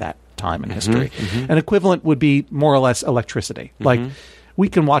before that time in history. An equivalent would be more or less electricity. Like, we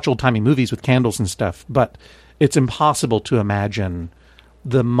can watch old-timey movies with candles and stuff, but it's impossible to imagine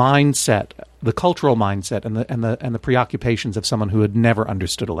the mindset, the cultural mindset, and the preoccupations of someone who had never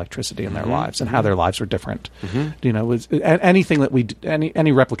understood electricity in their lives and how their lives were different. You know, anything that we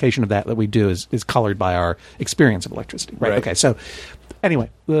any replication of that we do is colored by our experience of electricity. Right? Right. Okay. So,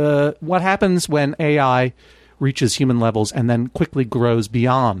 anyway, what happens when AI reaches human levels and then quickly grows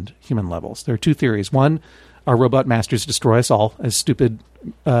beyond human levels? There are two theories. One, our robot masters destroy us all as stupid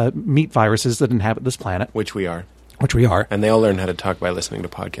meat viruses that inhabit this planet, Which we are. which we are. And they all learn how to talk by listening to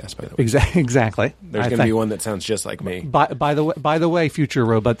podcasts, by the way. Exactly. There's I going to be think. one that sounds just like me. By the way, future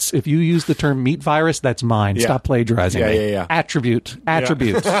robots, if you use the term meat virus, that's mine. Yeah. Stop plagiarizing Yeah, me. yeah. Attribute.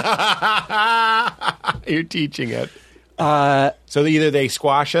 You're teaching it. So either they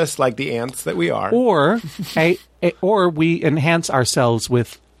squash us like the ants that we are. or we enhance ourselves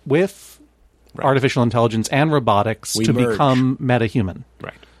with artificial intelligence and robotics We to merge. become metahuman.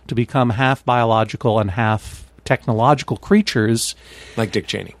 Right. To become half biological and half technological creatures Like Dick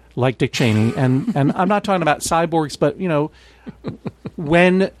Cheney. like Dick Cheney. And I'm not talking about cyborgs, but, you know,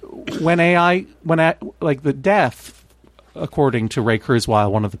 when the death, according to Ray Kurzweil,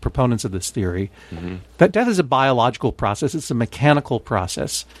 one of the proponents of this theory, that death is a biological process. It's a mechanical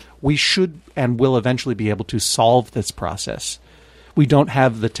process. We should and will eventually be able to solve this process. We don't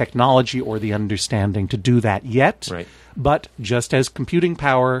have the technology or the understanding to do that yet. Right. But just as computing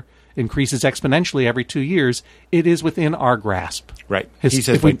power increases exponentially every 2 years, it is within our grasp. Right. His- He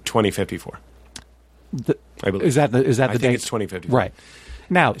says if we- by 2054. I believe. Is that the I date? think it's 2054. Right.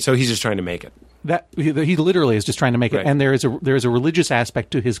 Now, So he's just trying to make it. that he literally is just trying to make it, Right. and there is a religious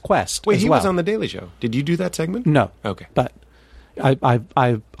aspect to his quest. Wait, as he well. was on The Daily Show. Did you do that segment? No. Okay. But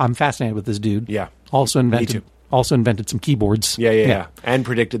I'm fascinated with this dude. Yeah. Also invented. too. Also invented some keyboards. Yeah. And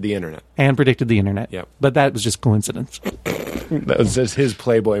predicted the internet. And predicted the internet. Yep. But that was just coincidence. That was just his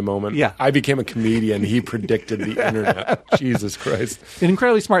Playboy moment. Yeah. I became a comedian. He predicted the internet. Jesus Christ. An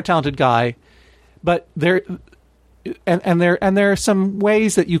incredibly smart, talented guy. But there are some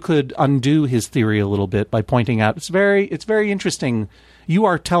ways that you could undo his theory a little bit by pointing out it's very interesting. You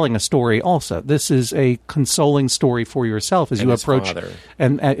are telling a story also. This is a consoling story for yourself as And you his approach father.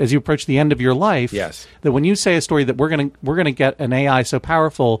 and as you approach the end of your life. Yes. That when you say a story that we're going to get an AI so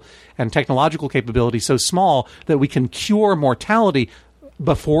powerful and technological capability so small that we can cure mortality,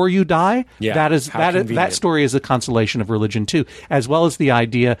 before you die, Yeah, how that convenient. story is a consolation of religion too, as well as the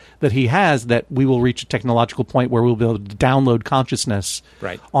idea that he has that we will reach a technological point where we'll be able to download consciousness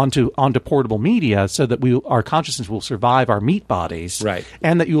Right. onto portable media, so that our consciousness will survive our meat bodies, Right.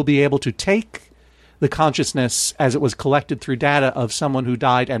 and that you will be able to take the consciousness as it was collected through data of someone who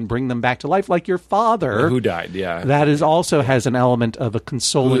died and bring them back to life, like your father. Who died, yeah. That is also has an element of a Who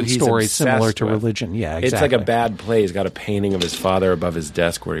consoling he's story obsessed similar to with. religion. Yeah, exactly. It's like a bad play. He's got a painting of his father above his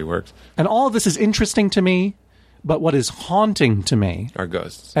desk where he works. And all of this is interesting to me, but what is haunting to me Are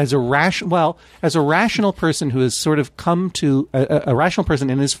ghosts. as a rational person who has sort of come to a rational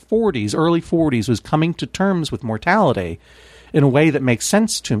person in his 40s, early 40s, who's coming to terms with mortality in a way that makes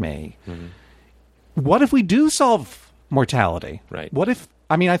sense to me. Mm-hmm. What if we do solve mortality? Right. What if?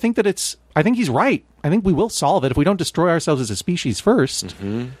 I mean, I think he's right. I think we will solve it if we don't destroy ourselves as a species first.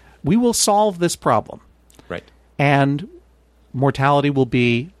 Mm-hmm. We will solve this problem, Right. and mortality will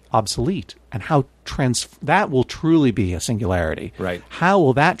be obsolete. And how that will truly be a singularity. Right. How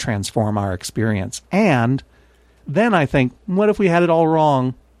will that transform our experience? And then I think, what if we had it all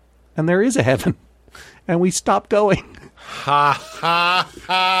wrong, and there is a heaven, and we stop going? Ha ha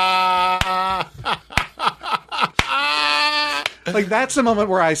ha! Like, that's the moment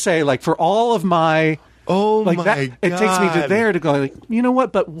where I say, like, for all of my Oh that, it takes me to there to go, like, you know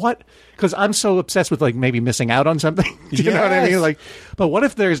what? But what? Because I'm so obsessed with, like, maybe missing out on something. Do you know what I mean? Yes. Like, but what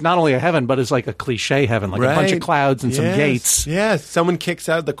if there's not only a heaven, but it's like a cliche heaven, like a bunch of clouds and some gates? Yes, someone kicks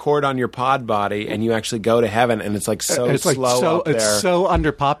out the cord on your pod body, and you actually go to heaven, and it's like so It's like slow up there. it's so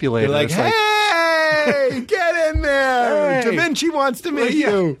underpopulated. You're like, It's hey, get in there! Hey. Da Vinci wants to meet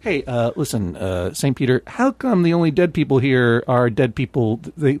you. Hey, listen, St. Peter, how come the only dead people here are dead people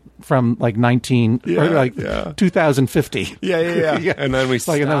from like 2050? Yeah. And then we And then we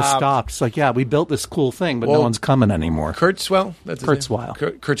stopped. stopped. It's like, yeah, we built this cool thing, but no Well, one's coming anymore. Kurzweil? That's his Kurzweil.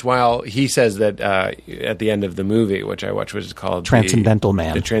 name? Kurzweil, he says that at the end of the movie, which I watched, which is called Transcendental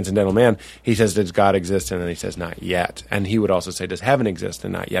Man. The Transcendental Man, he says, does God exist? And then he says, not yet. And he would also say, does heaven exist?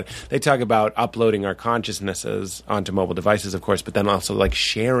 And not yet. They talk about uploading our consciousnesses onto mobile devices, of course, but then also like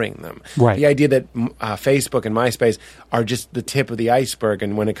sharing them. Right. The idea that Facebook and MySpace are just the tip of the iceberg,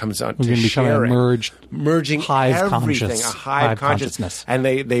 and when it comes on We're to gonna become a sharing, merged hive everything, conscious- a hive consciousness. And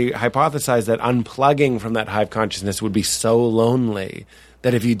they hypothesize that unplugging from that hive consciousness would be so lonely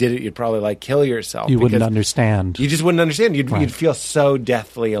that if you did it, you'd probably like kill yourself. You wouldn't because understand. You just wouldn't understand. You'd Right. feel so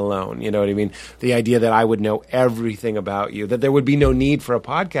deathly alone. You know what I mean? The idea that I would know everything about you, that there would be no need for a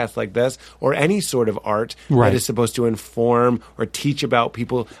podcast like this or any sort of art Right. that is supposed to inform or teach about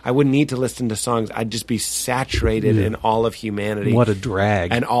people. I wouldn't need to listen to songs. I'd just be saturated in all of humanity. What a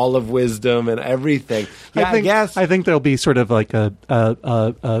drag. And all of wisdom and everything. Yeah, I guess. I think there'll be sort of like a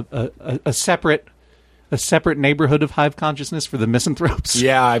separate neighborhood of hive consciousness for the misanthropes.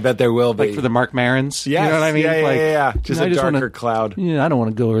 Yeah, I bet there will be. Like for the Mark Marons. Yes, You know what I mean? yeah, Like, yeah. Just I a darker wanna- cloud. Yeah, I don't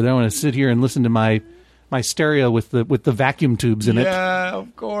want to go over there. I want to sit here and listen to my stereo with the vacuum tubes in it. Yeah,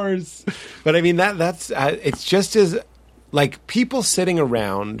 of course. But I mean that's it's just as like people sitting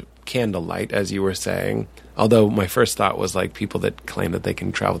around candlelight, as you were saying. Although my first thought was like people that claim that they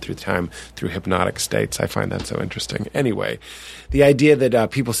can travel through time through hypnotic states. I find that so interesting. Anyway, the idea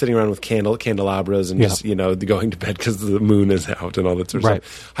that people sitting around with candelabras and just going to bed because the moon is out and all that sort of Right.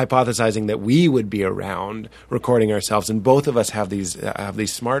 stuff, hypothesizing that we would be around recording ourselves, and both of us have these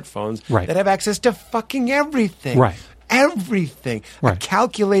smartphones Right. that have access to fucking everything. Right. Everything. A Right.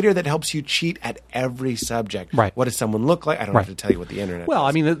 calculator that helps you cheat at every subject. Right. What does someone look like? I don't Right. have to tell you what the internet Well, does.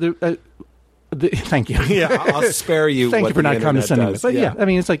 I mean, thank you. Yeah, I'll spare you. Thank what you for the not internet condescending. does. But yeah, I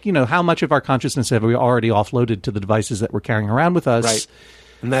mean, it's like, how much of our consciousness have we already offloaded to the devices that we're carrying around with us? Right.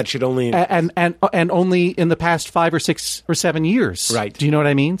 And that should only And only in the past 5 or 6 or 7 years. Right. Do you know what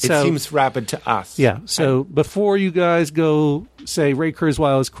I mean? it seems rapid to us. Yeah. So before you guys go say Ray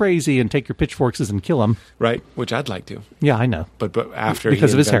Kurzweil is crazy and take your pitchforks and kill him. Right. Which I'd like to. Yeah, I know. But after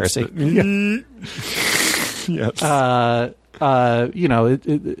Because he of his invents heresy. Yes.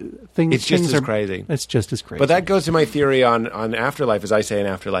 Things. It's just things as are- crazy. It's just as crazy. But that goes to my theory on afterlife. As I say, an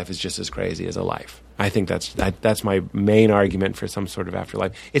afterlife is just as crazy as a life. I think that's my main argument for some sort of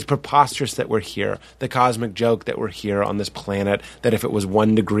afterlife. It's preposterous that we're here. The cosmic joke that we're here on this planet, that if it was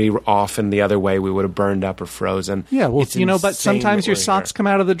 1 degree off and the other way, we would have burned up or frozen. Yeah, well, It's but insane sometimes that your we're socks here. come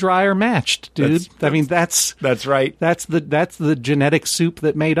out of the dryer matched, dude. That's That's right. That's the genetic soup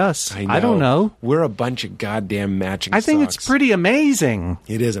that made us. I don't know. We're a bunch of goddamn matching I think socks. it's pretty amazing.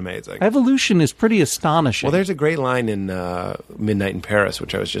 It is amazing. Evolution is pretty astonishing. Well, there's a great line in Midnight in Paris,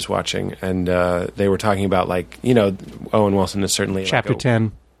 which I was just watching, and they were talking about, like, Owen Wilson is certainly Chapter like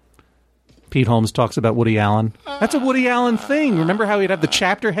 10. Pete Holmes talks about Woody Allen. That's a Woody Allen thing. Remember how he'd have the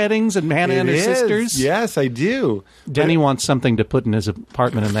chapter headings and Hannah and her sisters? Yes, I do. Denny wants something to put in his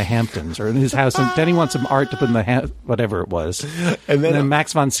apartment in the Hamptons or in his house. And Denny wants some art to put in the whatever it was. And then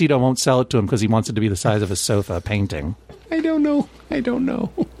Max von Sydow won't sell it to him because he wants it to be the size of a sofa painting. I don't know.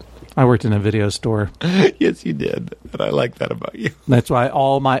 I worked in a video store. Yes, you did. And I like that about you. That's why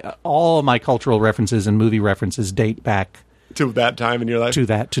all my cultural references and movie references date back To that time in your life? to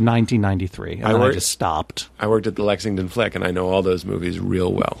 1993. And then I just stopped. I worked at the Lexington Flick, and I know all those movies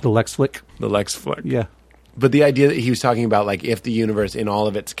real well. The Lex Flick? The Lex Flick. Yeah. But the idea that he was talking about, like, if the universe in all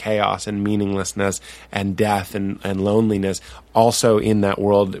of its chaos and meaninglessness and death and loneliness, also in that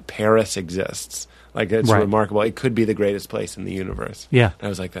world, Paris exists. Like, it's remarkable. It could be the greatest place in the universe. Yeah. And I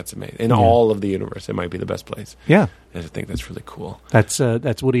was like, that's amazing. In all of the universe, it might be the best place. Yeah. And I think that's really cool. That's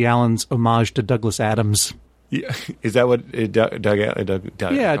Woody Allen's homage to Douglas Adams. Yeah. Is that what Doug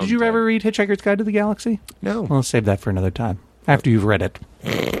Yeah. Did you ever read Hitchhiker's Guide to the Galaxy? No. Well, save that for another time. After you've read it.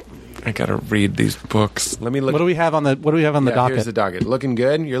 I gotta read these books. Let me look. What do we have on the docket? Here's the docket. Looking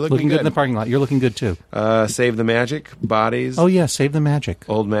good. You're looking good in the parking lot. You're looking good too. Save the Magic. Bodies. Oh yeah, Save the Magic.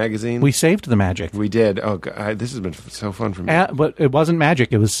 Old magazine. We saved the magic. We did. Oh, God, this has been so fun for me. But it wasn't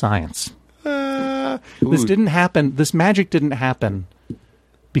magic. It was science. This didn't happen. This magic didn't happen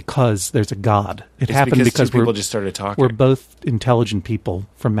because there's a God. It's happened because people just started talking. We're both intelligent people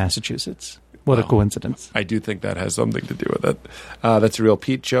from Massachusetts. What a coincidence. I do think that has something to do with it. That's a real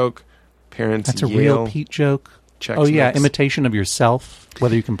Pete joke. Parents That's a Yale, real Pete joke. Chex Oh yeah, Mix. imitation of yourself.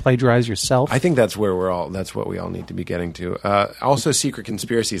 Whether you can plagiarize yourself. I think that's where that's what we all need to be getting to. Also, secret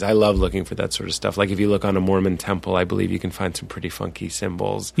conspiracies. I love looking for that sort of stuff. Like if you look on a Mormon temple, I believe you can find some pretty funky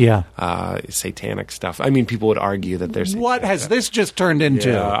symbols. Yeah. Satanic stuff. I mean, people would argue that there's. What has this just turned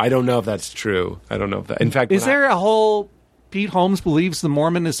into? Yeah, I don't know if that's true. I don't know if that. In fact, is there a whole Pete Holmes believes the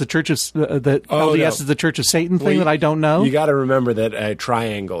Mormon is the church of that LDS is the Church of Satan thing that I don't know? You got to remember that a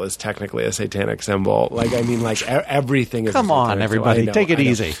triangle is technically a satanic symbol. Like I mean, like everything is. Come on, everybody, take it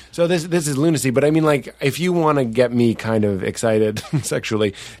easy. So this is lunacy, but I mean, like if you want to get me kind of excited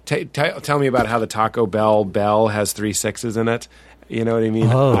sexually, tell me about how the Taco Bell has 3 6s in it. You know what I mean?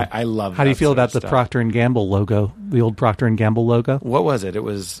 Oh, I love. How do you feel about the stuff. Procter and Gamble logo? The old Procter and Gamble logo. What was it? It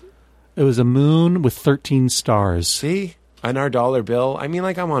was a moon with 13 stars. See. On our dollar bill, I mean,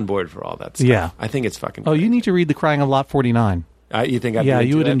 like I'm on board for all that stuff. Yeah, I think it's fucking. Oh, you need to read The Crying of Lot 49. You think?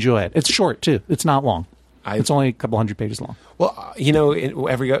 You would enjoy it. It's short too. It's not long. It's only a couple hundred pages long. Well,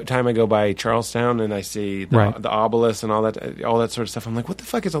 every time I go by Charlestown and I see the obelisk and all that sort of stuff, I'm like, what the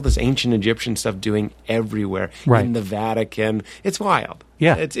fuck is all this ancient Egyptian stuff doing everywhere in the Vatican? It's wild.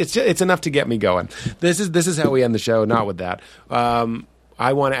 Yeah, it's enough to get me going. This is how we end the show. Not with that.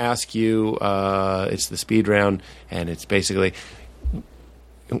 I want to ask you, it's the speed round, and it's basically,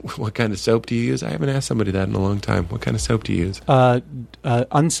 what kind of soap do you use? I haven't asked somebody that in a long time. What kind of soap do you use?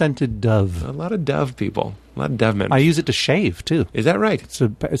 Unscented Dove. A lot of Dove people. A lot of Dove men. I use it to shave, too. Is that right?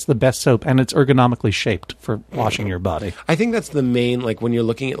 It's the best soap, and it's ergonomically shaped for washing your body. I think that's the main, like when you're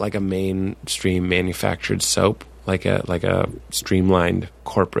looking at like a mainstream manufactured soap, like a streamlined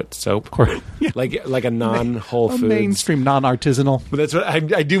corporate soap, like a non-Whole Foods, mainstream, non-artisanal. But that's what I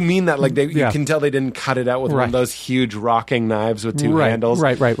do mean. That like you can tell they didn't cut it out with one of those huge rocking knives with 2 handles.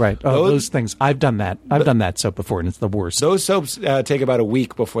 Right. Oh, those things. I've done that. I've done that soap before, and it's the worst. Those soaps take about a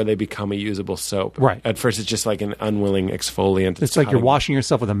week before they become a usable soap. Right. At first, it's just like an unwilling exfoliant. It's like you're washing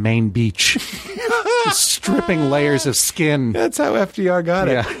yourself with a Maine beach. Just stripping layers of skin. That's how FDR got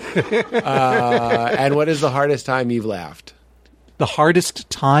it. And what is the hardest time you've laughed? The hardest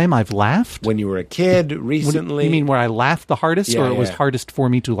time I've laughed? When you were a kid, recently. You mean where I laughed the hardest, or it was hardest for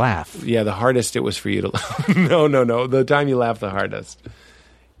me to laugh? Yeah, the hardest it was for you to laugh. No. The time you laughed the hardest.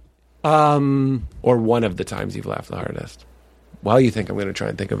 Or one of the times you've laughed the hardest. While you think, I'm going to try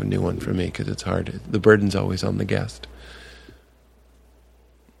and think of a new one for me, because it's hard. The burden's always on the guest.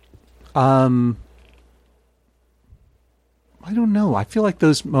 I don't know. I feel like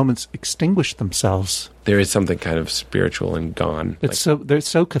those moments extinguish themselves. There is something kind of spiritual and gone. They're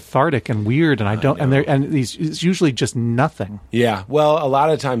so cathartic and weird, and it's usually just nothing. Yeah. Well, a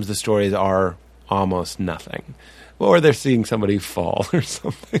lot of times the stories are almost nothing, or they're seeing somebody fall or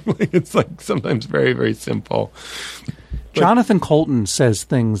something. It's like sometimes very, very simple. Jonathan Colton says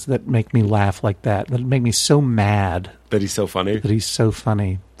things that make me laugh like that make me so mad. That he's so funny? That he's so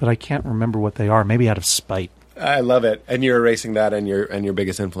funny. But I can't remember what they are. Maybe out of spite. I love it. And you're erasing that and your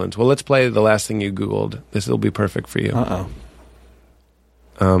biggest influence. Well, let's play the last thing you Googled. This will be perfect for you.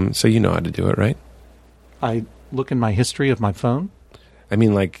 So you know how to do it, right? I look in my history of my phone. I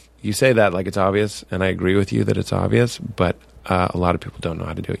mean, like, you say that like it's obvious, and I agree with you that it's obvious, but a lot of people don't know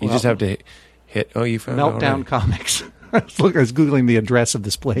how to do it. You just have to hit. Oh, you found it Meltdown already. Comics. I was Googling the address of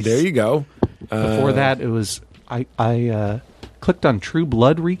this place. There you go. Before that, it was I clicked on True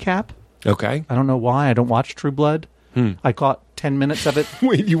Blood recap. Okay. I don't know why. I don't watch True Blood. I caught 10 minutes of it.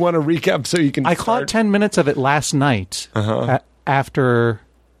 Wait, you want to recap so you can? I caught 10 minutes of it last night after.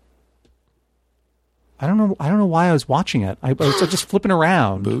 I don't know why I was watching it. I was just flipping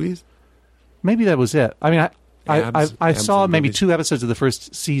around. Movies? Maybe that was it. I mean, I Abs saw and maybe movies. 2 episodes of the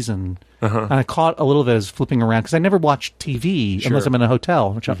first season, and I caught a little bit as flipping around because I never watch TV unless I'm in a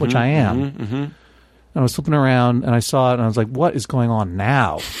hotel, which I am. And I was flipping around, and I saw it, and I was like, what is going on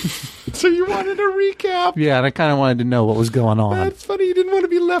now? So you wanted a recap? Yeah, and I kind of wanted to know what was going on. That's funny. You didn't want to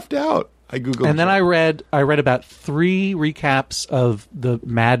be left out. I googled. And then I read about 3 recaps of the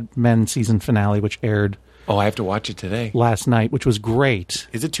Mad Men season finale, which aired Oh, I have to watch it today. last night, which was great.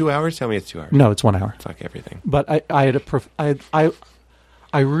 Is it 2 hours? Tell me it's 2 hours. No, it's 1 hour. Fuck everything. But I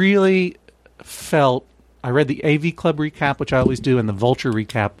really felt I read the AV Club recap, which I always do, and the Vulture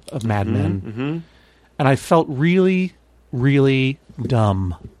recap of Mad Men, and I felt really, really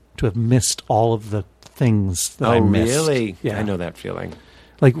dumb to have missed all of the things that I missed. Really? Yeah, I know that feeling.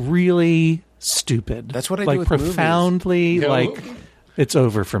 Like really stupid. That's what I do like with profoundly movies. like. It's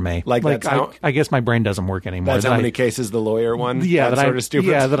over for me. Like that's how- I guess my brain doesn't work anymore. That's That how I- many cases the lawyer won. Yeah, That's sort of stupid.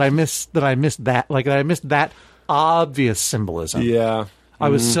 Yeah, that I missed that. Like that I missed that obvious symbolism. Yeah. I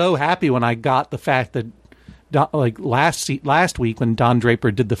was so happy when I got the fact that, last week when Don Draper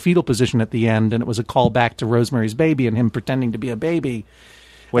did the fetal position at the end, and it was a callback to Rosemary's Baby and him pretending to be a baby,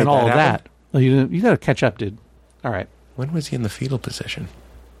 Wait, and all that of that. happened? Well, you got to catch up, dude. All right, When was he in the fetal position?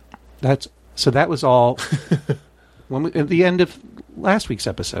 that was all at the end of last week's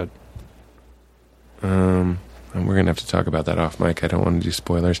episode. And we're gonna have to talk about that off mic. I don't want to do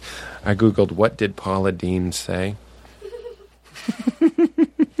spoilers. I googled what did Paula Dean say.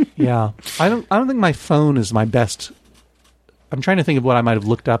 Yeah, I don't think my phone is my best. I'm trying to think of what I might have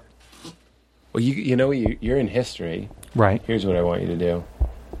looked up. Well, you're in history. Right. Here's what I want you to do.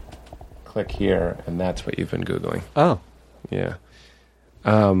 Click here, and that's what you've been googling. Oh, Yeah.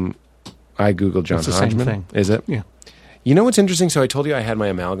 I googled John It's the same Hodgman. thing. Is it? yeah. You know what's interesting? So I told you I had my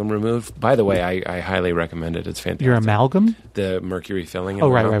amalgam removed. By the way, I highly recommend it. It's fantastic. Your amalgam? The mercury filling. in Oh,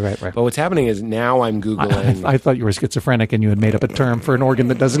 the right, mouth. right. But what's happening is now I'm Googling. I thought you were schizophrenic and you had made up a term for an organ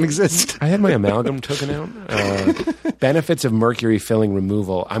that doesn't exist. I had my amalgam taken out. Benefits of mercury filling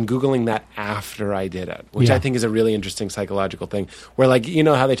removal. I'm Googling that after I did it, which Yeah. I think is a really interesting psychological thing. Where, like, you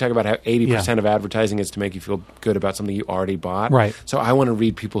know how they talk about how 80% of advertising is to make you feel good about something you already bought? Right. So I want to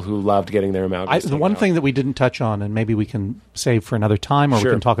read people who loved getting their amalgams The taken one out. thing that we didn't touch on, and maybe we can save for another time, or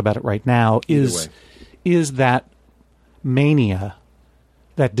Sure. we can talk about it right now, is that mania,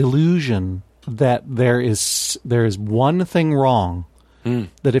 that delusion that there is one thing wrong,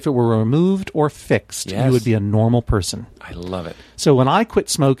 that if it were removed or fixed, Yes. you would be a normal person. I love it. So when I quit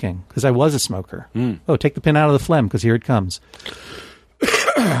smoking, because I was a smoker, take the pin out of the phlegm, because here it comes.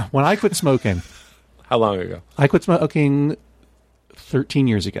 When I quit smoking, How long ago? I quit smoking 13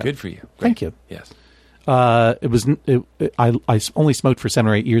 years ago. Good for you. Great. Thank you. Yes. I only smoked for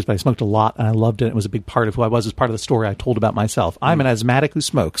 7 or 8 years, but I smoked a lot and I loved it. It was a big part of who I was. It was part of the story I told about myself. I'm an asthmatic who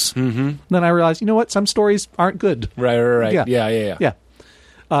smokes. Mm-hmm. Then I realized, you know what? Some stories aren't good. Right. Yeah. Yeah.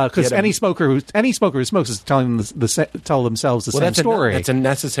 Because any smoker who smokes is telling tell themselves the same story. That's a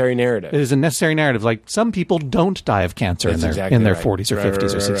necessary narrative. It is a necessary narrative. Like, some people don't die of cancer That's in exactly their right. 40s or Right,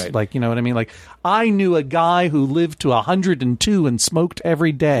 50s or right, 60s. right. Like, you know what I mean? Like, I knew a guy who lived to 102 and smoked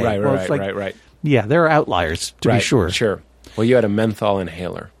every day. Right, Well, it's like, right. Yeah, there are outliers, to be sure. Sure. Well, you had a menthol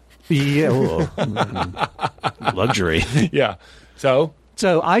inhaler. Yeah. Luxury. Yeah. So?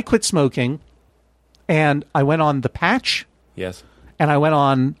 So I quit smoking, and I went on the patch, Yes. and I went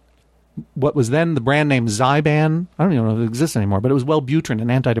on what was then the brand name Zyban. I don't even know if it exists anymore, but it was Wellbutrin, an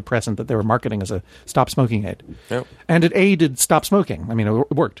antidepressant that they were marketing as a stop smoking aid. Yep. And it aided stop smoking. I mean,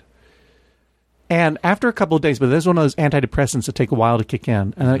 it worked. And after a couple of days, but there's one of those antidepressants that take a while to kick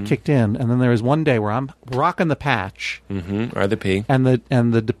in, and then it kicked in, and then there was one day where I'm rocking the patch, Or the P. and the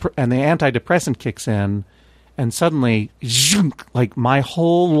antidepressant kicks in, and suddenly, zhunk, like my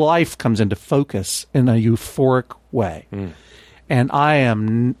whole life comes into focus in a euphoric way. And I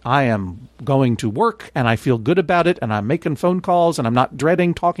am going to work, and I feel good about it, and I'm making phone calls, and I'm not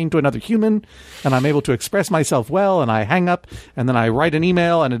dreading talking to another human, and I'm able to express myself well, and I hang up, and then I write an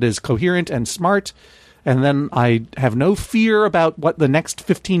email, and it is coherent and smart, and then I have no fear about what the next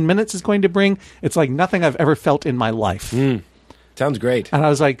 15 minutes is going to bring. It's like nothing I've ever felt in my life. Sounds great. And I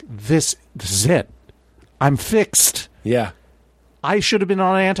was like, this is it. I'm fixed. Yeah. I should have been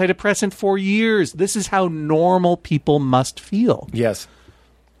on an antidepressant for years. This is how normal people must feel. Yes.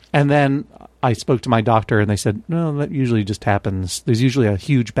 And then I spoke to my doctor, and they said, no, that usually just happens. There's usually a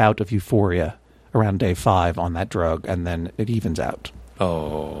huge bout of euphoria around day 5 on that drug, and then it evens out.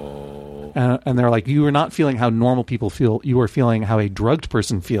 Oh. And they're like, you are not feeling how normal people feel. You are feeling how a drugged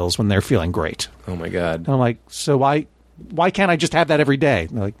person feels when they're feeling great. Oh, my God. And I'm like, so why can't I just have that every day?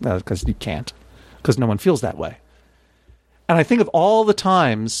 And they're like, no, because you can't. Because no one feels that way. And I think of all the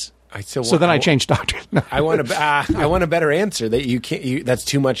times... I changed doctors. I want a better answer that you can't. That's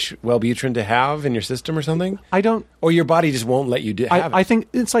too much Wellbutrin to have in your system or something. I don't, or your body just won't let you have it. I think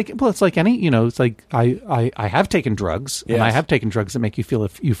it's like any. It's like I have taken drugs, and I have taken drugs that make you feel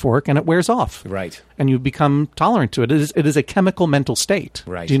euphoric, and it wears off. Right. And you become tolerant to it. It is a chemical mental state.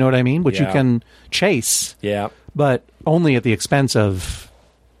 Right. Do you know what I mean? Which you can chase. Yeah. But only at the expense of.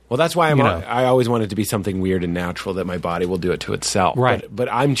 Well, that's why I always want it to be something weird and natural that my body will do it to itself. Right. But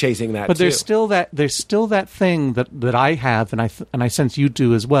I'm chasing that. But too. there's still that thing that I have, and I sense you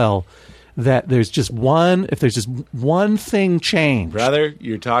do as well. That there's just one thing changed. Brother,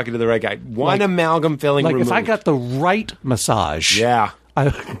 you're talking to the right guy. One amalgam filling removed. If I got the right massage. I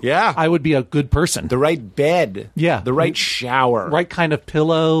would be a good person. The right bed. Yeah. The right shower. Right kind of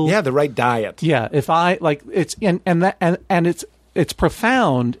pillow. Yeah, the right diet. Yeah. If I it's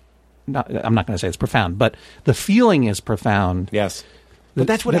profound. I'm not going to say it's profound, but the feeling is profound. Yes. But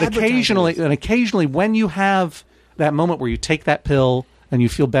that's what occasionally when you have that moment where you take that pill and you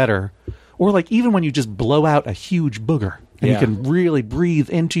feel better, or like even when you just blow out a huge booger and you can really breathe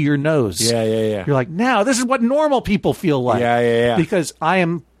into your nose. Yeah. You're like, now this is what normal people feel like. Yeah. Because I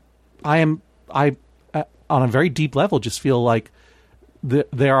on a very deep level just feel like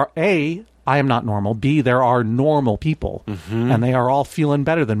I am not normal. B, there are normal people, and they are all feeling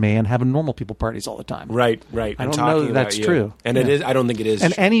better than me and having normal people parties all the time. Right. I don't know that that's true. And it is. I don't think it is.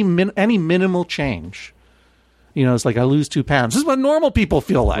 And true. any minimal change, it's like I lose 2 pounds. This is what normal people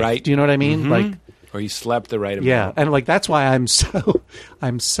feel like. Right. Do you know what I mean? Like, or you slept the right amount. Yeah, and like that's why I'm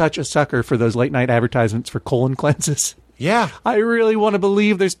such a sucker for those late night advertisements for colon cleanses. Yeah. I really want to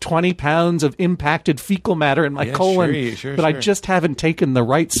believe there's 20 pounds of impacted fecal matter in my colon sure. I just haven't taken the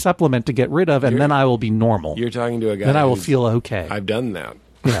right supplement to get rid of, and then I will be normal. You're talking to a guy. Then I will feel okay. I've done that.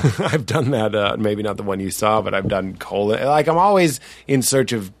 Yeah. I've done that. Maybe not the one you saw, but I've done colon. Like, I'm always in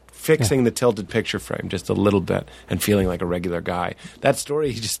search of fixing the tilted picture frame just a little bit and feeling like a regular guy. That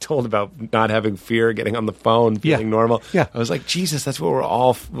story you just told about not having fear, getting on the phone, feeling normal. Yeah. I was like, Jesus, that's what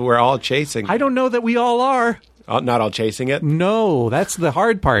we're all chasing. I don't know that we all are. Not all chasing it? No, that's the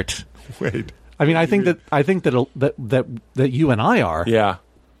hard part. Wait. I mean, I think that you and I are. Yeah.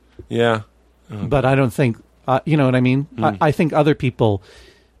 But I don't think you know what I mean? I think other people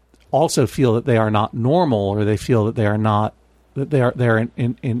also feel that they are not normal, or they feel that they are not they're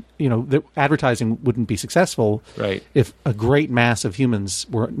in that advertising wouldn't be successful if a great mass of humans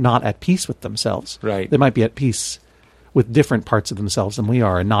were not at peace with themselves. Right. They might be at peace with different parts of themselves than we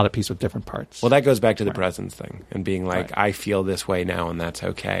are, and not at peace with different parts. Well, that goes back to the presence thing and being like, I feel this way now, and that's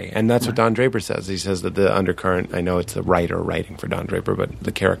okay. And that's what Don Draper says. He says that the undercurrent, I know it's the writer writing for Don Draper, but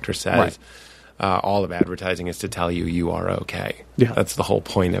the character says all of advertising is to tell you are okay. Yeah. That's the whole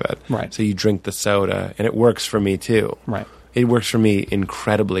point of it. Right. So you drink the soda, and it works for me too. Right. It works for me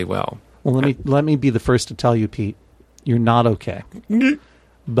incredibly well. Well, let me be the first to tell you, Pete, you're not okay.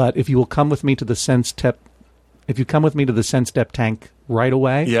 But if you will come with me to the Sense Step tank right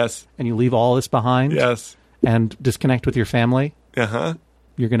away, yes, and you leave all this behind, yes, and disconnect with your family,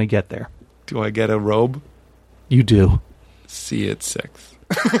 you're going to get there. Do I get a robe? You do. See you at 6.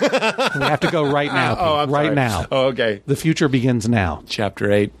 We have to go right now. Pete. I'm sorry. Now. Oh, okay. The future begins now. Chapter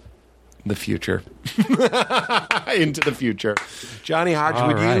 8. The future. Into the future. Johnny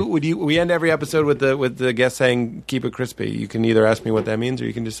Hodge, we end every episode with the guest saying, keep it crispy. You can either ask me what that means, or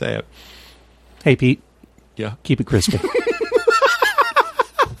you can just say it. Hey, Pete. Yeah. Keep it crispy.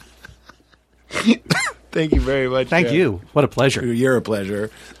 Thank you very much. Thank you. What a pleasure. You're a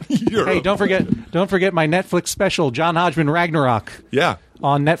pleasure. Don't forget my Netflix special, John Hodgman Ragnarok. Yeah.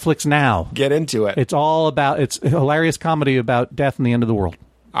 On Netflix now. Get into it. It's a hilarious comedy about death and the end of the world.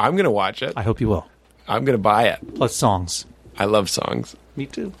 I'm going to watch it. I hope you will. I'm going to buy it. Plus songs. I love songs. Me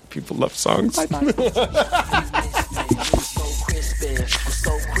too. People love songs. Bye-bye.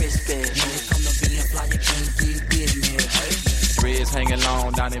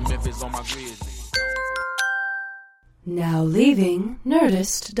 Now leaving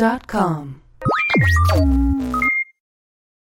Nerdist.com.